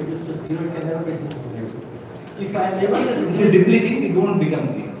able to reduce to zero. It can never be reduced to zero. If I am able to If you reduce, depleting, it won't become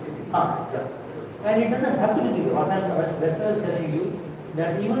zero. yeah. And it doesn't have to be zero. What I was telling you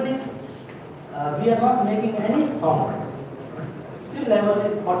that even if we are not making any sound, still level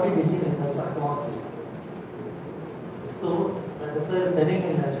is 40 dB in the atmosphere. So that's why I was telling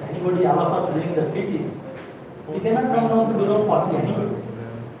you that anybody, all of us living in the cities, we cannot come down to below 40 anyway.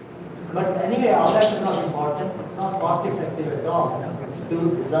 But anyway, all that is not important. It's not cost effective at all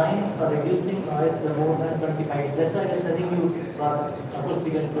to design for reducing noise more than 25. That's why I was telling you for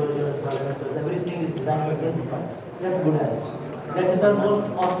acoustic enclosures, silencers, everything is designed for 25. That's good idea. That is the most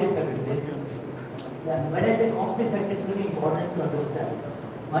cost effective. When I say cost effective, it's really important to understand.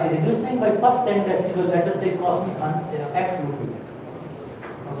 My reducing by first 10 decibel, let us say, cost me X rupees.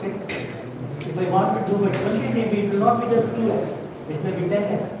 Okay? If I want to do by 20 dB, it will not be just 2x, it may be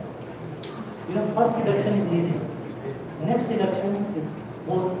 10x. You know, first reduction is easy. The next reduction is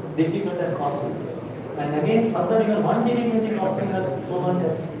more difficult and costly. And again, further even 1 dB may be costing us so much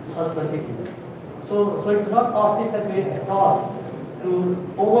as first 20 dB. So it's not cost effective at all to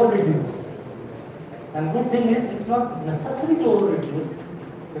over reduce. And good thing is, it's not necessary to over reduce,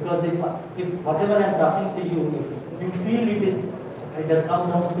 because if whatever I am talking to you, if you feel it has come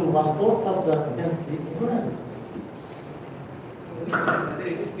down to 1/4 of the intensity, good enough. Whether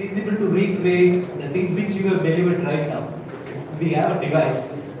it is feasible to recreate the things which you have delivered right now. We have a device.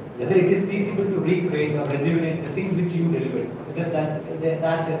 Whether it is feasible to recreate or rejuvenate the things which you delivered. Whether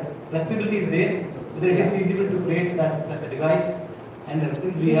that flexibility is there. Whether it is feasible to create such a device. And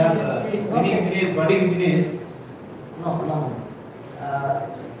since we have many engineers, budding engineers. No.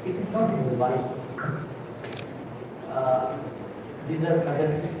 It is not a device. These are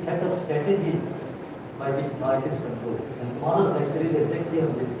certain set of strategies by which noise is controlled. And tomorrow's lecture is exactly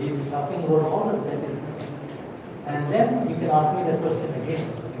on this. He is talking about all the strategies. And then you can ask me that question again.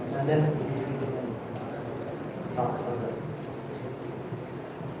 And then we can talk further.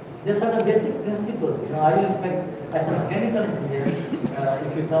 These are the basic principles. You know, I will, in fact, as a mechanical engineer,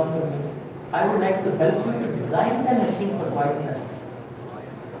 if you come to me, I would like to help you to design the machine for quietness,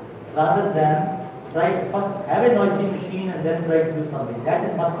 rather than try to first have a noisy machine and then try to do something. That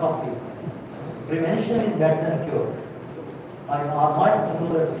is much costly. Prevention is better than cure. Our noise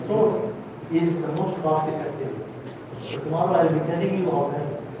control at the source is the most cost effective. So tomorrow I will be telling you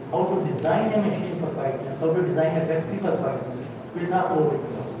how to design a machine for quietness, how to design a factory for quietness. We will talk about it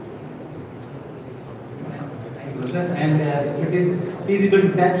tomorrow. Thank you, sir. And if it is feasible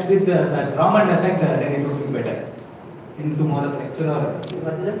to catch with the Raman effect, then it would be better. In tomorrow's lecture, or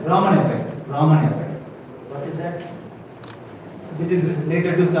What is it? Raman effect. Raman effect. What is that? Which is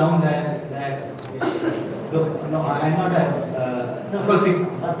related to sound no, I'm not acoustic.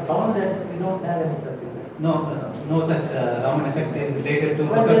 A sound that we don't have any circuit. No such Raman effect is related to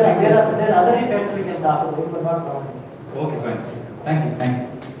But there are other effects we can talk about, but not Raman. Okay, fine. Thank you.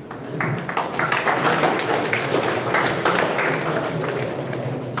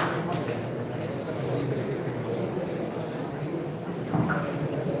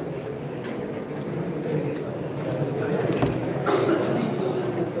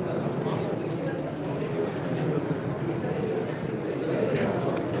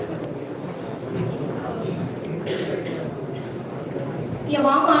 Yeah,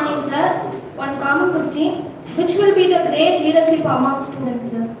 warm morning, sir. One common question. Which will be the great leadership among students,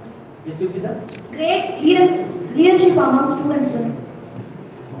 sir? Which will be the? Great leadership among students, sir.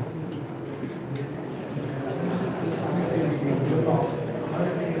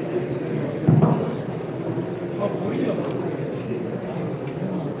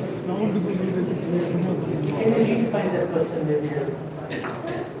 Can you redefine that question maybe?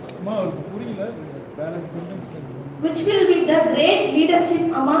 Which will be the great leadership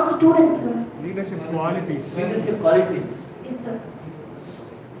among students, sir? Leadership qualities. Leadership qualities. Yes, sir.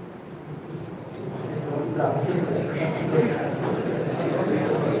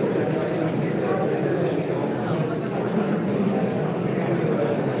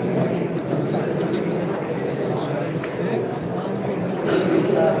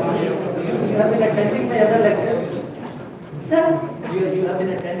 You have been attending my other lectures? Sir? You have been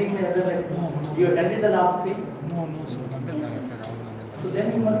attending my other lectures? You attended the last three? No, sir. So then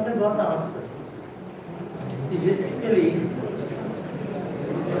you must have got the answer. See, basically,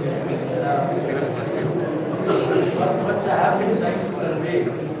 what I have been trying to convey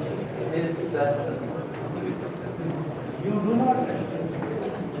is that you do not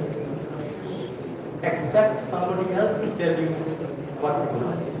expect somebody else to tell you what to do.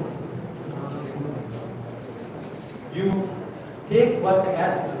 You take what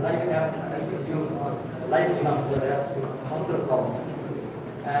as life comes as you counter problem,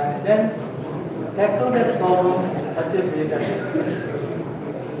 and then tackle that problem in such a way that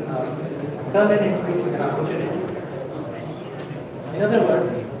turn it into an opportunity. In other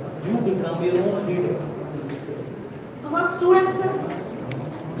words, you become your own leader. Among students, sir?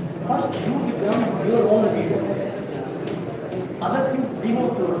 First, you become your own leader. Other things leave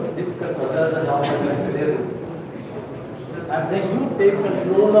out to discuss others and all that their business. I'm saying you take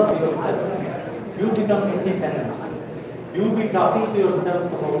control of yourself. You become independent. You be talking to yourself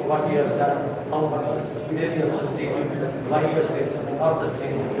about what you have done, how much where you have succeeded, why you have succeeded, not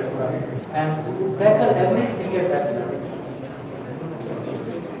succeeded, etc. And tackle everything at that level.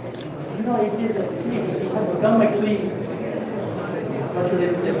 You know, it is actually, you have become actually, what should I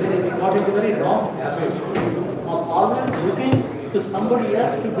say, what is a very wrong habit of always looking to somebody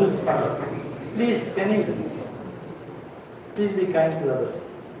else to do things. Please, can you please be kind to others.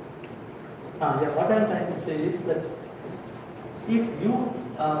 Yeah, what I am trying to say is that if you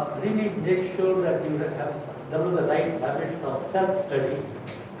really make sure that you have developed the right habits of self-study,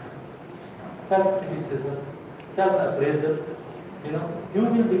 self-criticism, self-appraisal, you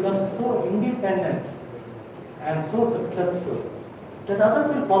will become so independent and so successful that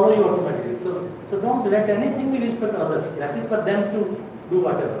others will follow you automatically. So don't let anything be respect others. That is for them to do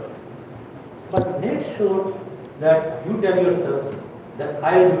whatever. But make sure that you tell yourself that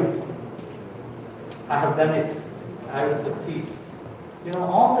I will do it. I have done it. I will succeed.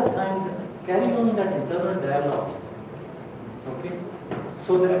 All the time carry on that internal dialogue. Okay?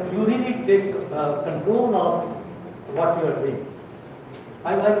 So that you really take control of what you are doing.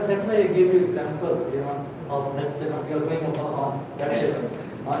 That's why I gave you example, of let's say you are going on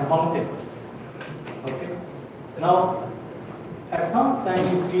a mountain. Okay. Now, at some time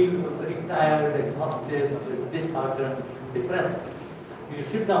you feel very tired, exhausted, disheartened, depressed. You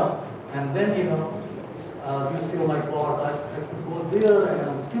sit down, and then you say, oh my God, I could go there, and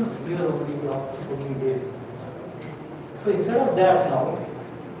I'm still here only after so many days. So instead of that now,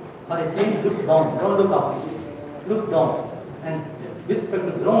 for a change, look down, don't look up, look down. And with respect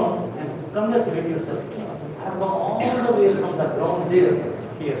to ground, and congratulate yourself. I have come all the way from the ground there,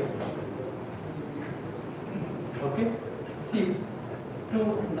 here. Okay? See, to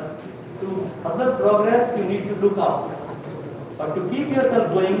further progress, you need to look up. But to keep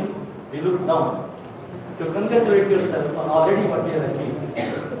yourself going, you look down. To congratulate yourself on already what you have achieved.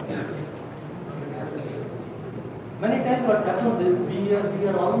 Many times what happens is, we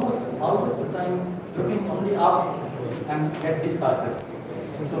are almost always the time looking only up and get disheartened.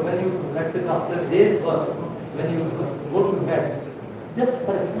 So when you, let's say after a day's work, when you go to bed, just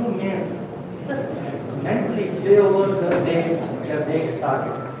for a few minutes, just mentally play over the day your day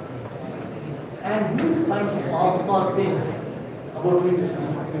started. And you find small things about which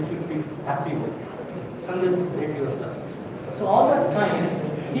you should be happy with. Congratulate yourself. So all the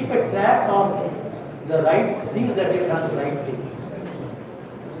time, keep a track of the right things that you have done rightly.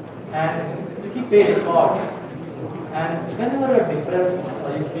 And you keep a record. And whenever you are depressed or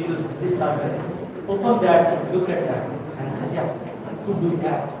you feel disheartened, open that and look at that and say, yeah, I could do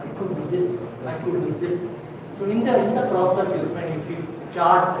that, I could do this, I could do this. So in the process, you feel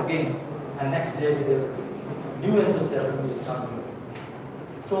charged again, and next day with a new enthusiasm you start doing.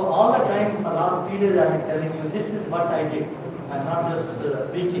 So all the time for the last 3 days I have been telling you, this is what I did. I am not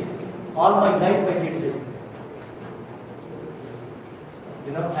just preaching. All my life I did this.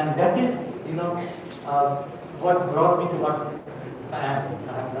 And that is, what brought me to what I am. I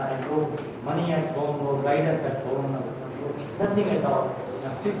have no money at home, no guidance at home, nothing at all.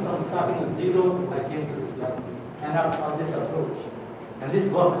 From starting with zero, I came to this level. And on this approach. And this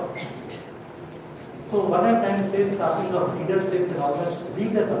works. So what I'm trying to say is, talking of leadership and all that,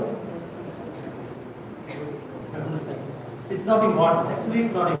 leave that up. It's not important. Actually,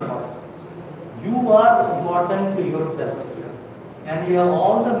 it's not important. You are important to yourself. And you have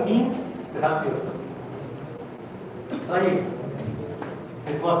all the means to help yourself. Try it.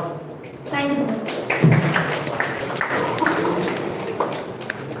 It works. Thank you, sir.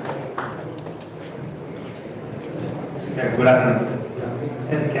 Good afternoon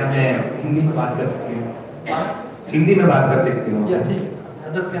sir, क्या मैं हिंदी में बात कर सकती हूँ? हिंदी में बात कर सकती हूँ?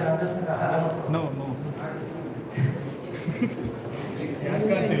 No.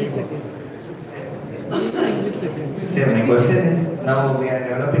 Sir, my question is, now we are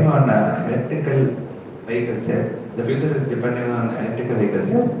developing on electrical vehicles, sir. The future is depending on electrical vehicles,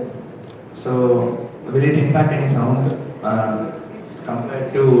 sir. So, will it impact any sound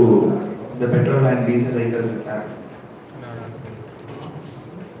compared to the petrol and diesel vehicles which have?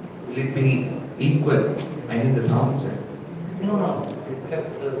 Will it be equal? I mean the sound, sir. No. In fact,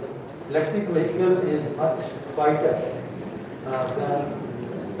 electric vehicle is much quieter than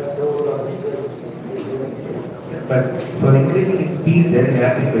petrol or diesel. But for increasing speeds in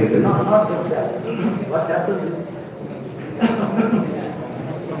electric vehicles. No, not just that. What happens is,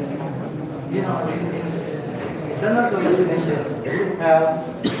 in internal combustion engine, you have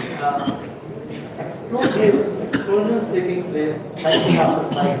explosions taking place cycle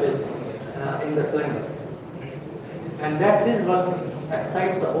after cycle in the cylinder. And that is what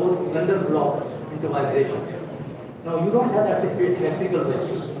excites the whole cylinder block into vibration. Now, you don't have electrical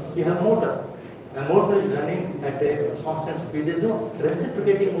vehicle. You have motor. The motor is running at a constant speed. There is no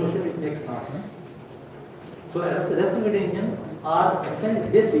reciprocating motion which makes noise. So reciprocating engines are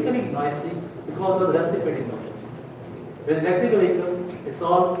basically noisy because of reciprocating motion. With electrical vehicles, it's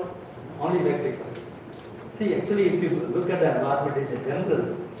all only electrical. See, actually, if you look at the environment in general,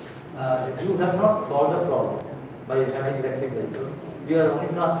 you have not solved the problem by having electric vehicles. You are only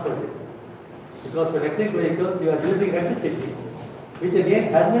transferred it. Because for electric vehicles, you are using electricity, which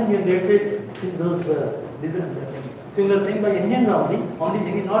again has been generated in those similar thing by engines only. Only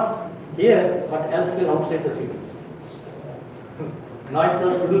thing is not here, but elsewhere outside the city. Noise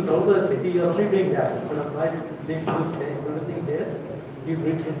was produced outside the city, you are only doing that. Instead of noise being producing there, you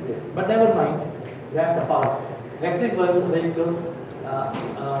bring it there. But never mind, that apart. Electric vehicles are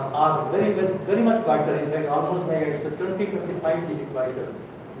very much quieter. In fact, almost like it's a 20-25 dB quieter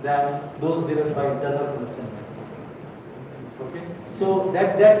than those driven by internal combustion engines. Okay, so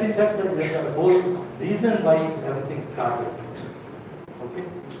that in fact the whole reason why everything started. Okay,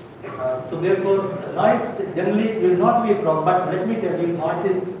 so therefore noise generally will not be a problem. But let me tell you, noise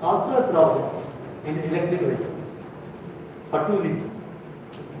is also a problem in electric vehicles for two reasons.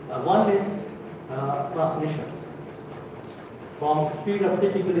 One is transmission. From speed of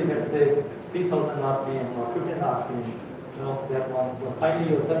typically, let's say 3000 RPM or 15 RPM, that one, finally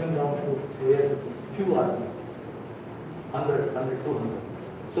you're coming down to where it's few RPM, 100, 200.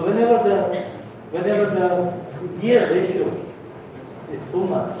 So whenever the gear ratio is so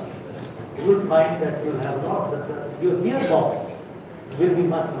much, you will find that you'll have not that your gearbox will be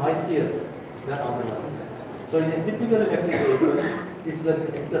much noisier than otherwise. So in a typical electric vehicle, it's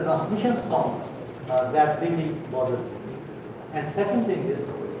the transmission sound that really bothers me. And second thing is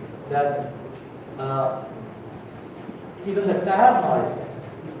that even the tire noise,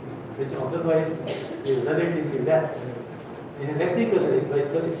 which otherwise is relatively less, in electrical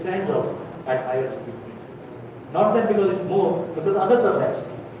vehicle it stands out at higher speeds. Not that because it's more, because others are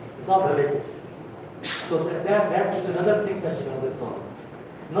less. It's not relative. So that is another thing that's another problem.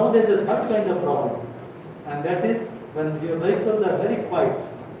 Now there is a third kind of problem, and that is when your vehicles are very quiet,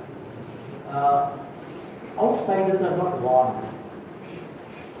 outsiders are not warned.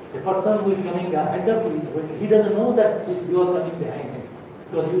 The person who is coming ahead of you, he doesn't know that you are coming behind him,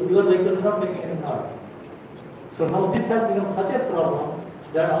 because your vehicle is not making any noise. So now this has become such a problem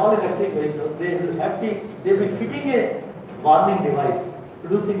that all electric vehicles, they will be fitting a warning device,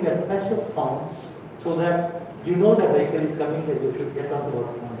 producing a special sound, so that you know the vehicle is coming, that you should get on the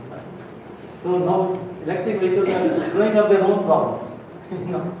one side. So now electric vehicles are throwing up their own problems.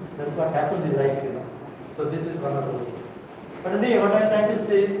 That's what happens is right, So this is one of those. But anyway, what I'm trying to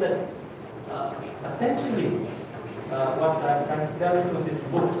say is that essentially what I'm trying to tell you this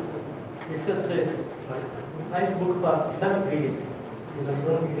book, it's just a nice book for self-reading. You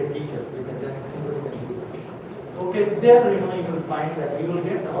don't need a teacher, you can just anybody can do it. Okay, there you will find that you will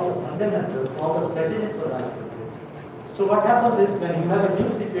get all the fundamentals, all the strategies for answer. So what happens is when you have a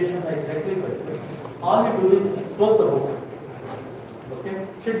new situation like electric vehicle, all you do is close the book. Okay,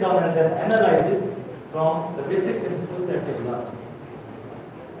 sit down and then analyze it from the basic principles that you learned.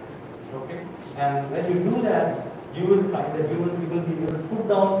 Okay, and when you do that, you will find that you will be able to put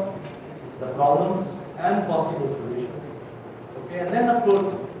down the problems and possible solutions. Okay, and then of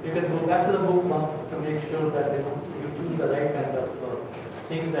course you can go back to the book once to make sure that you choose the right kind of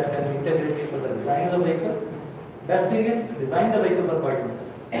things that can be integrated for the design of the vehicle. Best thing is design the vehicle for quietness.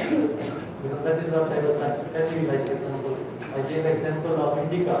 That is what I was trying to tell you. Like example, I gave the example of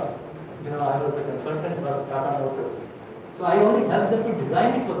Indica. I was a consultant for Tata Motors. So I only helped them to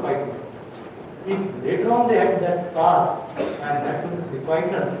design it for quietness. If later on they had that car and that was the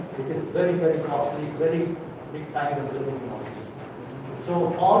quieter, it is very, very costly, very big time consuming.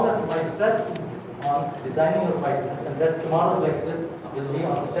 So all that my stress is on designing a quietness, and that's tomorrow's lecture will be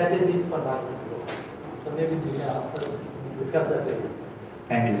on strategies for noise control. So maybe we can discuss that later.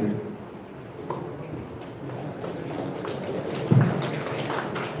 Thank you, sir.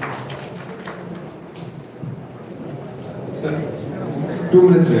 Sir, 2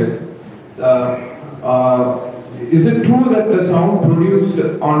 minutes left. is it true that the sound produced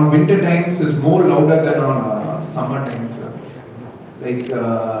on winter times is more louder than on summer times? Like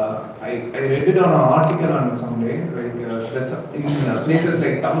I read it on an article on Sunday. Like there's in places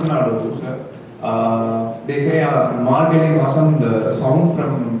like Tamil Nadu, they say Margali Masam, the sound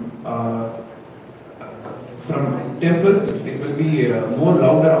from temples, it will be more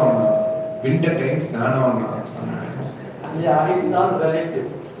louder on winter times than on summer times. Yeah, it's all relative.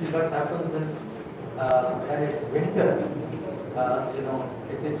 See what happens is when it's winter,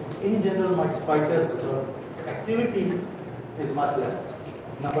 it is in general much quieter because activity is much less.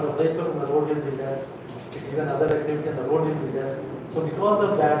 Number of vehicles on the road will be less. Even other activity on the road will be less. So because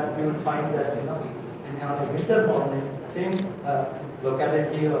of that, you will find that on a winter morning, same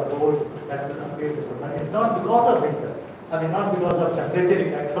locality or road that will appear different. It's not because of winter. I mean, not because of temperature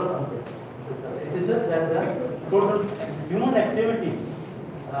effect or something. It is just that the total human activity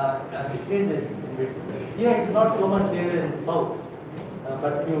decreases in winter. Here it's not so much here in south,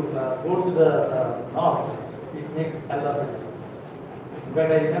 but you go to the north, it makes a lot of difference. But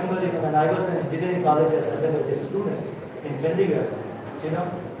I remember when I was in engineering college as a student in Bengaluru,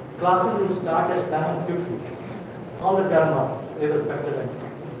 classes would start at 7:50. All the 12 months, irrespective of time.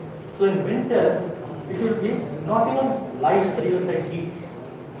 So in winter, it will be not even light outside heat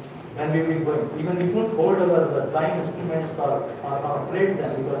when we will be going. Even we couldn't hold our flying instruments or operate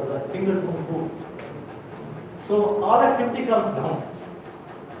them because the fingers won't move. So all activity comes down.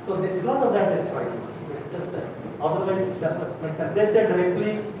 So because of that, it's quite it's just that. Otherwise, the temperature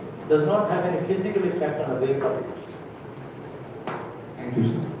directly does not have any physical effect on the wave propagation. Thank you,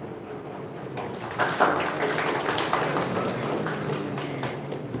 sir.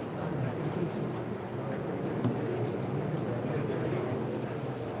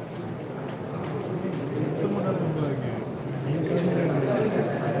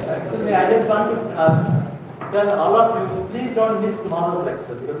 Actually, I just want to tell all of you, please don't miss tomorrow's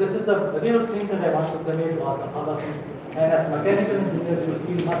lecture because this is the real thing that I want to convey to all of you. And as mechanical engineers, you will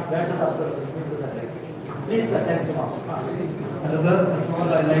feel much better after listening to that lecture. Please attend tomorrow. Hello sir, first of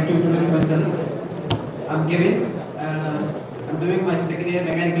all I'd like to introduce myself. I'm Kevin. I'm doing my second year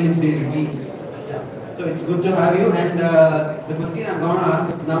mechanical engineering. So it's good to have you, and the question I'm going to ask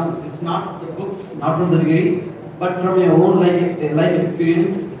now is not the books, not from the degree, but from your own life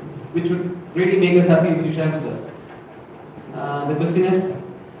experience, which would really make us happy if you share with us. The question is,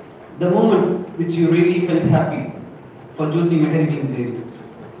 the moment which you really felt happy for choosing mechanical engineering.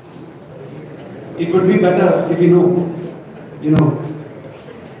 It would be better if you know.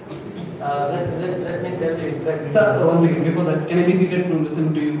 Let me tell you exactly. Sir, one second, before that, can I be seated to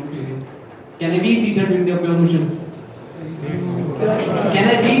listen to you? Can I be seated with your permission? Can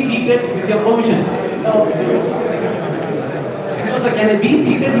I be seated with your permission? No, sir, can I be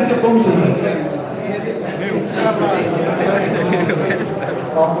seated with your permission?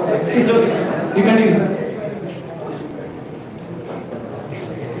 It's okay. You continue.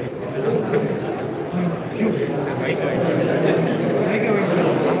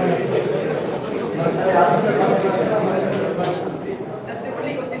 That's the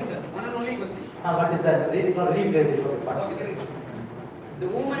only question, sir. One and only question. What is that? Rephrase it. The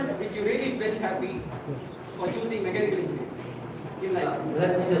moment which you really felt happy for choosing mechanical engineering in life.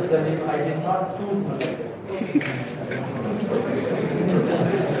 Let me just tell you, I did not choose mechanical.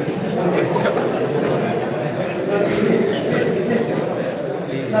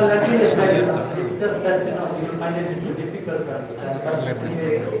 Now let me just tell you, it's just that you find it a little difficult to understand. But every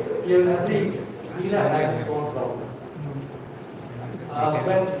era has its own problems.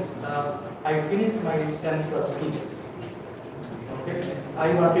 When I finished my 10th plus teaching, okay,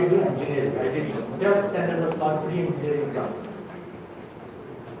 I wanted to do engineering. I did 12th standard was called pre-engineering class.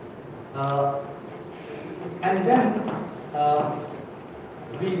 And then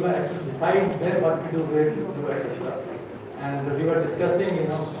we were actually deciding what to do, where to do, etc. And we were discussing,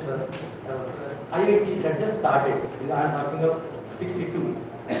 the IITs had just started. I'm talking of 62.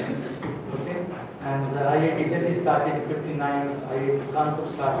 Okay? And the IIT Delhi started in 59, IIT Kanpur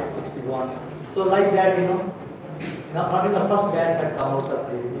started 61. So like that, not in the first batch had come out of the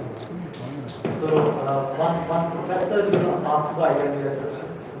IITs. So one professor, asked by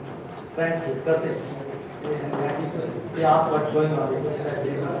friends discussing, and he asked what's going on. He said,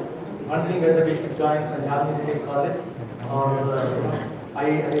 wondering whether we should join Punjab Engineering College or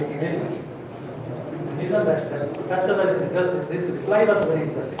IIT Delhi. And that professor, this reply was very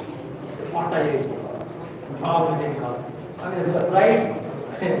interesting. What IIT? Punjab Engineering College. I mean,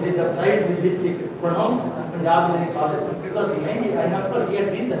 with the pride with which he pronounced Punjab Engineering College, because mainly, and of course he had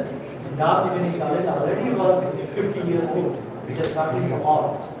reason. Punjab Engineering College already was 50 years old, which has started from all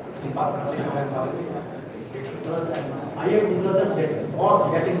in Pakistan. and IIT was just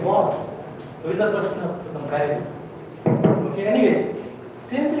getting bought. So it's a question of comparison. Okay, anyway,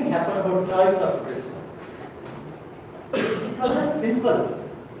 same thing happened about choice of discipline. It was just simple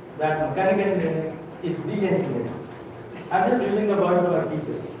that mechanical engineering is the engineering. I'm just using the words of our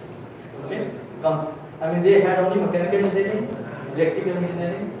teachers. Okay? I mean, they had only mechanical engineering, electrical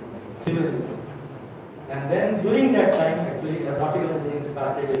engineering, civil engineering. And then during that time, actually, aeronautical engineering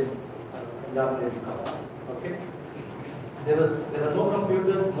started in Punjab. Okay? There were no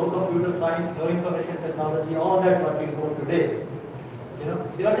computers, no computer science, no information technology, all that what we know today. You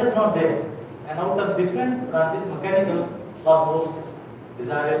know, they were just not there. And out of different branches, mechanical was most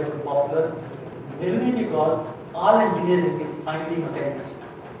desirable, popular, mainly because all engineering is finely mechanical.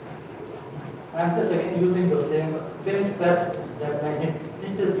 I am just again using the same stress that my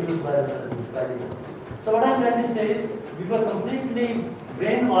teachers used while describing. So what I am trying to say is, we were completely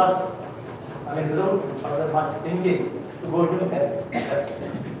brainwashed, I mean, without much thinking, to go to mechanics.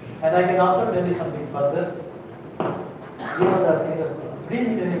 And I can also tell you something further. You know that in the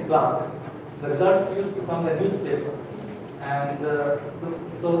pre-engineering class, the results used to come in the newspaper. And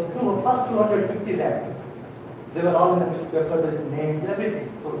so first 250 ranks, they were all in the newspaper, the names, everything.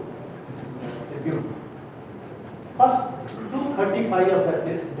 So, review. First 235 of that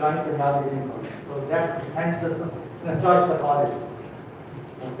list joined Punjab Engineering College. So that ends the choice for college.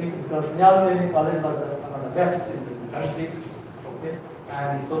 I think because Punjab Engineering College was one of the best in the country. Okay,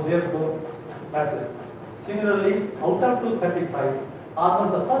 and so therefore that's it. Similarly, out of 235,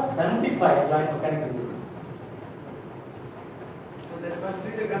 almost the first 75 joined mechanical engineering. So that must be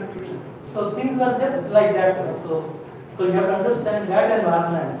the conclusion. So things were just like that. So you have to understand that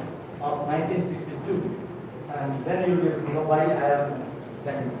environment of 1962, and then you will be able to know why I am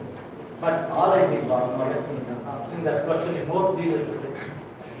standing. But all I did was answering that question more seriously.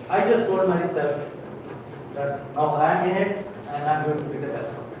 I just told myself that now I am in it and I am going to be the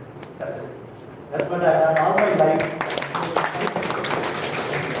best of it. That's it. That's what I have done all my life.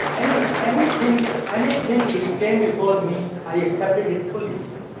 Anything which came before me, I accepted it fully.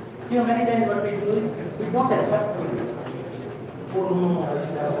 You know, many times what we do is we don't accept fully. Oh no, I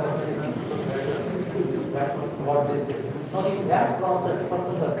should have done this. That was what they did. Now in that process,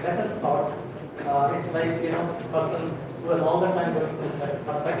 person the second thought, it's like, you know, person who was all the time going to a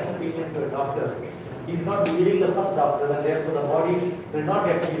second opinion to a doctor. He's not believing the first doctor, and therefore the body will not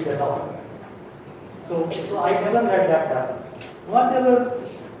get to the doctor. So I never let that happen. Whatever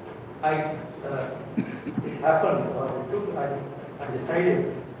it happened or it took, I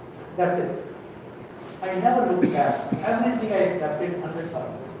decided, that's it. I never looked back. Everything I accepted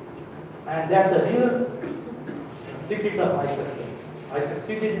 100%. And that's the real secret of my success. I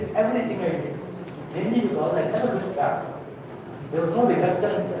succeeded in everything I did, mainly because I never looked back. There was no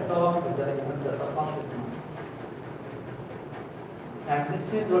reluctance at all with the subconscious mind. And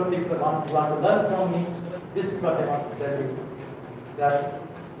this is what, if you want to learn from me, this is what I want to tell you. That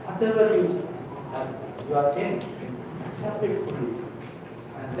whatever you are in, accept it fully.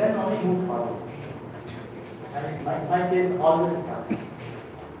 And then only move forward. And in my case, always it happened.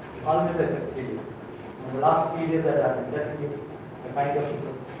 Always I succeeded. In the last 3 days that I have been telling you, the kind of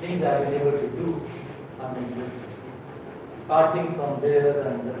things I have been able to do, I mean, starting from there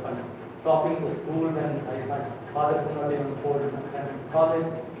and topping the school, and my father could not even afford to send me to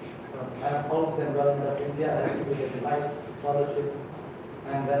college. I am out and government of India, I had to get a life scholarship,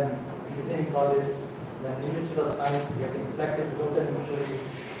 and then engineering college, then Institute of Science, getting selected to go to university,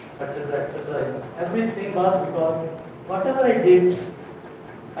 etc., etc. Everything was because whatever I did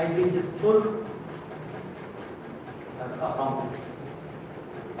with full confidence.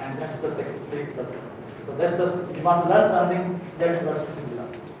 And that's the secret of success. So that's the, if you want to learn something, that is what you should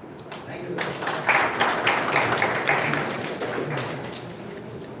learn. Thank you.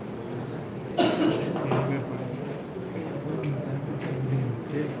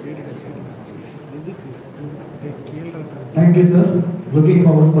 Thank you, sir. Looking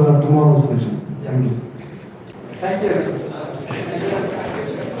forward for tomorrow's session. Thank you, sir. Thank you.